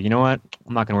street and say, you know what,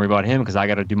 I'm not going to worry about him because I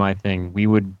got to do my thing. We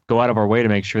would go out of our way to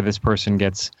make sure this person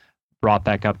gets brought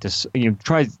back up to,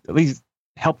 try at least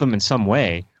help them in some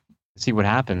way, see what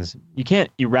happens. You can't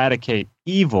eradicate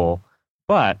evil,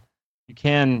 but you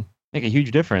can make a huge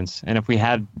difference. And if we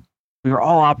were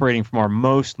all operating from our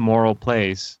most moral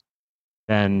place,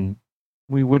 then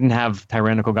we wouldn't have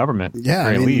tyrannical government. Yeah,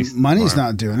 I mean, money's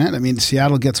not doing it. I mean,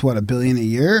 Seattle gets $1 billion a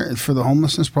year for the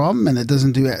homelessness problem, and that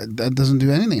doesn't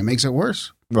do anything. It makes it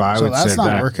worse. Well, I So would that's say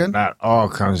not working. that all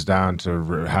comes down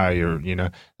to how you're,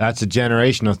 that's a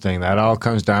generational thing. That all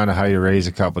comes down to how you raise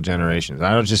a couple generations.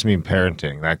 I don't just mean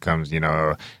parenting. That comes,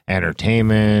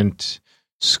 entertainment,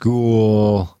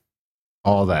 school,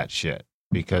 all that shit.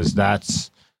 Because that's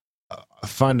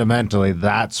fundamentally,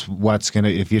 that's what's going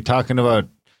to, if you're talking about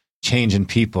changing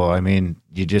people, I mean,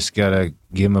 you just got to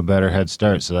give them a better head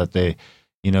start so that they,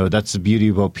 that's the beauty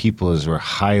about people is we're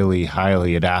highly,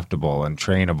 highly adaptable and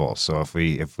trainable. So if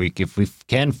we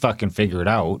can fucking figure it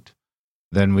out,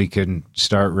 then we can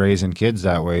start raising kids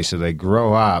that way so they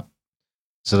grow up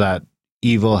so that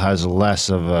evil has less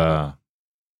of a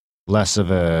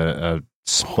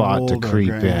spot to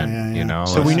creep in,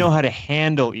 So we know how to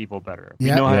handle evil better. We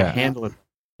know how to handle it.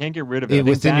 Can't get rid of it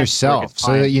within yourself,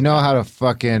 so that you know how to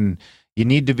fucking. You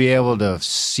need to be able to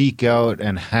seek out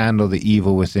and handle the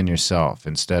evil within yourself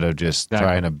instead of just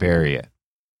trying to bury it.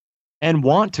 And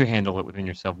want to handle it within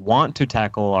yourself. Want to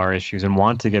tackle our issues and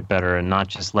want to get better, and not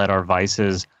just let our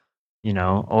vices,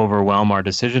 overwhelm our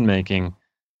decision making.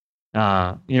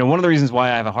 One of the reasons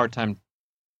why I have a hard time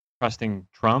trusting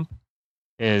Trump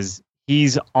is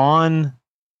he's on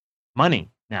money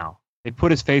now. They put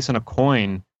his face on a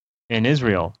coin in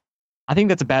Israel. I think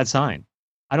that's a bad sign.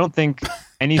 I don't think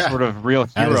any sort of real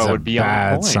hero would be on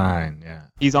a coin. Sign, yeah.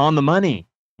 He's on the money,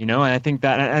 and I think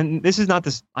that, and this is not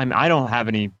this, I don't have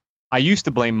any, I used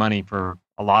to blame money for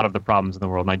a lot of the problems in the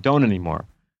world, and I don't anymore.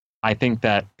 I think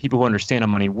that people who understand how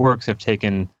money works have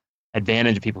taken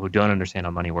advantage of people who don't understand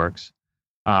how money works.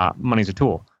 Money's a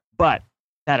tool. But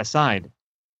that aside,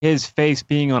 his face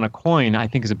being on a coin, I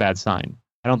think is a bad sign.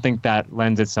 I don't think that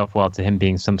lends itself well to him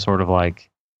being some sort of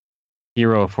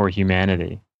hero for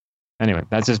humanity. Anyway,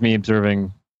 that's just me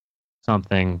observing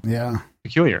something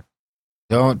peculiar.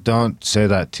 Don't say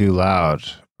that too loud,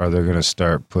 or they're gonna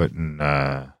start putting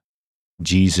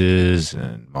Jesus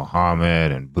and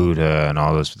Muhammad and Buddha and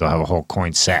all this. They'll have a whole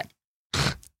coin set.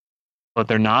 But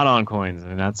they're not on coins,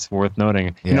 and that's worth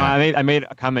noting. Yeah. I made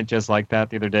a comment just like that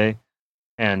the other day,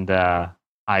 and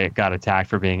I got attacked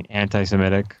for being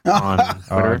anti-Semitic on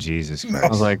Twitter. Oh, Jesus Christ. I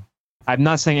was like, I'm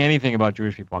not saying anything about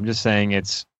Jewish people. I'm just saying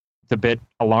it's a bit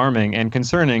alarming and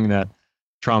concerning that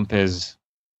Trump is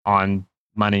on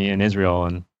money in Israel.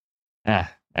 And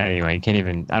anyway, you can't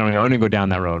even, I don't want to go down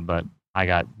that road, but I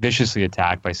got viciously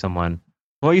attacked by someone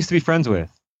who I used to be friends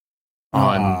with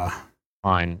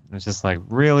online. It's just like,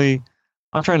 really?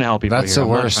 I'm trying to help people. That's the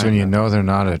worst when you know they're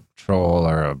not a troll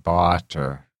or a bot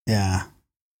or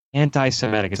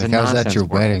anti-Semitic. It's like, a how's nonsense that your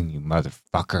word. wedding, you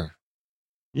motherfucker?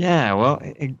 Yeah, well,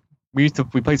 we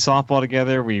played softball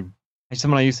together.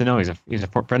 Someone I used to know. He's a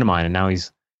friend of mine, and now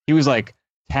he was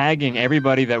tagging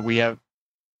everybody that we have.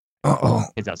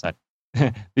 Kids outside.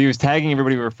 He was tagging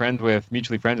everybody we were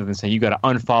mutually friends with, and saying, "You got to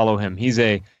unfollow him. His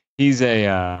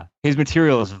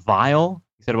material is vile."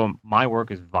 He said about my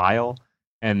work is vile,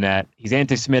 and that he's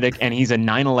anti-Semitic, and he's a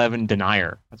 9/11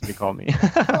 denier. That's what he called me.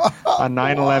 A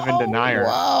 9/11 denier.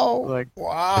 Wow.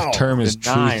 The term is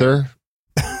Denier. truther.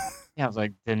 Yeah, I was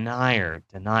like, denier.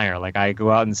 Like, I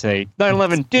go out and say,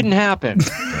 9/11 didn't happen.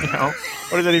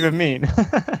 What does that even mean?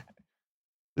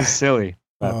 It's silly.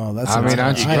 But,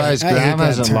 I'm surprised Graham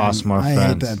hasn't lost more friends. I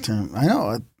hate that term. I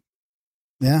know.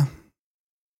 Yeah.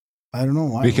 I don't know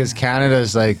why. Because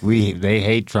Canada's they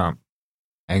hate Trump.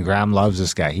 And Graham loves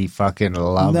this guy. He fucking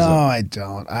loves him. No, I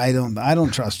don't. I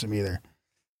don't trust him either.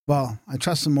 Well, I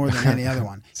trust him more than any other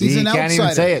one. He's an outsider. Can't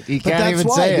even say it. He can't even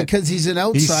say it. Because he's an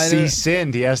outsider. He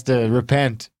sinned. He has to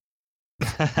repent.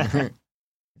 I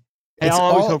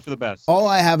always hope for the best. All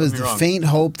I have is the faint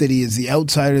hope that he is the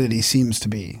outsider that he seems to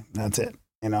be. That's it.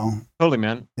 Totally,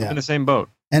 man. Yeah. I'm in the same boat.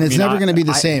 And it's never going to be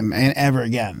the same and ever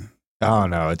again. Oh,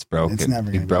 no, it's broken. It's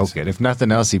never he broke it. If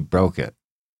nothing else, he broke it.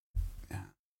 Yeah.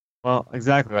 Well,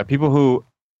 exactly. Like people who,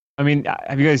 have you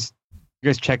guys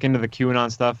check into the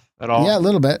QAnon stuff at all? Yeah, a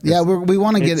little bit. Yeah, we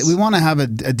want to get it. We want to have a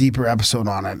deeper episode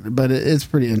on it, but it's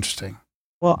pretty interesting.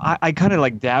 Well, I kind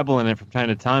of dabble in it from time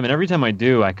to time, and every time I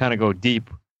do, I kind of go deep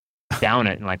down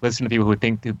it and listen to people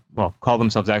who call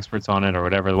themselves experts on it or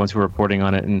whatever, the ones who are reporting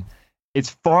on it, and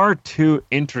it's far too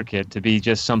intricate to be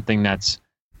just something that's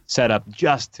set up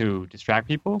just to distract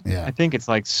people. Yeah. I think it's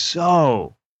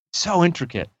so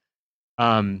intricate.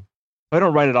 I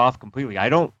don't write it off completely. I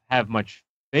don't have much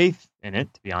faith in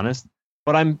it, to be honest,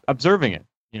 but I'm observing it.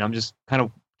 I'm just kind of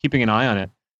keeping an eye on it,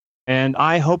 and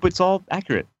I hope it's all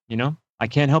accurate. I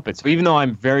can't help it. So even though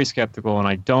I'm very skeptical and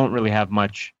I don't really have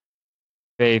much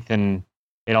faith in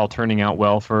it all turning out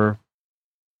well for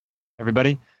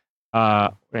everybody,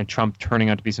 and Trump turning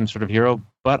out to be some sort of hero,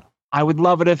 but I would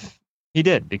love it if he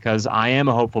did, because I am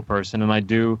a hopeful person and I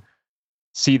do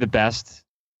see the best.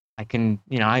 I can,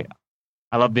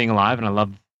 love being alive, and I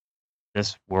love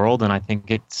this world, and I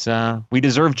think it's we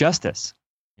deserve justice.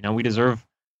 You know, we deserve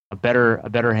a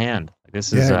better hand. Like,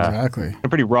 this is exactly a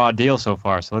pretty raw deal so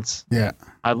far. So let's. Yeah,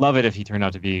 I'd love it if he turned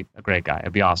out to be a great guy.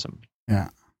 It'd be awesome. Yeah.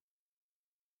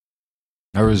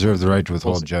 I reserve the right to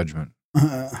withhold judgment.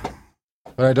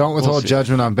 But I don't withhold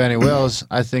judgment on Benny Wills.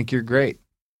 I think you're great.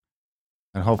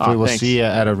 And hopefully we'll see you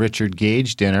at a Richard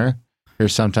Gage dinner here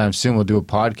sometime soon. We'll do a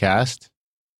podcast.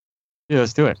 Yeah,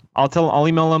 let's do it. I'll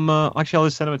email him. Actually, I'll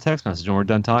just send him a text message when we're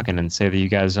done talking and say that you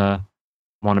guys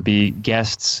want to be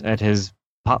guests at his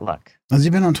potluck. Has he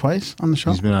been on twice on the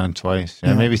show? He's been on twice.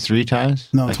 Yeah, maybe 3 times.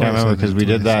 No, I can't remember because we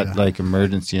did that like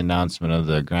emergency announcement of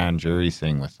the grand jury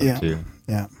thing with him too.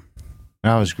 Yeah.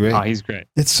 That was great. Oh, he's great.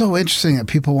 It's so interesting that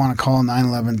people want to call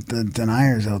 9/11 the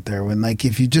deniers out there when, like,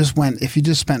 if you just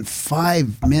spent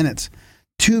 5 minutes,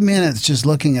 2 minutes just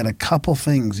looking at a couple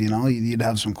things, you know, you'd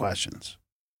have some questions.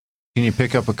 Can you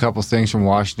pick up a couple things from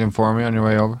Washington for me on your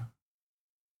way over?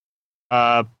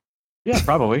 Yeah,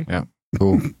 probably. Yeah,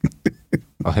 cool.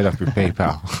 I'll hit up your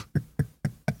PayPal.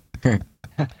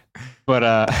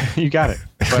 But you got it.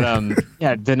 But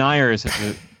yeah, deniers.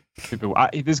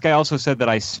 This guy also said that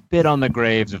I spit on the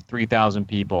graves of 3,000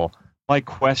 people, like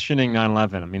questioning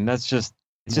 9/11. I mean, it's just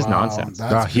nonsense.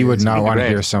 He would not want to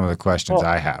hear some of the questions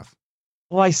I have.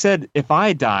 Well, I said if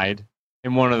I died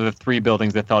in one of the 3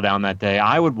 buildings that fell down that day,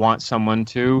 I would want someone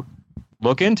to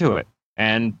look into it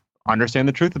and understand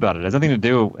the truth about it. It has nothing to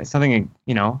do. It's nothing.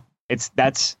 You know.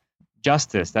 That's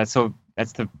justice. I don't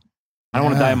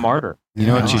want to die a martyr. You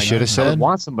know what you should have said? I would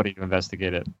want somebody to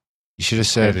investigate it. You should have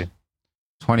said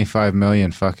 25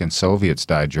 million fucking Soviets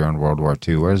died during World War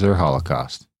II. Where's their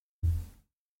Holocaust?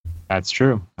 That's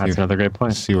true. That's another great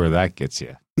point. See where that gets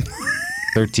you.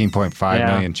 13.5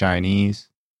 million Chinese.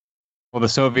 Well, the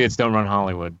Soviets don't run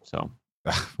Hollywood, so.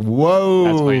 Whoa!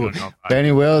 That's what you don't know about.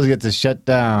 Benny Wills gets to shut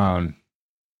down.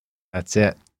 That's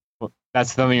it. Well,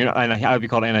 that's something I would be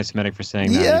called anti-Semitic for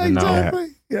saying that. Yeah, even exactly.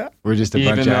 Yeah. We're just a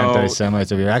bunch of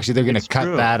anti-Semites over here. Actually, they're going to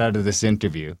cut that out of this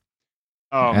interview.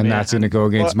 Oh, and that's going to go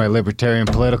against my libertarian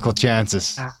political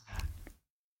chances.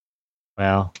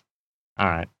 Well, all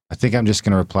right. I think I'm just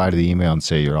going to reply to the email and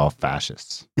say you're all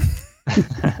fascists. You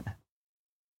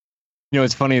know,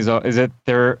 what's funny is that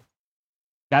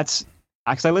that's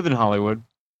actually, I lived in Hollywood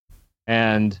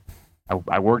and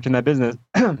I worked in that business.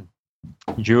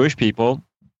 Jewish people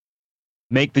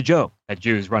make the joke that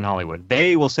Jews run Hollywood.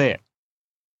 They will say it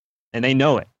and they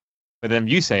know it. But then if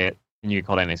you say it and you get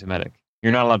called anti-Semitic,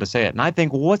 you're not allowed to say it. And I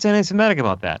think, well, what's anti-Semitic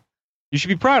about that? You should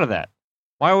be proud of that.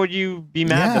 Why would you be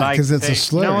mad that I because it's a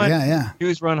slur. You know what? Yeah.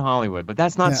 Jews run Hollywood, but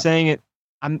that's not saying it.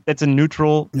 It's a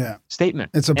neutral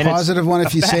statement. It's a positive one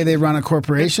if you say they run a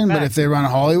corporation, but if they run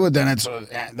Hollywood, then it's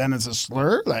a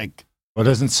slur. Like, well,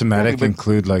 doesn't Semitic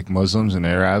include like Muslims and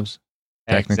Arabs?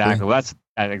 Technically, exactly. Well, that's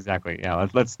exactly. Yeah.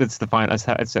 Let's define. Let's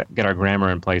get our grammar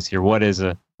in place here. What does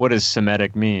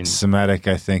Semitic mean? Semitic,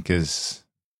 I think,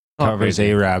 covers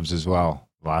Arabs as well.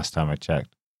 Last time I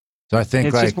checked. So I think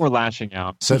it's just more lashing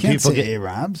out. So you can't say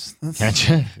Arabs. Can't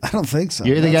you? I don't think so.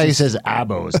 You're the guy who says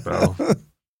abos, bro.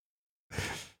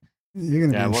 You're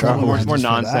gonna be in trouble. More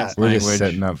nonsense. We're just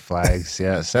setting up flags.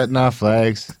 Yeah, setting off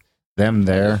flags. Them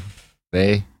there,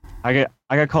 they. I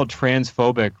got called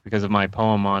transphobic because of my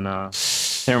poem on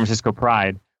San Francisco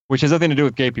Pride, which has nothing to do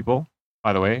with gay people,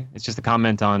 by the way. It's just a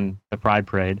comment on the Pride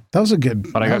Parade. That was a good.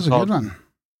 Good one.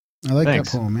 I like that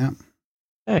poem. Yeah.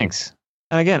 Thanks.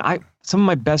 And again, some of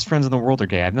my best friends in the world are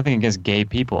gay. I have nothing against gay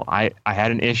people. I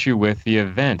had an issue with the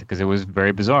event because it was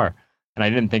very bizarre, and I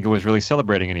didn't think it was really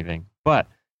celebrating anything. But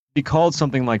to be called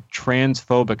something like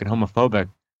transphobic and homophobic,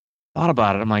 thought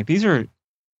about it. I'm like, these are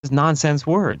just nonsense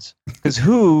words. Because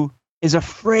who is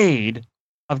afraid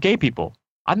of gay people?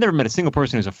 I've never met a single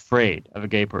person who's afraid of a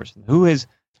gay person. Who's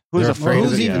afraid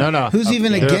of it? Who's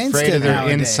even against afraid it of their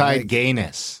nowadays? inside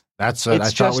gayness? That's what I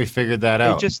thought we figured that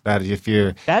out. That if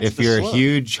you're a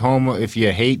huge homo, if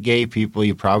you hate gay people,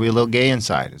 you're probably a little gay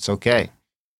inside. It's okay.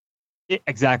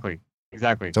 Exactly.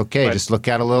 It's okay. Just look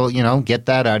at a little, get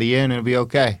that out of you, and it'll be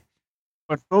okay.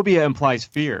 But phobia implies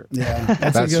fear. Yeah,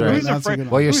 that's right. That's a good one.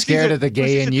 Well, you're scared of the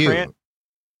gay in you.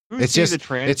 It's just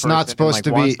it's not supposed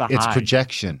to be. It's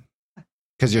projection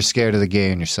because you're scared of the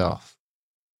gay in yourself.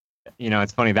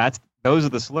 It's funny. Those are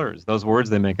the slurs. Those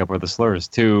words they make up are the slurs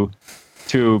to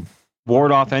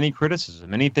ward off any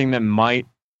criticism, anything that might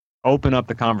open up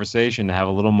the conversation to have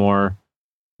a little more,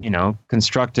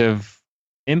 constructive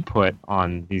input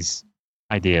on these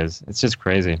ideas. It's just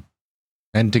crazy.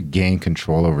 And to gain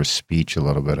control over speech a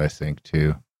little bit, I think,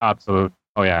 too. Absolutely.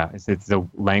 Oh, yeah. It's the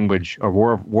language, or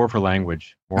war for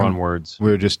language, war on words.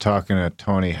 We were just talking to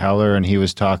Tony Heller, and he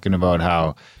was talking about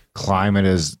how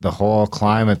the whole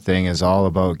climate thing is all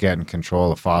about getting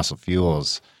control of fossil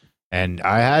fuels. And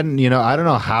I don't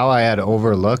know how I had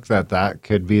overlooked that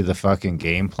could be the fucking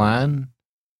game plan,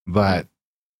 but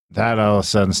that all of a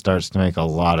sudden starts to make a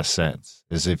lot of sense.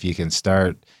 Is if you can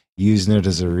start using it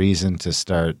as a reason to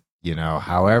start,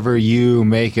 however you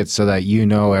make it so that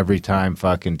every time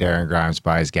fucking Darren Grimes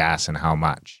buys gas and how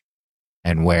much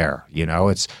and where,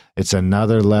 it's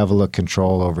another level of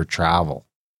control over travel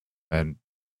and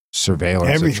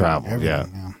surveillance of travel. Yeah.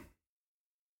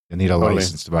 You need a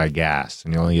license to buy gas,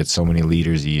 and you only get so many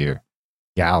liters a year.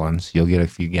 Gallons, you'll get a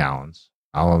few gallons.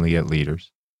 I'll only get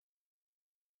liters.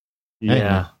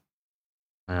 Yeah.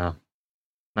 Yeah.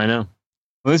 I know.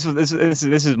 Well, this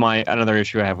is my another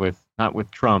issue I have with, not with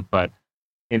Trump, but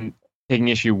in taking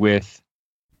issue with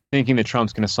thinking that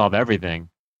Trump's going to solve everything.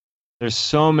 There's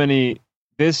so many.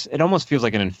 It almost feels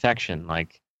like an infection.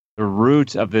 Like the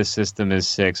root of this system is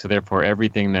sick, so therefore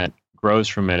everything that grows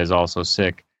from it is also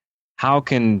sick. How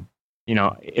can,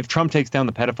 if Trump takes down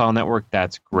the pedophile network,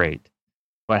 that's great.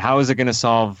 But how is it going to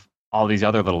solve all these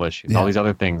other little issues, all these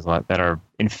other things that are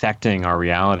infecting our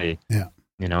reality? Yeah.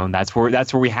 And that's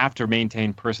where we have to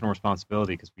maintain personal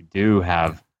responsibility, because we do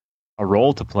have a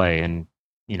role to play. And,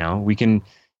 you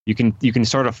can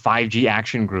start a 5G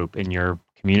action group in your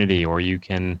community, or you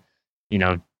can,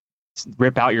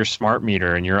 rip out your smart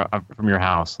meter and from your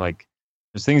house. Like,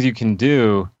 there's things you can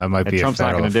do that might be Trump's a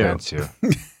federal not going offense to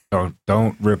do. Too.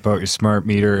 Don't rip out your smart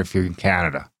meter if you're in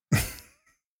Canada.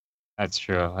 That's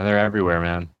true. They're everywhere,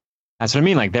 man. That's what I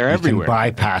mean. Like, they're everywhere. You can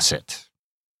bypass it,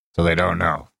 so they don't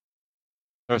know.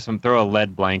 Throw a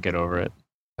lead blanket over it.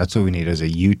 That's what we need, is a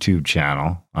YouTube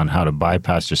channel on how to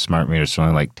bypass your smart meter. So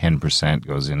only like 10%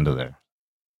 goes into there.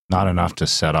 Not enough to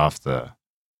set off the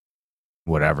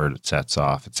whatever it sets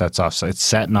off. It sets off. So it's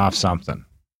setting off something.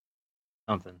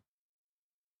 Anyway.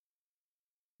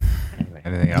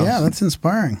 Anything else? Yeah, that's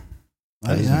inspiring.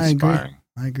 I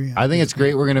agree. I think it's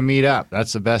great. We're going to meet up.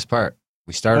 That's the best part.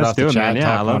 We started off the chat talking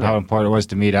about how important it was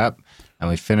to meet up, and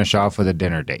we finish off with a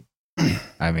dinner date.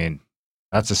 I mean,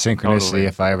 that's a synchronicity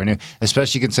if I ever knew,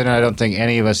 especially considering I don't think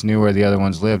any of us knew where the other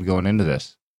ones lived going into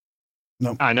this.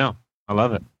 Nope. I know. I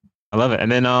love it.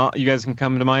 And then you guys can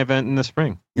come to my event in the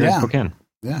spring. Here in Spokane.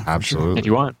 Yeah, absolutely. Sure. If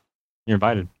you want, you're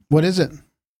invited. What is it?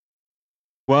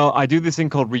 Well, I do this thing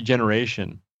called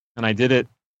regeneration, and I did it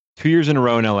 2 years in a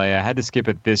row in LA. I had to skip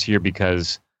it this year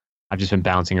because I've just been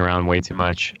bouncing around way too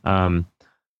much.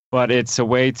 But it's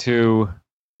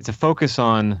a focus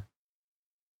on,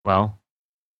 well,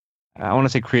 I want to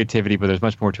say creativity, but there's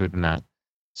much more to it than that.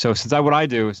 So since I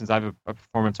have a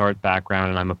performance art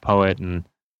background and I'm a poet and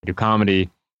I do comedy,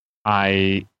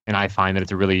 I find that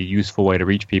it's a really useful way to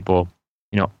reach people.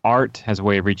 Art has a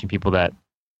way of reaching people that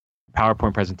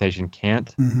PowerPoint presentation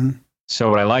can't. Mm-hmm. So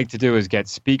what I like to do is get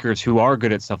speakers who are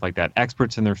good at stuff like that,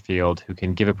 experts in their field, who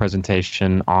can give a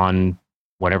presentation on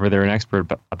whatever they're an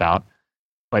expert about,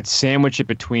 but sandwich it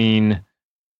between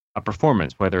a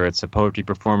performance, whether it's a poetry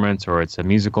performance or it's a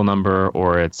musical number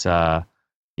or it's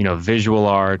visual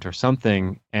art or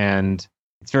something, and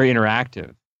it's very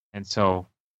interactive. And so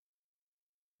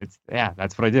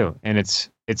that's what I do. And it's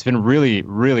been really,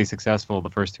 really successful, the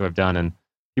first two I've done, and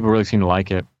people really seem to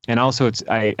like it. And also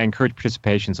I encourage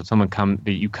participation. So if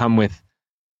you come with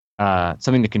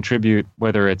something to contribute,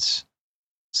 whether it's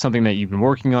something that you've been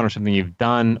working on or something you've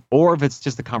done, or if it's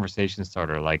just a conversation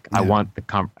starter. Like, I want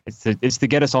it's to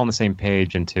get us all on the same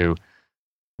page and to,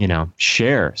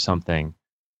 share something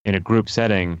in a group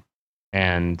setting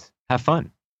and have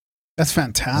fun. That's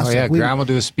fantastic. Oh yeah, Graham will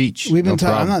do a speech. We've been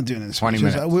I'm not doing it. 20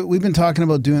 minutes. We've been talking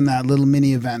about doing that little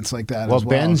mini events like that. Well, as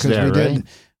well. Ben's there, right?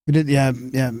 We did, yeah.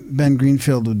 Ben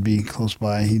Greenfield would be close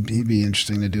by. He'd be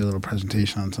interesting to do a little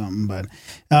presentation on something. But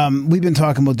we've been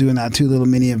talking about doing that, 2 little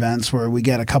mini events where we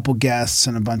get a couple guests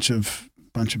and a bunch of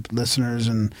listeners,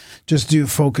 and just do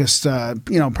focused,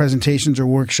 presentations or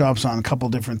workshops on a couple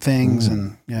different things.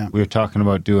 And we were talking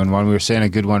about doing one. We were saying a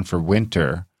good one for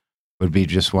winter would be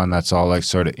just one that's all like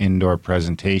sort of indoor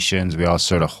presentations. We all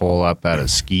sort of hole up at a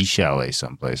ski chalet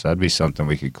someplace. That'd be something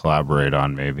we could collaborate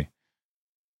on, maybe.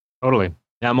 Totally.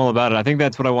 Yeah, I'm all about it. I think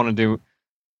that's what I want to do.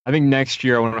 I think next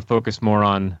year I want to focus more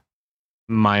on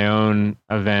my own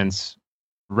events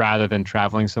rather than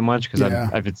traveling so much, because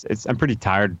I'm pretty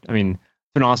tired. I mean,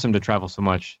 it's been awesome to travel so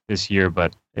much this year,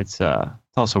 but it's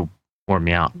also worn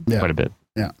me out quite a bit.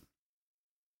 Yeah.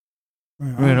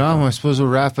 Right on. I suppose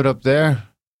we'll wrap it up there.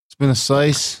 It's been a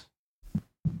slice.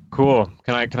 Cool.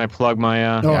 Can I plug my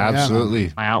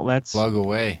absolutely, my outlets? Plug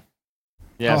away.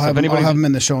 Yeah, I'll have them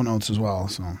in the show notes as well.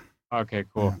 So. Okay,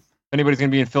 cool. Yeah. If anybody's going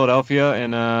to be in Philadelphia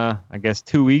in, I guess,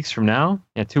 2 weeks from now,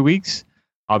 2 weeks,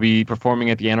 I'll be performing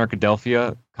at the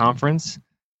Anarchadelphia conference.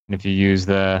 And if you use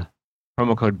the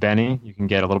promo code Benny, you can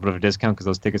get a little bit of a discount because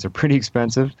those tickets are pretty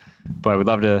expensive. But we'd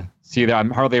love to see you there. I'm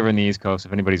hardly ever in the East Coast.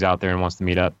 If anybody's out there and wants to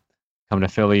meet up, come to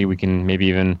Philly. We can maybe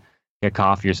even get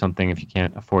coffee or something if you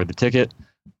can't afford the ticket.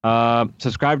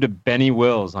 Subscribe to Benny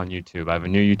Wills on YouTube. I have a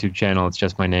new YouTube channel. It's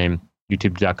just my name,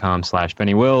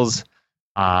 youtube.com/Benny Wills.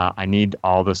 I need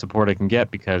all the support I can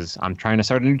get because I'm trying to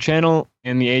start a new channel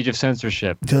in the age of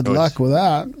censorship. Good luck with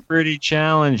that. Pretty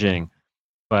challenging.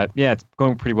 But yeah, it's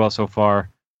going pretty well so far.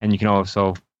 And you can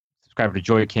also subscribe to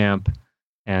JoyCamp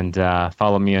and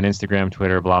follow me on Instagram,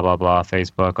 Twitter, blah, blah, blah,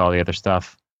 Facebook, all the other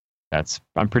stuff.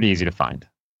 I'm pretty easy to find.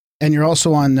 And you're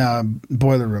also on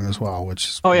Boiler Room as well, which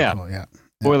is cool. Yeah.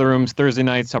 Boiler Room's Thursday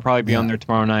nights. I'll probably be on there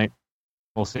tomorrow night.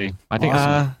 We'll see. I think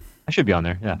I should be on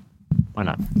there. Yeah. Why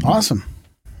not? Awesome.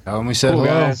 Tell them we said cool,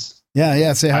 hello. Guys.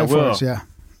 Yeah. Say hi for us. Yeah.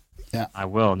 I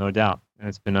will, no doubt. And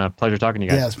it's been a pleasure talking to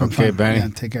you guys. Yeah, it's been okay, fun. Benny. Yeah,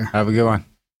 take care. Have a good one.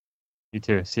 You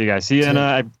too. See you guys. See you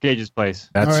at Gage's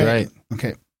place. That's right.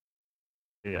 Okay.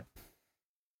 Yeah.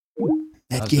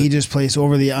 At Gage's place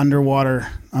over the underwater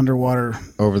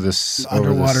over the sub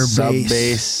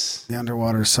base. The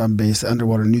underwater sub base, the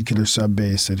underwater nuclear sub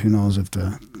base. That who knows if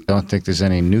the don't think there's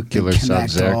any nuclear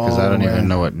subs there because I don't even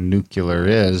know what nuclear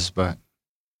is, but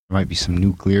there might be some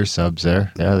nuclear subs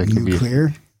there. Yeah, there could be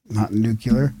nuclear, not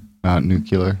nuclear. Not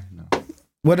nuclear.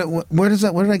 Where does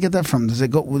that? Where did I get that from? Does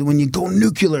it go when you go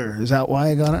nuclear? Is that why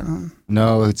I got it?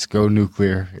 No, it's go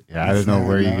nuclear. Yeah, I don't know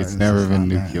where it's never been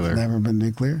nuclear. It's never been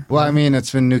nuclear. Well, I mean,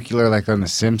 it's been nuclear like on The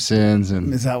Simpsons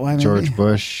and is that why George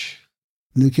Bush.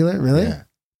 Nuclear, really? Yeah.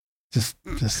 Just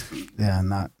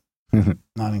not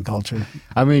in culture.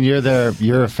 I mean,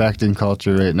 you're affecting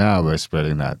culture right now by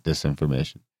spreading that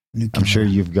disinformation. Nuclear. I'm sure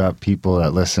you've got people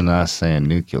that listen to us saying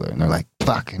nuclear, and they're like,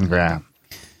 "Fucking Graham."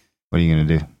 What are you going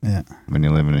to do when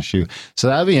you live in a shoe? So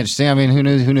that'd be interesting. I mean, who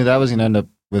knew that was going to end up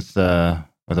with a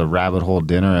rabbit hole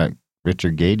dinner at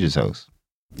Richard Gage's house?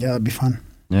 Yeah, that'd be fun.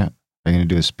 Yeah. Are you going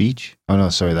to do a speech? Oh, no,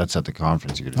 sorry. That's at the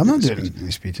conference. I'm not doing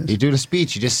any speeches. You do a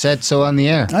speech. You just said so on the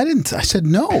air. I didn't. I said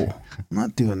no. I'm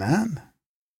not doing that.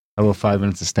 How about 5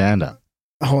 minutes of stand-up?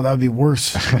 Oh, that would be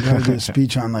worse. I'm going to do a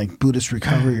speech on like Buddhist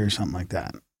recovery or something like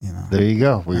that. You know. There you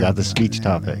go. We got the speech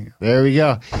topic. There we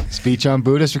go. Speech on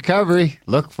Buddhist recovery.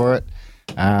 Look for it.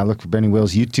 Look for Benny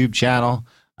Will's YouTube channel.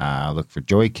 Look for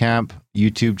JoyCamp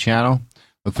YouTube channel.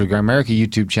 Look for the Grimerica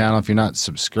YouTube channel. If you're not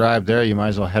subscribed there, you might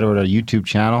as well head over to our YouTube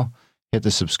channel. Hit the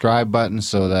subscribe button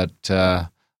so that I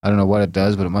don't know what it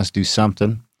does, but it must do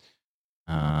something.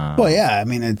 Well, yeah. I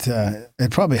mean,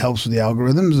 it probably helps with the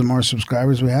algorithms. The more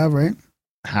subscribers we have, right?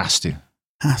 Has to.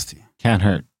 Can't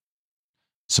hurt.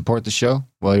 Support the show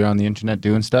while you're on the internet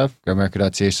doing stuff.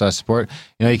 Grimerica.ca/support.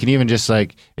 You know, you can even just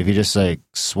if you just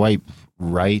swipe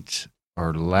right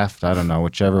or left, I don't know,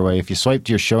 whichever way. If you swipe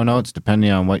to your show notes,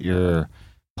 depending on what your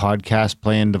podcast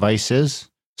playing device is,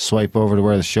 swipe over to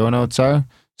where the show notes are,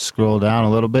 scroll down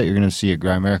a little bit, you're going to see a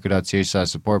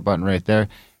Grimerica.ca/support button right there.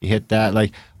 You hit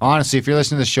that. Honestly, if you're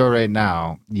listening to the show right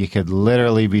now, you could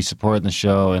literally be supporting the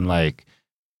show in a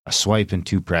swipe and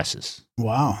 2 presses.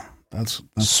 Wow. That's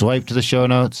swipe to the show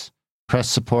notes, press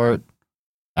support.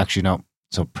 Actually, no.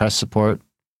 So press support,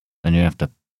 then you have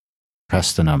to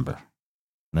press the number.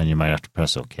 And then you might have to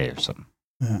press OK or something.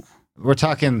 Yeah. We're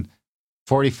talking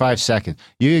 45 seconds.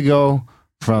 You could go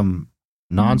from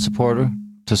non-supporter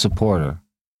to supporter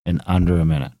in under a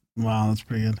minute. Wow, that's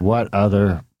pretty good. What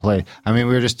other play? I mean,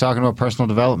 we were just talking about personal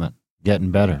development,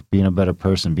 getting better, being a better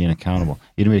person, being accountable.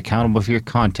 You can be accountable for your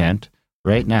content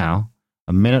right now.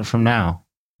 A minute from now,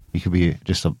 you could be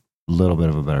just a little bit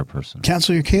of a better person.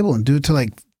 Cancel your cable and do it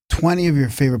to 20 of your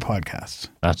favorite podcasts.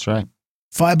 That's right.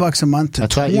 $5 a month to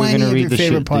 20 of your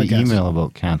favorite podcasts. The email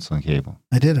about canceling cable.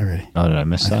 I did already. Oh, did I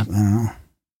miss that? I don't know.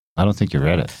 I don't think you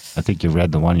read it. I think you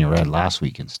read the one you read last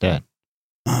week instead.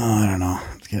 Oh, I don't know.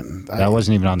 That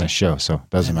wasn't even on this show, so it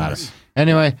doesn't matter.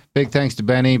 Anyway, big thanks to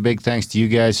Benny. Big thanks to you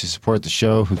guys who support the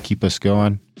show, who keep us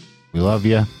going. We love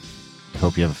you. I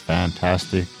hope you have a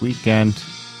fantastic weekend.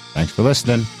 Thanks for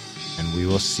listening, and we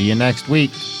will see you next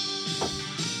week.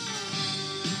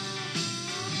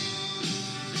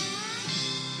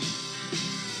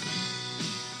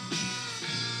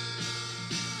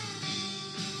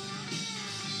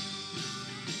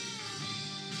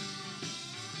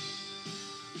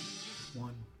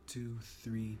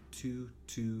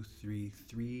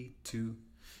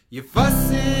 You're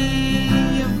fussing,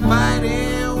 you're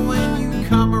fighting when you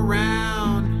come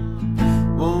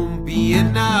around. Won't be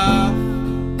enough.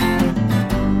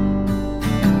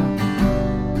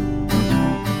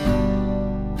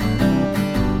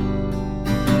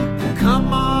 Well,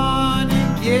 come on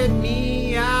and get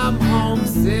me, I'm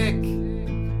homesick.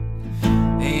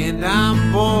 and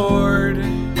I'm bored.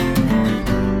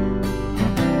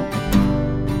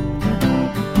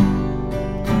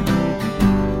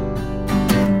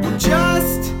 Well,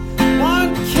 just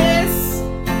one kiss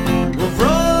will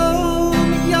roll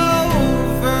me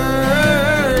over.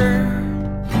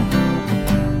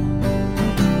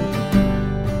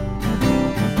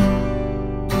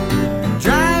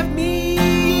 Drive me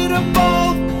to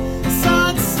both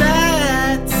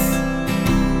sunsets,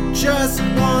 just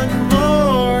one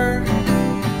more.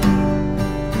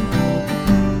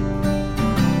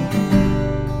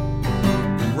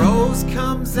 The rose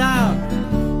comes out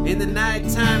in the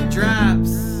nighttime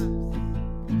drops,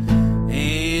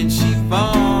 and she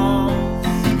falls.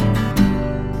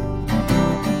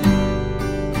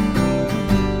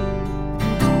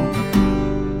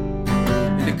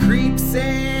 And the creeps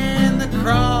and the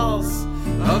crawls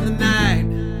of the night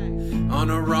on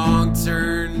a wrong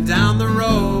turn down the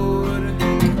road.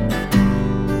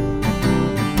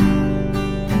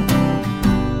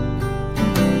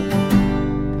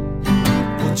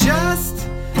 Well, just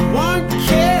one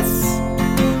kiss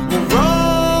will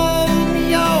roll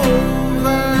me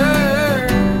over.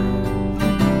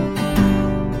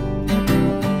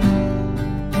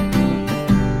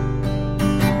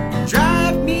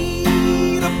 Drive me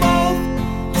to both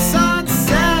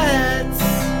sunsets,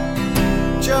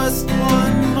 just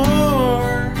one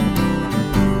more.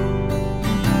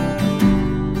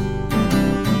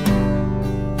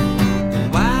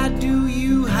 Why do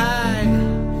you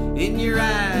hide in your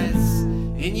eyes,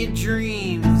 in your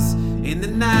dreams, in the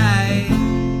night?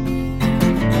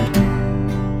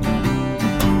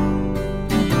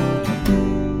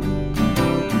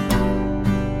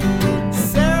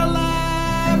 Sarah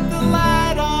left the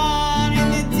light on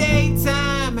in the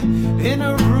daytime in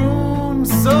a room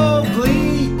so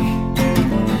bleak.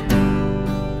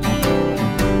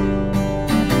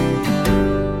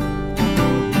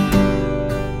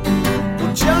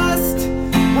 Well, just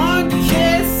one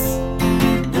kiss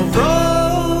will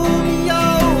roll me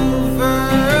over.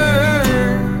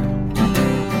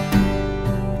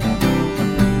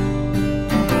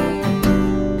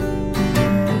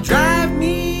 Drive me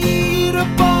to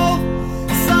both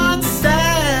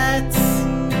sunsets,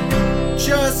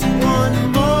 just one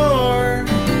more.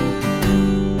 Well, just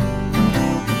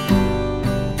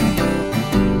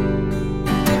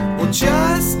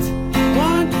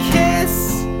one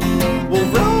kiss will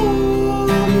roll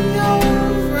me over.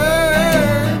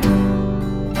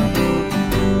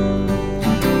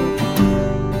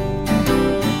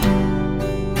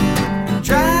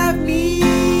 Drive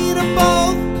me to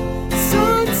both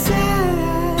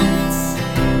sunsets,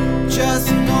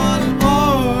 just one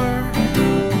more.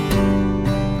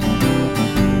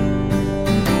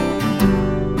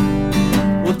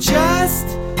 Well,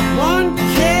 just one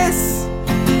kiss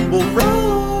will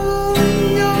roll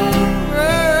me over.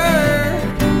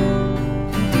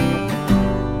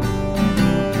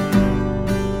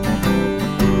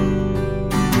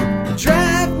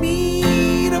 Drive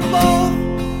me to both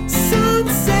sunsets,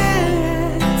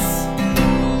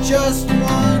 just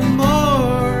one more.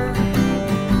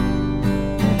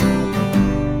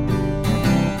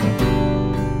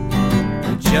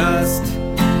 Just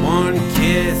one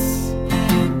kiss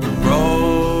will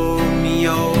roll me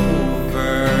over.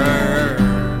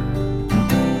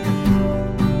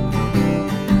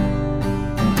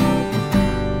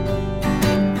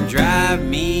 Drive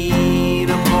me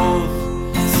to both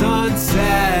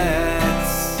sunsets,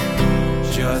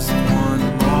 just one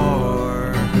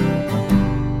more.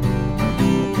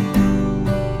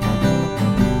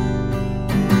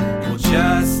 Well,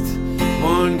 just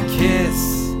one kiss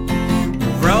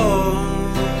will roll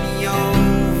me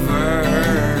over.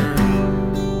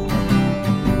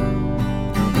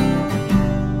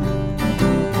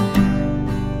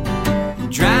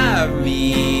 Drive me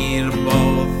to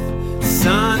both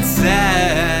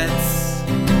sunsets,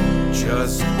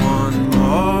 just one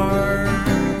more.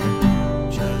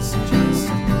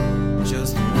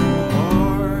 Just one more.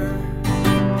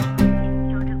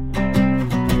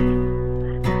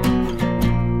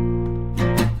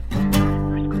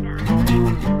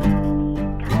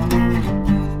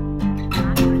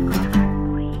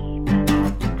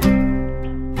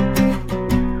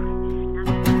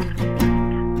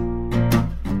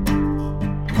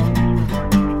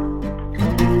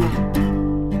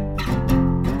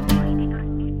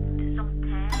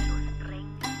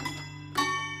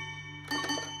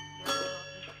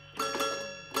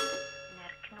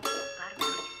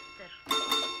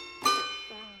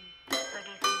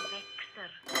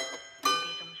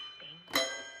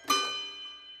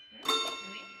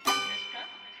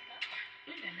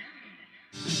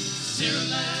 Sarah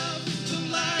left the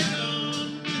light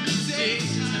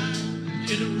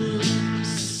in a room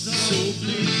so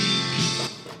bleak.